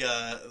swipes the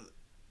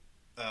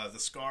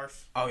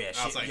scarf. Oh, yeah.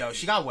 I was like,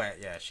 she got wet.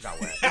 Yeah, she got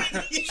wet. yeah,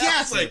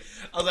 I was like,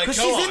 Because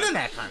come she's on. into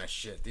that kind of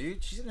shit,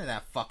 dude. She's into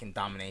that fucking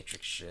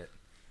dominatrix shit.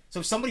 So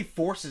if somebody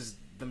forces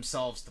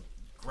themselves to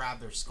grab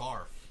their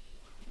scarf,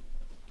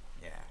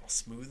 yeah.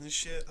 Smooth and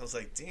shit. I was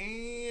like,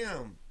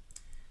 damn.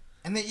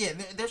 And then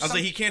there's I was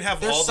like, he can't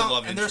have there's all some, the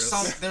love and there's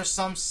interests.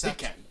 some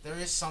sex. can. There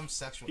is some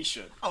sexual. He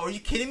should. Oh, are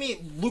you kidding me?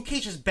 Luke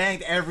Cage has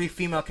banged every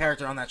female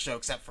character on that show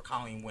except for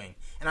Colleen Wing,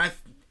 and I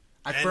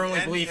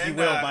firmly believe he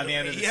will by the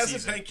end of the He hasn't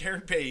season. banged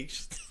Karen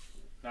Page.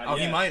 Not Oh,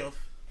 he yet. might have.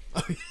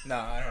 No,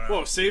 I don't know.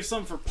 Whoa, save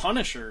some for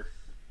Punisher.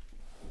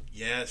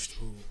 yes.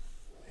 Ooh.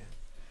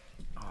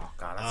 Oh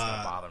god, that's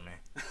gonna bother me.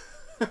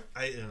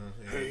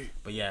 Yeah.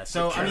 But yeah,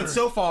 so I mean,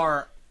 so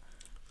far,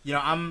 we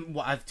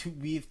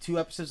have two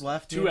episodes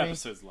left. Two maybe?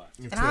 episodes left.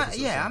 And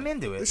I'm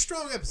into They're it.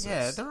 strong episodes.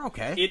 Yeah, they're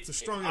okay. It's a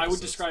strong I would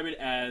episodes. describe it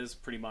as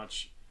pretty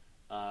much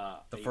The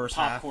a first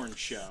half. popcorn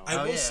show. I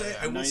Oh, will yeah, say, yeah.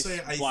 I will Nice say,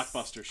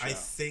 blockbuster show. I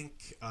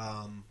think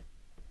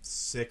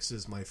 6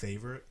 is my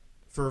favorite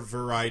for a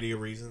variety of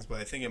reasons, but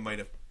I think it might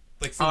have.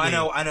 Like, for Oh, me,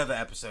 I know the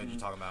episode you're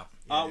talking about.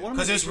 One of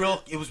Because my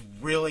it was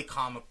really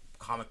comic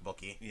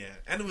booky. Yeah.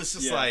 And it was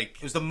just Yeah. like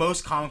It was the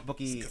most comic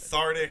booky.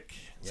 cathartic.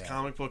 It was Yeah.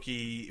 comic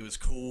booky. It was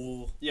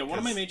cool. Yeah, one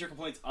of my 'Cause- major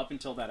complaints up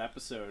until that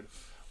episode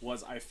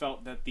was I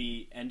felt that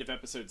the end of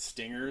episode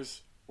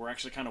stingers were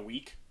actually kind of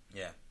weak.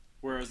 Yeah.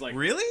 Whereas, like,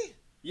 Really?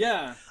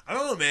 yeah, I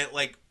don't know, man.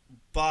 Like,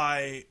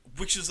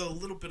 which is a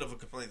little bit of a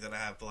complaint that I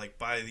have, but like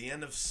by the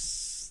end of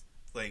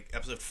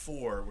episode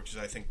 4, which is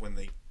I think when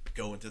they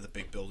go into the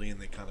big building and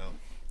they kind of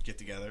get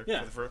together.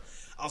 Yeah.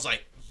 I was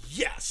like,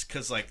 yes,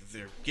 because like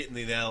they're getting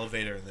in the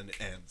elevator and then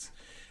it ends,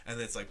 and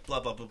then it's like blah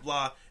blah blah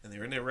blah, and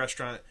they're in a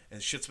restaurant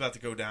and shit's about to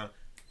go down,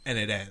 and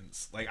it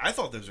ends. Like I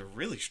thought those were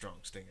really strong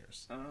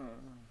stingers.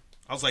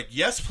 I was like,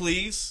 yes,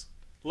 please.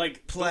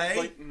 like Play?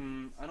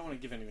 I don't want to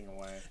give anything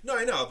away. No,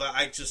 I know, but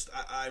I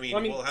mean, Well,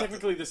 I mean, we'll have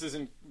technically, this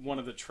isn't one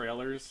of the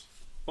trailers,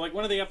 but like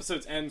one of the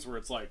episodes ends where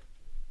it's like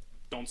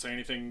don't say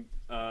anything,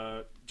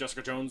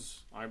 Jessica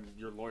Jones, I'm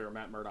your lawyer,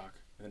 Matt Murdock.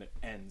 And then it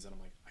ends, and I'm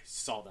like, I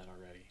saw that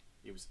already.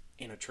 It was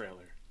in a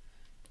trailer.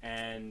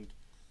 And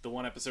the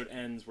one episode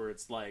ends where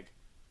it's like,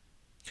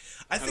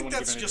 I don't think wanna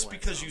that's give just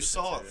anything away, because so I'll you just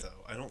saw say it, it.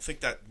 though. I don't think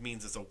that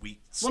means it's a weak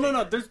well,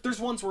 no, statement. there's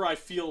ones where I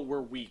feel we're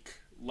weak.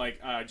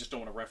 Like, I just don't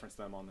want to reference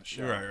them on the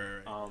show.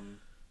 Right.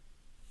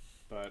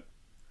 But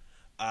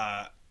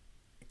I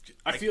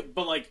I feel,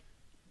 but like,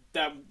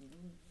 that,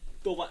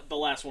 the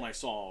last one I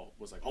saw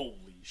was like,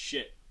 holy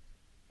shit.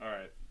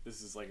 Alright,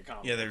 this is like a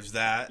comedy. Yeah, there's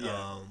that.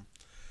 Yeah.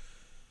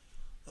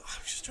 I'm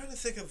just trying to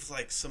think of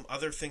like some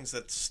other things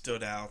that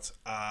stood out.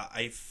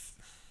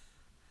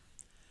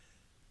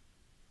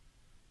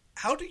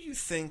 How do you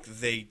think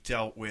they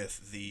dealt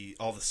with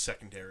all the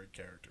secondary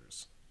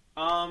characters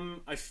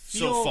I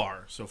feel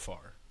so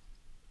far?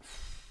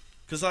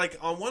 Because like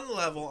on one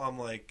level, I'm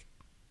like,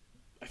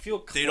 I feel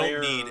they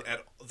Claire,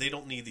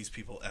 don't need these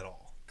people at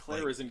all.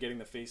 Claire Like, isn't getting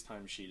the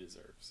FaceTime she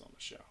deserves on the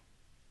show.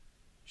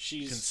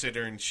 She's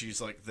considering she's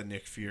like the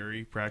Nick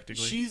Fury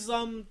practically. she's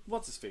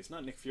what's his face?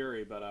 Not Nick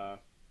Fury, but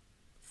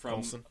from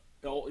Coulson?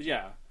 Oh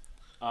yeah,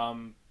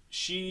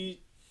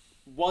 she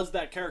was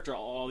that character,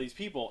 all these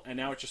people, and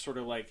now it's just sort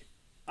of like,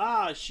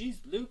 she's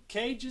Luke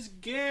Cage's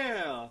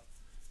girl,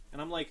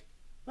 and I'm like,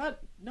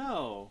 but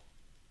no,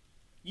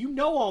 you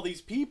know all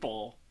these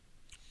people.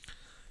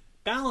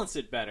 Balance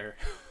it better.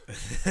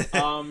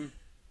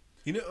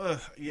 You know,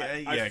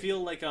 I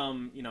feel like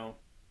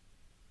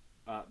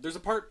there's a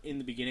part in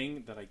the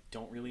beginning that I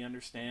don't really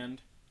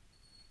understand.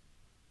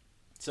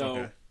 So,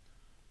 Okay.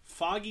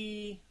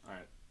 Foggy. All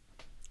right,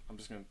 I'm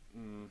just gonna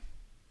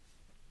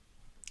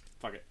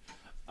fuck it.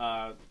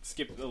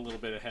 Skip a little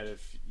bit ahead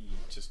if you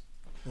just.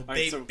 Well, All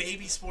right, so-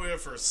 baby spoiler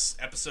for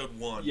episode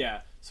 1.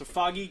 Yeah. So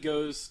Foggy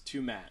goes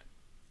to Matt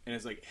and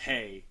is like,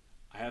 "Hey,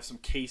 I have some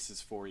cases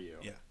for you.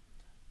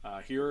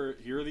 Yeah. Here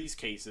are these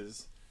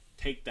cases.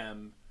 Take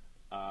them,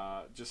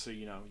 just so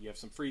you know you have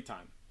some free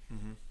time."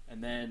 Mm-hmm.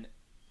 And then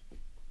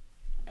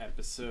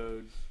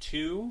episode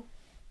 2,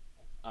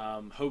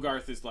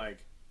 Hogarth is like,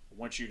 "I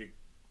want you to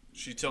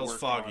She tells work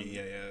Foggy,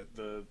 on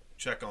the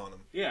check on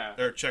him. yeah."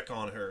 Or check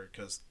on her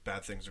because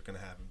bad things are going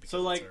to happen because So,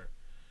 it's like, her.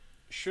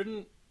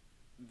 Shouldn't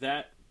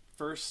that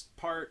first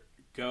part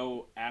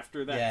go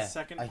after that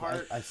second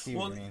part? I see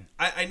what you mean.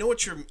 I know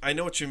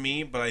what you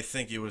mean, but I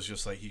think it was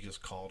just like he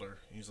just called her.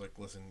 He's like,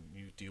 "Listen,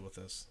 you deal with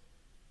this."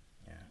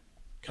 Yeah.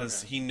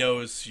 Because Okay. he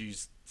knows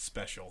she's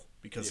special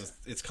because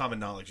Yeah. it's common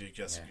knowledge that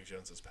Jessica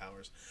Jones'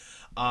 powers.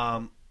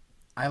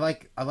 I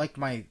like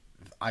my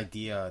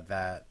idea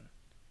that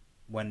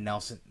when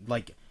Nelson,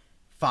 like,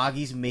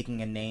 Foggy's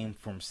making a name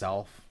for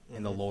himself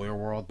in the lawyer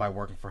world by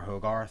working for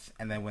Hogarth,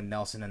 and then when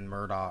Nelson and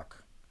Murdoch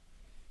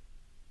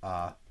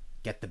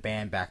get the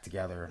band back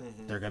together,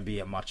 they're gonna be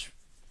a much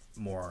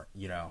more,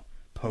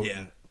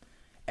 potent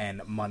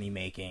and money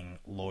making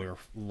lawyer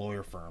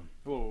firm.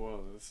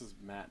 Whoa! This is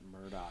Matt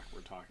Murdock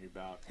we're talking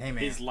about. Hey,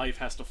 man. His life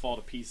has to fall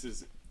to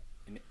pieces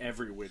in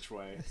every which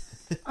way.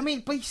 I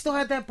mean, but he still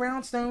had that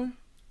brownstone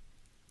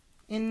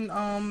in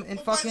By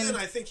fucking. then,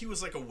 I think he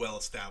was like a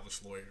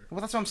well-established lawyer. Well,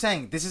 that's what I'm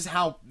saying. This is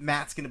how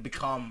Matt's gonna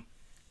become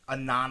a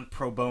non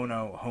pro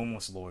bono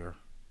homeless lawyer.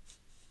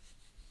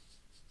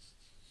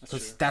 That's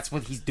Because true. that's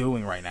what he's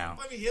doing right now.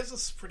 I mean, he has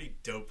this pretty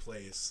dope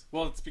place.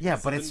 Well, it's because Yeah,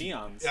 but of the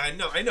it's- neons.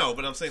 Yeah, I know,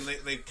 but I'm saying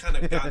they kind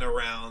of gotten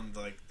around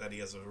like that. He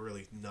has a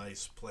really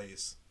nice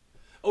place.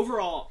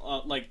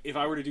 Overall, like, if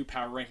I were to do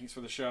power rankings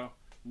for the show,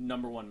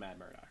 number 1, Matt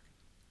Murdock.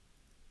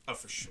 Oh,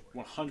 for sure.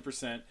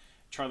 100%.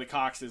 Charlie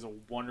Cox is a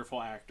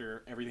wonderful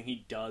actor. Everything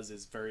he does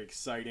is very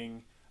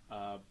exciting.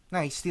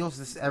 No, he steals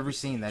this every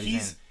scene that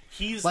he's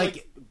He's Like-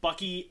 like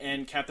Bucky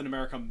and Captain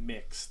America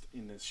mixed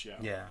in this show.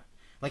 in. Yeah,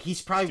 like he's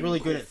probably Doing really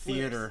cool good at flips.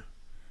 theater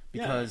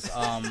Yeah.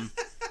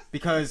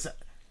 because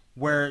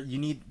where you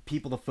need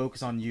people to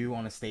focus on you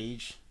on a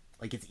stage,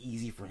 like it's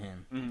easy for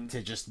him Mm-hmm.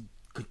 to just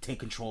take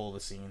control of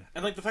the scene.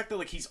 And like the fact that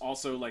like he's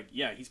also like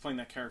he's playing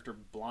that character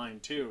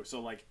blind too.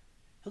 So like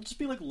he'll just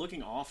be like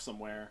looking off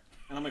somewhere,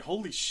 and I'm like,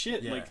 holy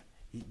shit! Yeah, Like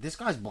this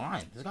guy's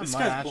blind. This guy this might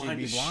guy's actually blind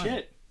be as blind.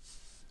 shit.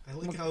 I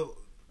like how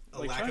a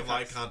Like lack Charlie of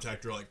eye Cox.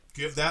 contact. You're like,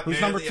 give that Who's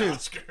man number the 2?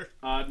 Oscar.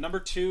 Number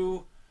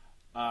two,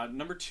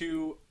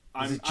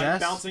 I'm it Jess?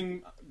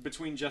 bouncing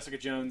between Jessica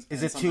Jones.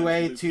 Is and it sometimes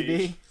 2A, Luke 2B?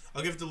 Cage.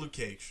 I'll give it to Luke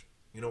Cage.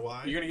 You know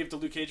why? You're gonna give it to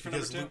Luke Cage for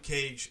Because number 2? Luke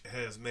Cage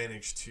has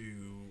managed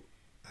to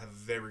have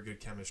very good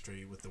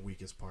chemistry with the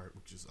weakest part,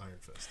 which is Iron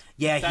Fist.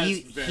 Yeah, That's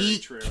he very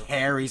true.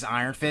 carries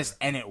Iron Fist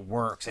and it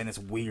works and it's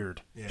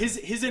weird. Yeah.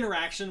 His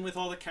interaction with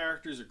all the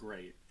characters are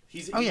great.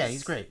 He's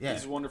great, yeah.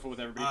 He's wonderful with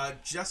everybody.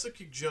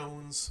 Jessica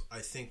Jones, I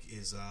think,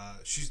 is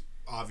she's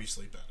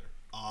obviously better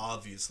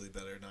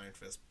than Iron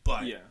Fist,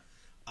 but yeah.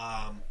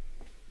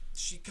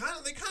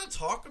 they kind of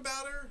talk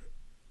about her,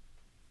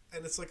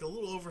 and it's like a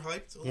little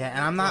overhyped.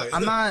 Yeah, and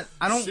I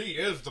don't. She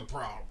is the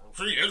problem.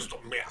 She is the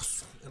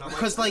mess. And I'm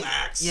Because like, like,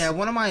 relax. yeah,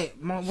 one of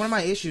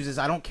my issues is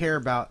I don't care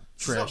about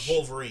She's not Trish.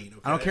 Wolverine.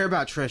 Okay? I don't care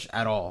about Trish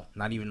at all,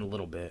 not even a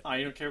little bit.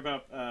 You don't care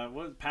about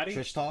what Patty?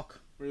 Trish talk.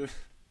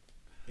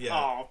 Yeah.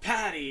 Oh,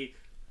 Patty.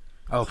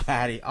 Oh,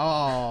 Patty.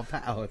 Oh,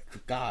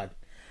 God.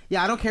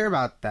 Yeah, I don't care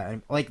about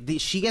that. Like,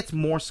 she gets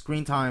more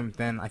screen time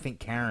than I think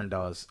Karen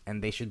does,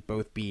 and they should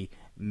both be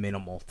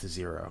minimal to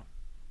 0.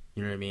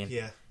 You know what I mean?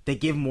 Yeah. They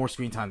give more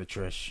screen time to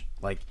Trish.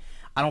 Like,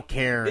 I don't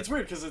care. It's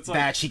weird because it's like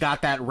that she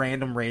got that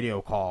random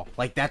radio call.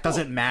 Like, that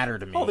doesn't matter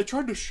to me. oh, they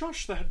tried to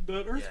shush that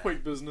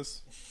earthquake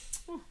business.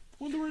 Oh,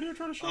 when the radio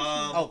tried to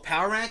shush them?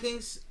 Power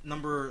rankings,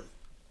 number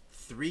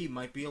 3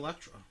 might be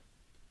Elektra.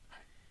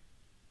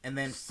 And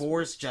then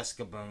 4 is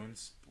Jessica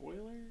Bones. Spoiler?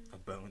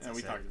 Bones. Yeah,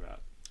 we talked about it.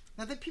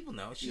 Now that people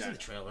know, she's in the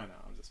trailer. I know.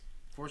 I'm just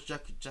 4 is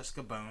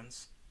Jessica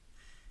Bones.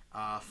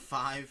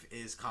 5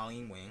 is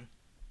Colleen Wing.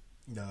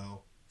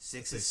 No.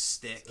 6 is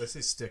Stick. I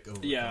say Stick over.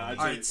 Yeah, Colleen. I'd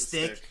All say right,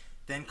 Stick.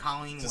 Then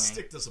Colleen Wing.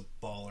 Stick does a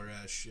baller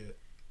ass shit.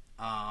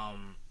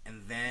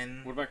 And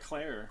then What about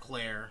Claire?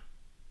 Claire.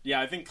 Yeah,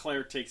 I think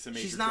Claire takes a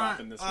major She's drop not,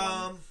 in this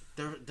one.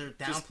 They're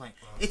downplaying.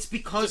 It's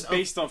because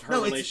based off her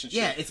relationship.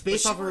 Yeah, it's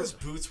based But off she her. wears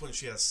boots when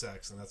she has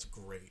sex, and that's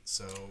great.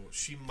 So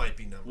she might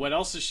be number. What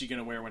else is she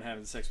gonna wear when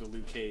having sex with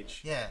Luke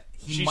Cage? Yeah,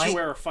 She should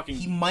wear a fucking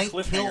he might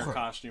kill cliffhanger her.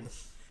 costume.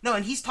 No,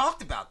 and he's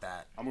talked about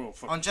that I'm gonna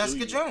fucking on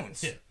Jessica kill you.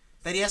 Jones. Yeah.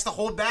 That he has to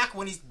hold back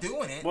when he's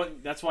doing it. Well,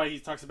 that's why he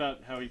talks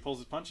about how he pulls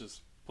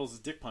his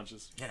dick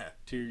punches Yeah,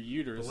 to your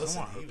uterus. But listen,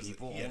 want her he was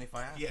people, he had, only if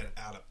I have he had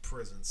out of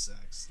prison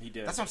sex. He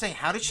did. that's what I'm saying.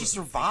 How did she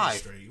Wasn't thinking survive?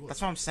 straight. He wasn't-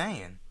 That's what I'm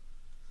saying.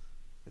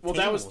 The Well,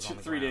 that table was on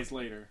the 3 ground. days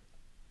later.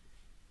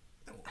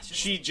 That's just-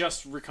 She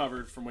just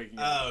recovered from waking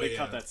up. Oh, They yeah.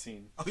 cut that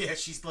scene. Oh yeah,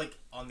 she's like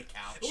on the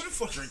couch. What a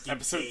fun- drinking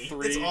Episode tea.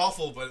 3. It's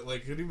awful, but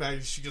like, can you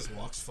imagine? She just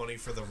walks funny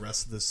for the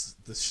rest of this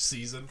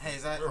season. Hey,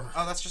 is that?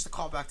 Oh, that's just a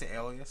callback to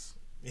Alias.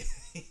 Let's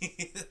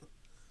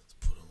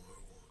put on what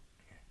I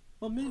want.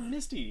 Well,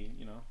 Misty,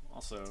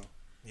 also.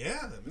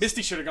 Yeah,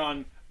 Misty should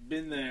have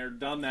been there,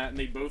 done that, and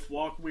they both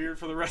walk weird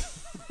for the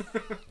rest.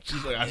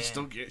 She's like, I Yeah.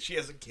 still get. She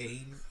has a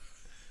cane.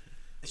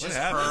 It's What just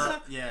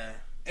happened? her. Yeah.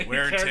 Any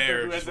Wear and character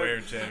tear, who just has a- wear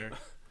and tear.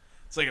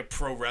 It's like a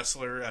pro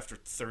wrestler after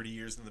 30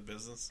 years in the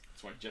business.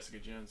 That's why Jessica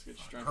Jones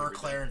gets drunk. Her, every day.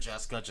 Claire, and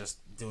Jessica just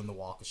doing the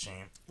walk of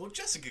shame. Well,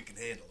 Jessica can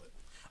handle it.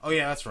 Oh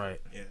yeah, that's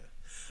right. Yeah.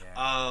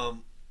 Yeah.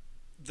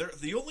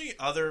 The only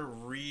other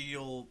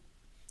real,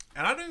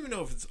 and I don't even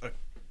know if it's a.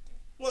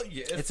 Well,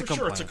 yeah, It's for a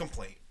sure it's a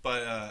complaint. complaint,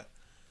 but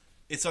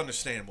it's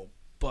understandable.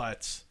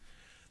 But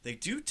they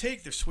do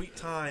take their sweet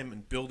time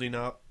in building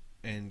up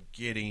and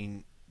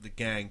getting the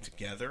gang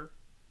together.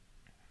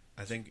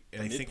 I think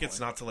it's midpoint.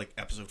 not to like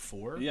episode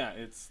 4. Yeah,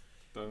 it's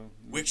the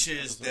Which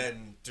is episode.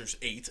 then there's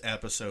 8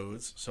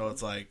 episodes, so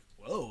it's like,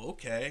 whoa,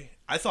 okay.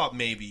 I thought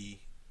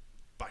maybe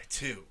by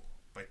 2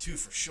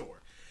 for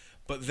sure.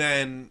 But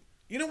then,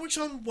 which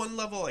on one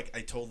level, like,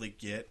 I totally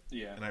get,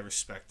 Yeah. and I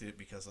respect it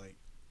because, like,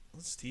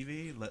 it's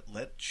TV.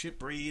 Let shit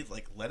breathe.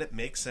 Like, let it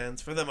make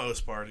sense. For the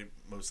most part, it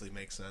mostly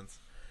makes sense.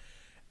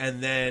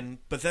 And then,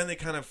 but then they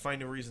kind of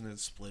find a reason to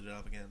split it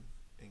up again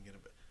and get a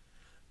bit.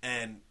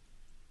 And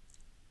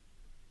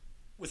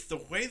with the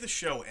way the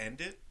show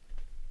ended,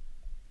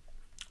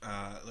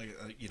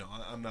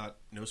 I'm not,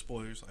 no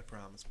spoilers, I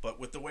promise. But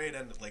with the way it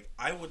ended, like,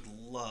 I would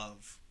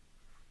love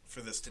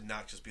for this to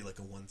not just be like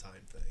a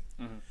one-time thing.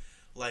 Mhm.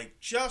 Like,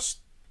 just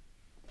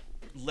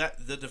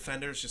let the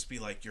Defenders just be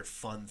like your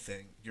fun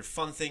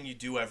thing you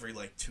do every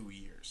like 2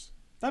 years.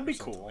 That'd be or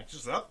something. cool. Like,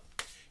 just up,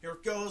 here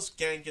it goes,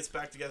 gang gets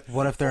back together.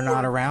 What if they're Or-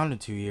 not around in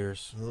 2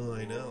 years? Oh,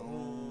 I know.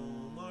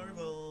 Oh,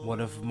 Marvel. What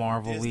if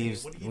Marvel Disney,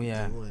 leaves? What are you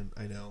Yeah. doing?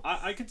 I know.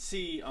 I could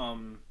see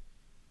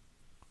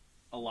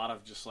a lot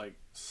of just like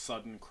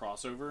sudden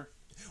crossover.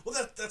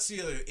 Well, that's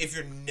the other. If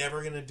you're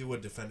never gonna do a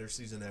Defender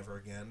season ever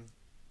again,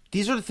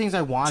 These are the things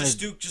I wanted.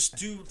 just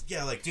do,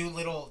 yeah, like do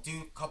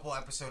couple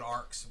episode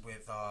arcs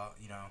with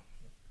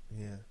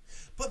yeah.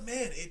 But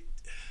man,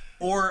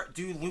 or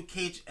do Luke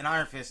Cage and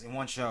Iron Fist in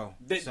one show.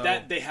 They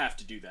have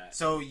to do that.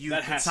 So you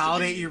That has to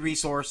consolidate be- your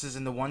resources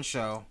into one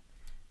show,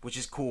 which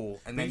is cool,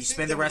 and then you you think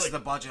spend that the would, rest of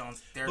like- the budget on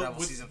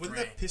Daredevil season 3.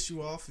 wouldn't that piss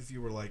you off if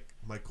you were like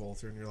Mike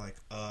Coulter and you're like,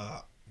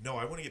 no,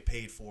 I want to get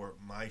paid for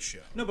my show.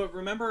 No, but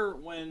remember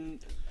when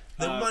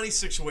The money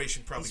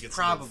situation probably He's gets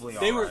probably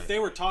they were alright. they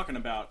were talking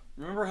about?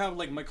 Remember how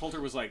like Mike Coulter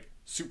was like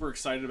super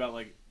excited about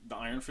like the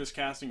Iron Fist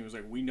casting? He was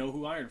like, we know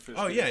who Iron Fist.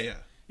 Oh is. yeah.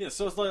 Yeah,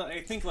 so it's like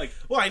I think like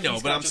Well, I know,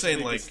 he's but got I'm just a saying,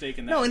 big like, mistake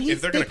in that. No, and he-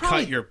 If they're they gonna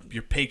probably- cut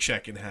your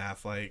paycheck in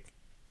half, like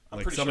I'm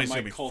like pretty sure somebody's Mike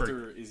gonna be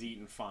Coulter is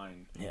eating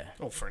fine. Yeah.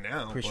 Oh, for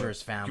now. Pretty but sure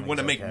his family's You want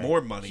to make okay. more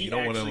money. He You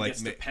don't want to actually like.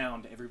 gets to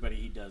pound everybody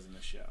he does in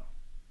the show.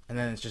 And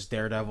then it's just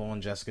Daredevil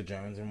and Jessica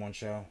Jones in one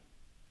show,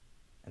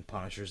 and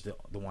Punisher's the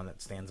one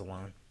that stands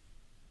alone.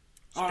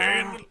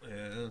 Stand- Yeah,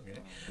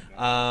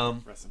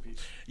 okay. Rest in peace.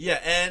 Yeah,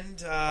 and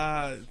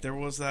there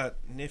was that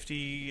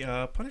nifty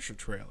Punisher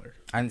trailer.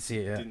 I didn't see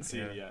it yet. Didn't see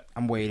it yet.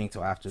 I'm waiting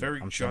till after.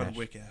 Very I'm John finished.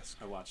 Wick-esque.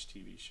 I watch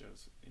TV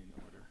shows in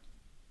order.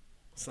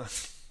 It's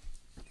not-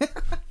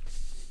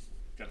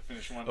 Got to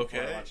finish one before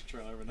Okay. I watch a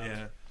trailer of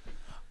yeah.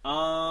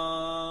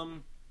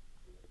 another.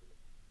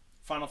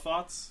 Final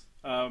thoughts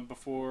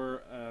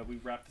before we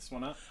wrap this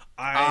one up.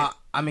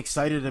 I'm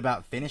excited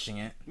about finishing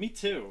it. Me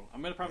too.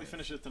 I'm gonna probably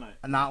finish it tonight.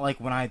 Not like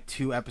when I had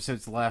 2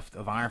 episodes left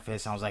of Iron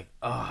Fist, I was like,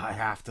 oh, I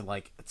have to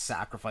like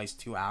sacrifice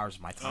 2 hours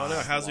of my time. Oh no,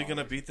 how's he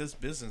gonna beat this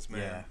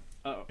businessman? Yeah.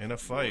 Oh, in a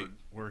fight Lord.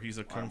 where he's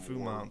a kung fu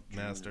Lord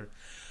master.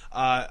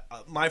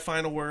 My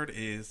final word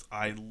is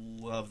I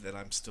love that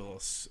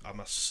I'm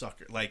a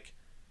sucker. Like,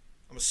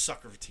 I'm a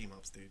sucker for team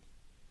ups, dude.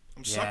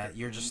 I'm a Yeah, sucker.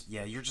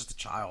 you're just a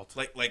child.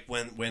 Like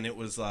when it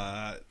was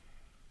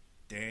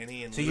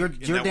Danny and So Luke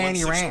you're in that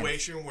Danny one Rand.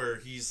 situation where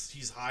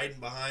he's hiding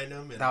behind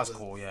him. And That was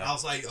cool, yeah. I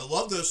was like, I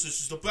love this.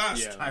 This is the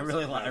best. Yeah. I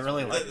really like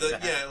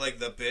that. Yeah, like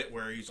the bit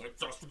where he's like,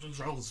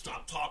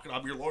 stop talking,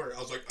 I'm your lawyer. I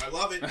was like, I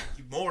love it.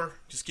 More.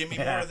 Just give me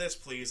more of this,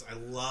 please. I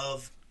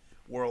love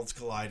worlds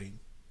colliding.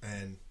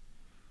 And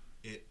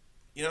it,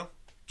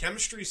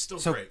 chemistry is still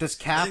So great. does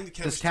I Cap think the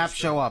does chemistry's Cap great.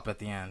 show up at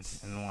the end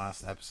in the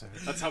last episode?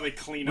 That's how they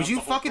clean Would up you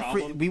the whole fucking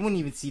problem. we wouldn't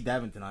even see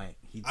Devin tonight.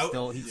 He'd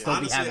still be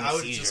Honestly, having a I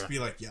would seizure. just be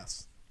like,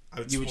 yes. I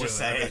would You would spoil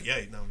just it. I'd be say like,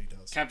 yeah, no, he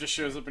does. Cap just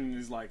shows up and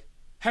he's like,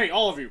 "Hey,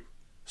 all of you,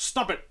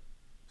 stop it!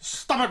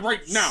 Stop it right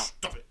now!"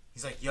 Stop it.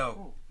 He's like,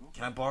 yo,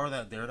 can I borrow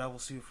that Daredevil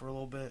suit for a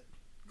little bit?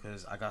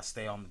 Because I gotta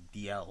stay on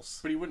the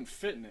DLs. But he wouldn't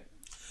fit in it.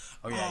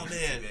 Oh yeah, Oh, he's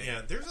too man. big.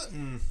 Yeah, there's a...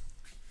 Can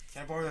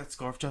I borrow that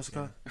scarf,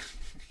 Jessica?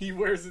 He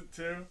wears it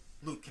too.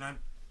 Luke, can I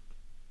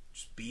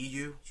just be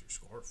you? It's your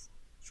scarf.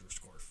 It's your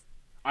scarf.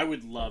 I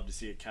would love to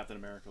see a Captain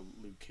America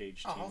Luke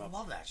Cage team Oh, I up.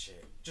 love that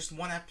shit. Just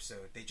one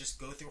episode. They just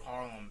go through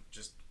Harlem,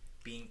 just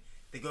being.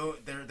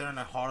 They're in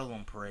a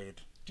Harlem parade.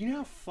 Do you know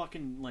how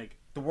fucking like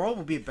The world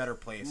would be a better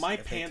place. my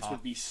if they pants talked.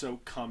 would be so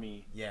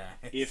cummy Yeah.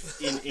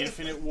 if in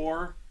Infinite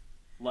War,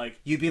 like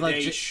You'd be like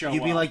they show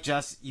you'd be up. like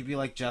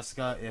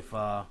Jessica if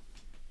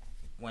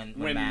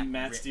when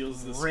Matt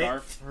steals the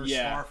ripped scarf. her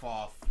Yeah. scarf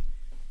off.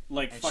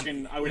 like and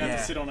fucking. she- I would have yeah.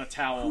 to sit on a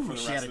towel Ooh, for the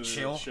she rest had of a the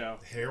chill. show.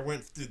 The hair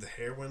went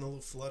a little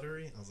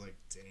fluttery. I was like,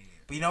 damn.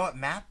 But you know what?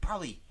 Matt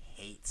probably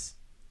hates.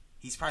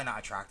 He's probably not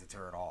attracted to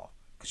her at all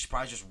because she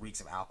probably just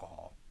reeks of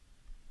alcohol.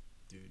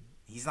 Dude.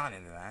 He's not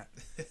into that.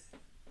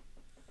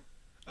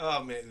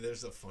 Oh, man,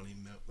 there's a funny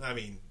note. I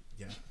mean,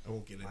 yeah, I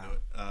won't get into Wow.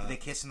 it. Did they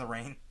kiss in the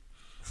rain,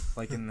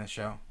 like in the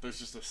show? There's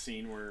just a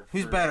scene where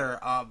Who's better,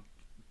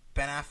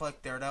 Ben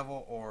Affleck,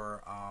 Daredevil,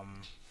 or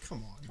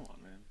Come on. Come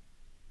on, man.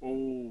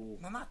 Oh,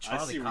 no, not I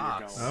Charlie see where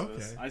Cox. you're going with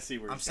this. Okay. I see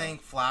where I'm you're saying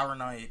Flower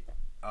Knight,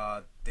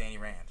 Danny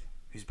Rand.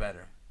 Who's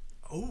better?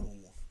 Oh.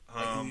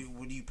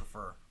 What do you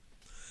prefer?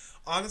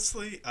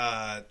 Honestly,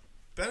 Ben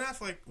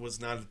Affleck was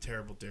not a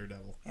terrible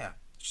Daredevil. Yeah,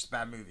 it's just a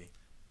bad movie.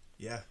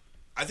 Yeah.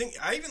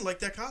 I even liked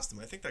that costume.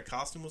 I think that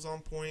costume was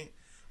on point.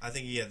 I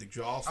think he had the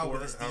jaw for Oh,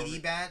 with it. his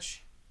DD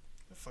badge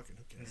Fucking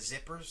who and the cares?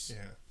 zippers.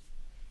 Yeah.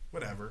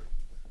 Whatever.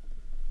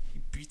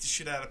 He beat the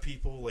shit out of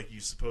people like you're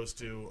supposed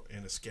to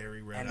in a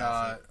scary red And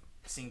outfit.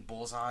 seeing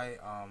Bullseye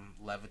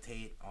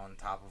levitate on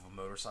top of a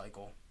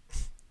motorcycle.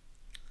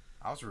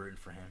 I was rooting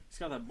for him. He's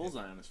got that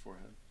bullseye on his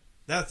forehead.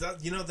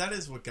 That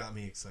is what got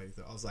me excited.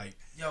 Though. I was like,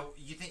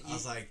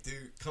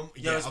 dude, come,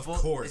 Yo, yeah, is of Bull-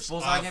 course. Is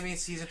Bullseye gonna be in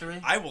season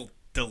 3? I will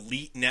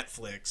delete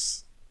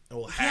Netflix. I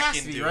will He hack has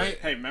to into be, right? it.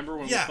 Hey, remember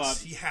when Yes, we thought?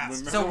 he has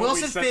to. Remember So when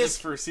Wilson we set Fisk- this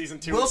for season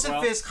 2 Wilson as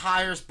well? Fisk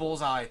hires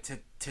Bullseye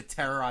to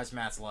terrorize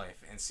Matt's life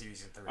in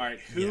season 3. All right,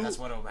 That's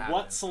what'll happen.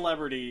 what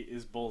celebrity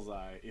is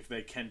Bullseye if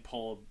they can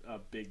pull a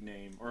big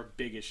name or a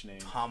biggish name?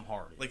 Tom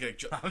Hardy. Like a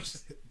I'm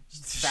just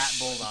fat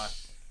Bullseye.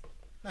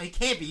 No, he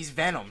can't be. He's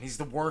Venom. He's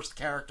the worst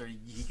character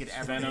he could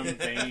ever Venom, be.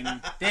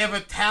 Bane. They have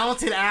a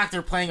talented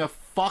actor playing a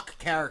fuck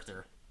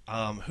character.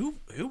 who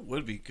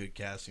would be good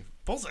casting?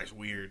 Bullseye's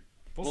weird.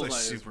 Bullseye's Bullseye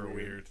is super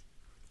weird.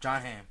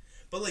 John Hamm.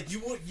 But like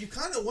you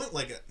kind of want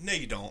like a no,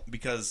 you don't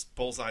because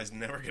Bullseye's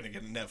never gonna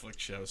get a Netflix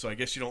show. So I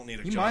guess you don't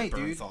need a You John might,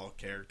 dude. Bernthal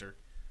character.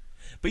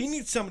 But you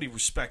need somebody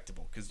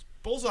respectable because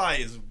Bullseye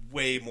is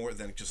way more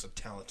than just a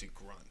talented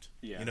grunt.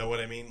 Yeah. You know what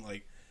I mean?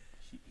 Like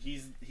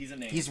He's a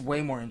name. He's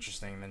way more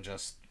interesting than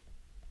just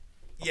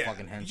a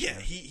fucking henchman. yeah.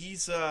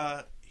 He's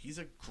a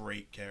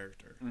great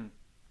character.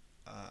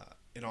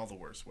 In all the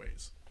worst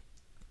ways.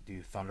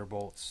 Do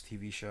Thunderbolts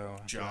TV show.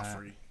 after that.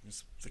 Joffrey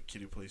is the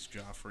kid who plays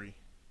Joffrey.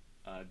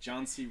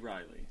 John C.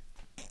 Riley.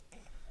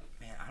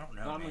 Man, I don't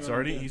know. I'm man.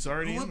 gonna- He's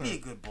already Who in would be a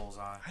there. good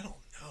Bullseye? I don't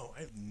know.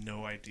 I have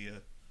no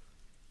idea.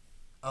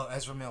 Oh,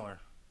 Ezra Miller.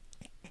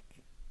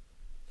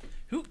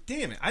 Who?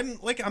 Damn it!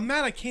 I'm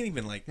mad. I can't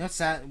even like. You know what's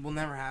sad? We'll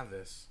never have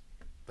this.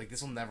 Like,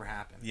 this will never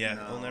happen. Yeah,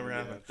 No, it'll never yeah,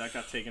 happen. That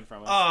got taken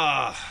from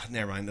us.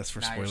 Never mind. That's for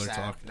Now you're spoiler sad.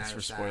 talk. Now That's you're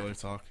for sad. spoiler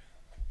talk.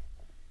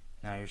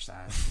 Now you're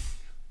sad.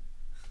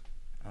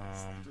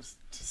 Just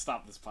to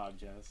stop this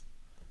podcast.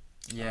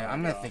 Yeah, Oh,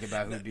 I'm gonna God. think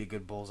about who would be a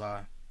good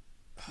Bullseye.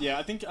 Yeah,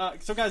 I think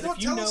so. Guys, Well, if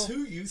you tell know, us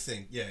who you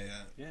think. Yeah.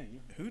 you.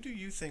 Who do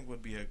you think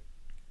would be a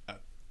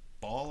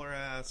baller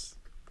ass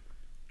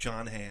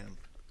John Hamm?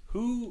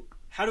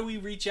 How do we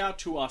reach out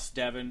to us,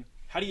 Devin?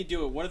 How do you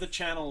do it? What are the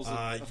channels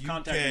of You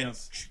contacting can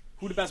us?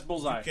 Who the best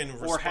bullseye? you can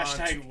or respond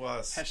hashtag to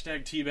us.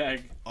 hashtag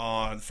teabag.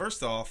 on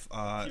first off,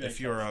 if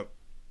you're a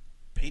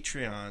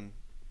Patreon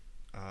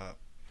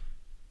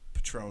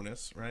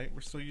Patronus, right?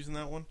 We're still using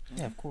that one.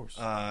 Yeah, of course.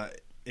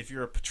 If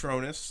you're a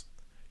Patronus,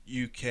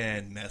 you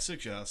can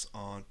message us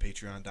on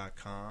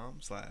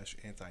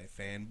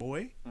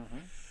patreon.com/antifanboy.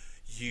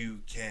 You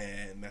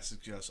can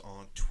message us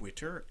on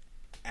Twitter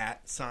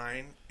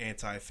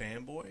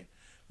 @antifanboy.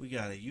 We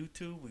got a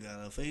YouTube. We got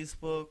a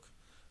Facebook.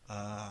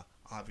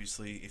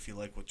 Obviously, if you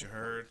like what you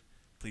heard,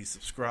 please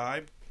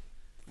subscribe,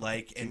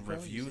 like, and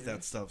review.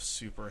 That stuff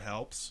super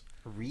helps.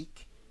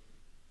 Reek.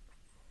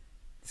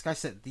 This guy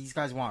said these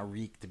guys want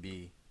Reek to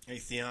be. Hey,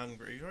 Theon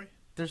Greyjoy?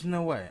 There's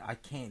no way. I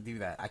can't do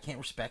that. I can't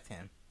respect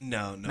him.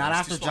 No. Not he's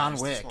after too small, John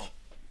he's too Wick. small.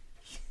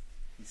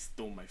 He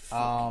stole my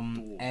fucking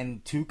door.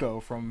 And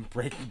Tuco from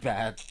Breaking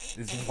Bad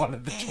is one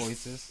of the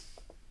choices.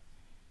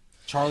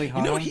 Charlie Hunnam.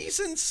 You know, he's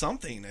in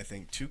something, I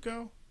think.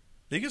 Tuco?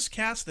 They just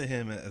casted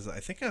him as, I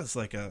think, as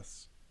like a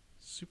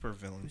super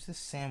villain. Who's this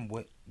Sam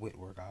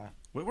Witwer guy?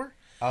 Whitwer?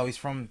 Oh, he's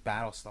from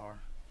Battlestar.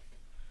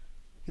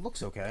 He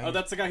looks okay. Oh,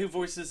 that's the guy who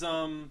voices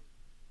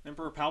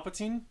Emperor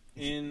Palpatine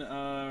in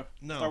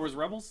Star Wars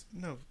Rebels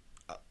No.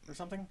 or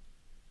something.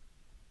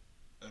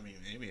 I mean,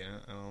 maybe.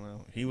 I don't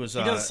know. He was.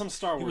 He does some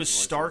Star Wars. He was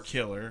voices. Star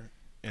Killer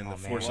in the Oh,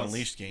 man. Force He was.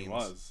 Unleashed games. He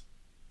was.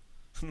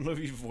 I don't know if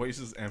he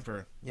voices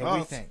Emperor. Yeah, what do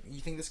you think?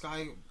 You think this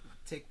guy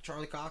take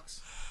Charlie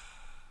Cox?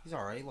 He's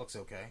alright. He looks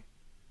okay.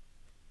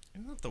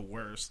 He's not the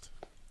worst.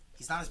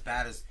 He's not as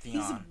bad as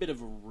Theon. He's a bit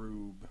of a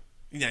rube.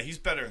 Yeah, he's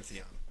better than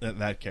Theon.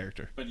 That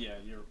character. But yeah,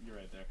 you're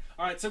right there.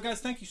 All right, so guys,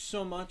 thank you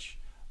so much.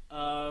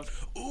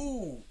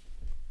 Ooh.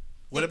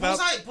 What Hey, about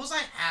Bullseye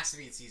has to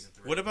be in season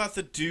 3. what about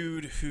the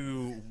dude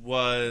who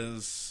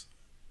was?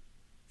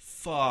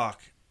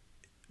 Fuck.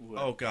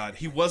 What? Oh God,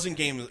 he wasn't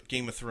Game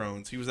of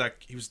Thrones. He was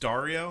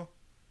Dario.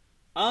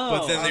 Oh,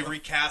 But then they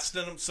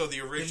recasted him, so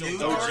the original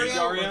the new Dario,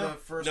 Dario? or the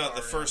first No, Dario?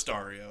 the first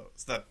Dario.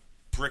 It's that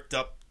bricked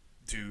up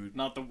dude.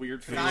 not the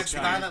weird The guy face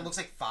that looks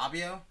like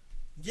Fabio.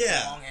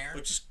 Yeah, long hair?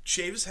 but just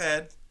shave his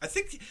head. I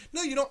think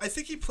I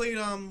think he played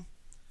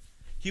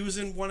he was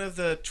in one of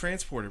the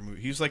Transporter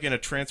movies. He was like in a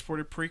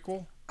Transporter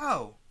prequel.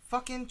 Oh,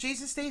 fucking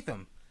Jason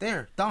Statham.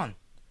 There, done.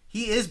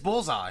 He is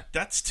Bullseye.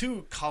 That's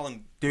too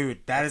Colin,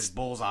 Dude, that is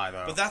Bullseye,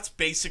 though. but that's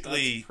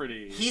basically That's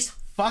pretty. He's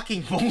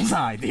fucking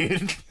Bullseye,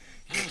 dude.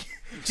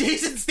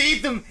 Jason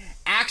Statham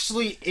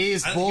actually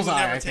is he Bullseye, would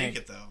never I take think.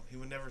 it though. He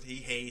would never. He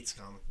hates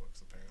comic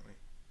books apparently.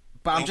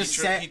 But I'm Like, just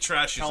he saying.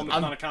 trashes Tell it. him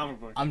it's not a comic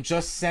book. I'm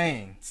just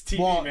saying. It's TV,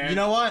 well, man. you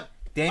know what? I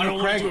Daniel don't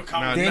wanna Craig. do a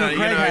comic Daniel book.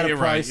 Craig had a you're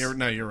price.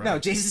 right. You're right. No,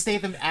 Jason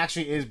Statham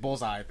actually is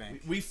Bullseye, I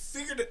think. We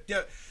figured it.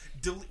 Yeah,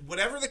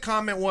 whatever the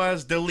comment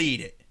was,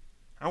 delete it.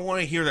 I don't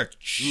want to hear that Dude,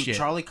 shit.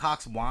 Charlie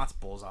Cox wants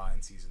Bullseye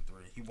in season 3.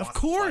 He wants Of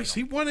course, to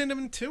he fight him. wanted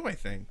him too. I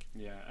think.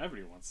 Yeah,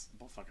 everybody wants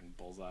fucking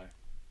Bullseye.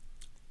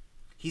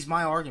 He's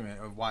my argument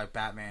of why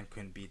Batman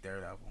couldn't beat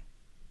Daredevil.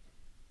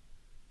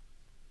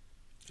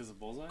 Because of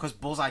Bullseye? Because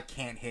Bullseye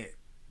can't hit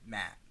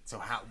Matt. So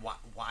how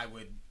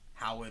would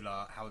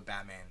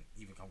Batman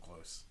even come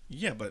close?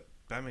 Yeah, but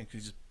Batman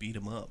could just beat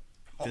him up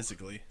Oh.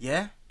 physically.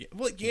 Yeah? Yeah,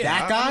 well, yeah.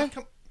 That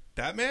guy?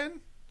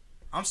 Batman?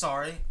 I'm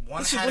sorry. One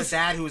Listen, had a listen.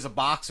 dad who was a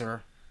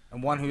boxer,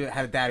 and one who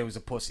had a dad who was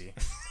a pussy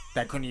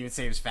that couldn't even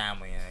save his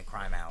family in a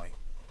crime alley.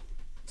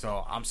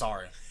 So I'm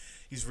sorry.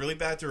 He's really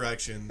bad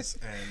directions,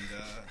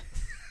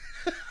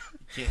 and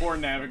Poor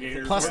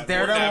navigator. Plus, Poor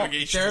Daredevil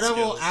navigation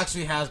skills.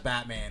 actually has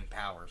Batman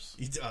powers,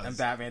 he does. and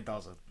Batman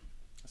doesn't.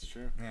 That's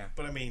true. Yeah.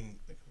 But I mean,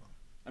 come on.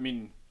 I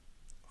mean,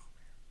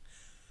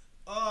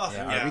 Oh,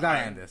 Yeah, alright, we gotta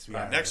end this. We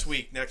gotta end next this.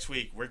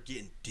 week, we're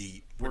getting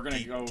deep. We're gonna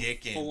deep go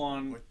dicking.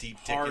 full-on We're deep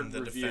hard dicking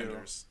the review.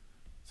 defenders.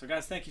 so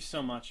guys, thank you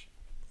so much.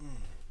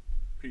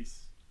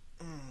 Peace.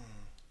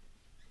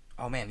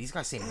 Oh man, these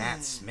guys say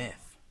Matt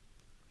Smith.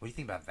 What do you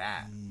think about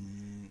that?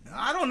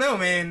 I don't know,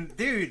 man,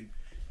 dude.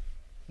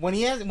 When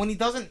he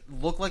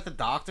doesn't look like the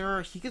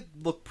Doctor, he could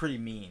look pretty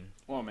mean.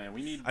 Well, man,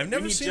 we need. I've we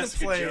never need seen him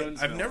Jessica play.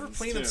 Jones I've never villains,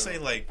 played him too. say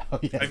like. Oh,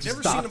 yeah, I've just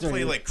never seen him Doctor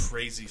play Who. like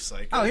crazy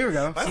psycho. Oh, here we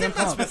go. I think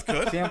Matt Smith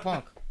could. CM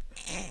Punk.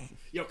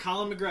 Yo,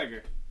 Colin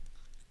McGregor.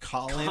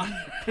 Colin.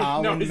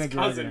 Colin no, his McGregor.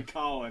 cousin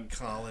Colin.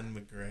 Colin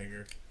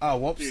McGregor. Oh,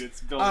 whoops. Dude,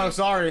 it's Bill. Oh,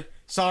 sorry.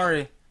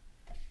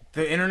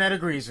 The internet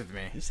agrees with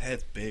me. His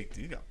head's big,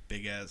 dude. He got a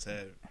big ass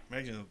head.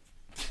 Imagine a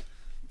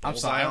I'm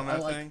bullseye sorry. on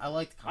that I thing.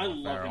 liked I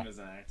Colin love Farrell. him as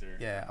an actor.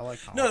 Yeah, I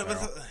like Colin No,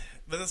 Farrell.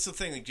 but that's the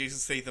thing. Like Jason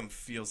Statham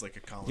feels like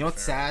a Colin. You know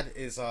what's Farrell. sad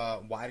is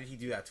why did he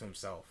do that to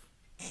himself?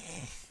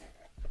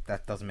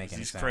 That doesn't make any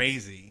He's sense.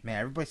 crazy. Man,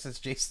 everybody says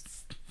Jason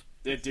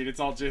Yeah, dude, it's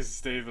all Jason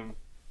Statham.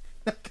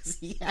 because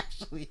he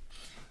actually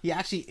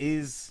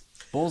is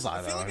Bullseye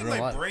I though. feel like in in real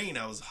my life. brain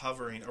I was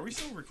hovering. Are we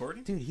still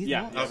recording? Dude, he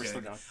Yeah, looks, yeah, we're Okay.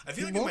 still going. I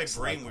feel He like in my looks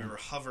brain like we were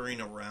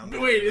hovering around.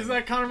 Wait, it. is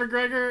that Conor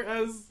McGregor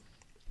as?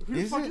 Who the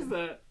Is fuck it? is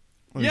that?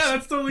 Let me Yeah, see.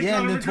 that's totally yeah,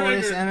 Conor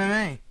notorious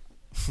McGregor.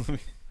 MMA.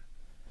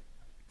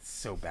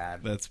 So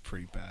bad. That's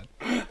pretty bad.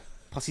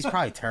 Plus, he's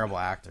probably a terrible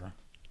actor.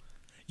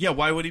 Yeah,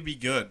 why would he be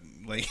good?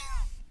 Like,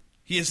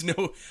 he has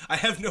no. I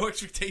have no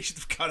expectations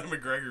of Conor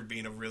McGregor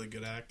being a really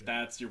good actor.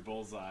 That's your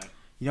bullseye.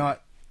 You know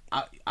what?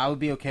 I would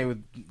be okay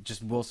with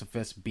just Wilson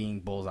Fisk being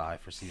Bullseye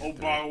for season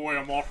 3. the way,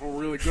 I'm also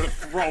really good at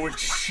throwing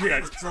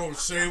shit. Throwing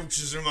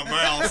sandwiches in my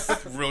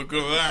mouth. Real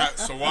good at that.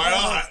 So why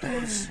not?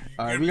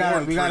 All right, Get we bored gotta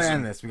in prison.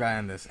 end this. We gotta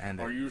end this. End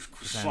it. I use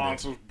Just end it.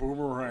 croissants as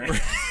boomerang.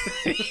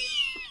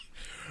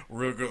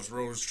 Real good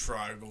throws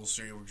triangle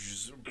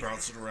sandwiches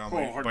bouncing around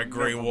Oh, my I'd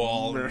gray never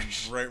wall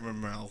miss. right in my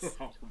mouth.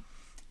 Alright,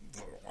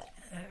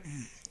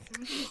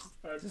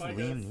 Is this bye,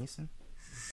 Liam guys. Neeson?